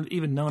no one would have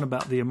even known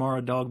about the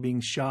Amara dog being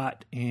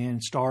shot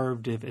and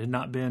starved if it had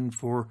not been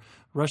for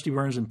Rusty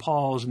Burns and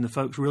Paws and the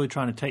folks really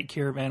trying to take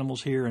care of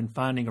animals here and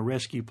finding a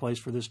rescue place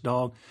for this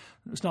dog.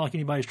 It's not like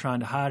anybody's trying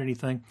to hide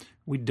anything.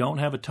 We don't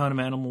have a ton of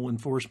animal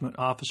enforcement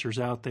officers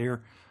out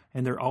there,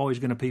 and there are always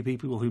going to be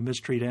people who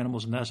mistreat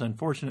animals, and that's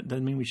unfortunate.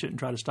 Doesn't mean we shouldn't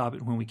try to stop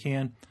it when we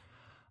can.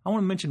 I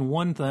want to mention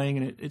one thing,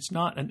 and it's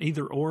not an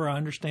either-or, I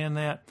understand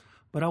that,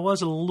 but I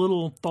was a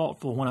little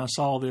thoughtful when I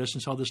saw this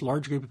and saw this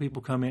large group of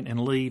people come in and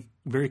leave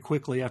very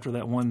quickly after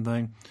that one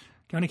thing.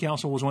 County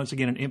Council was once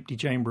again an empty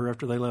chamber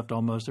after they left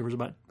almost. There was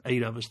about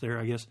 8 of us there,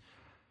 I guess.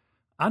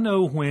 I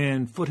know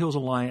when Foothills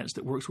Alliance,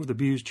 that works with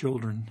abused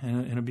children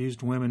and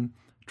abused women,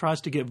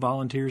 tries to get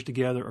volunteers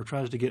together or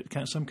tries to get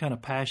some kind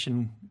of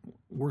passion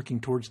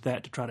working towards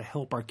that to try to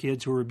help our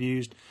kids who are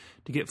abused,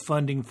 to get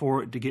funding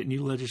for it, to get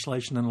new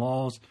legislation and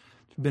laws.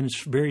 It's been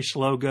a very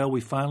slow go.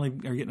 We finally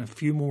are getting a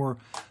few more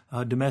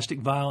domestic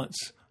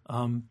violence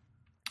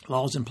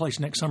laws in place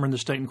next summer in the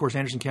state. And, of course,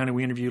 Anderson County,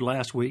 we interviewed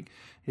last week,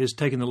 is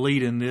taking the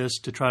lead in this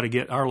to try to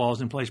get our laws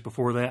in place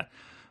before that.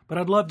 But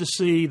I'd love to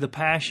see the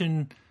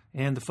passion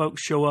and the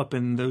folks show up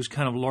in those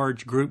kind of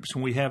large groups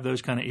when we have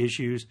those kind of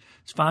issues.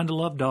 It's fine to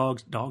love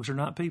dogs. Dogs are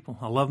not people.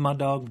 I love my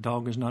dog.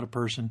 Dog is not a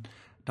person.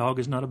 Dog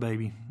is not a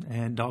baby.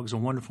 And dog is a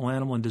wonderful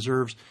animal and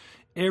deserves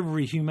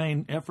every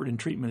humane effort and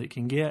treatment it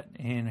can get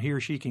and he or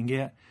she can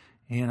get.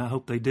 And I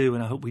hope they do.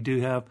 And I hope we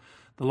do have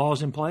the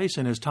laws in place.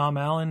 And as Tom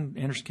Allen,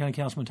 Anderson County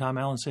Councilman Tom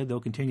Allen said,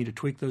 they'll continue to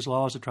tweak those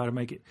laws to try to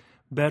make it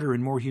better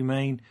and more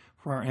humane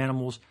for our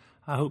animals.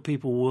 I hope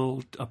people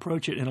will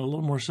approach it in a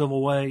little more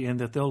civil way and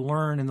that they'll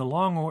learn in the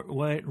long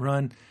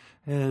run,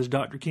 as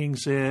Dr. King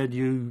said,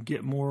 you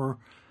get more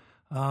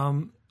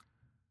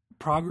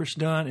progress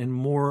done and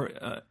more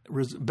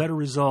better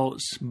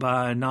results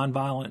by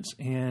nonviolence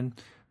and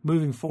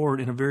moving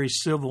forward in a very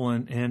civil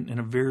and in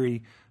a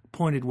very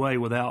pointed way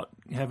without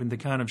having the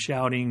kind of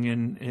shouting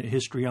and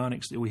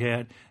histrionics that we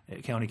had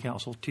at County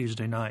Council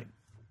Tuesday night.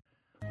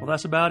 Well,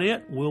 that's about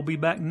it. We'll be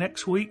back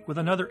next week with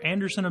another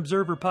Anderson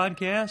Observer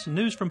podcast.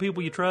 News from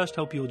people you trust.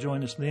 Hope you'll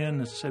join us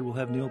then. As I said, we'll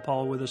have Neil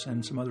Paul with us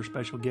and some other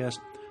special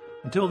guests.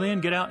 Until then,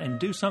 get out and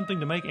do something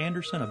to make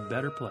Anderson a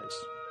better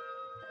place.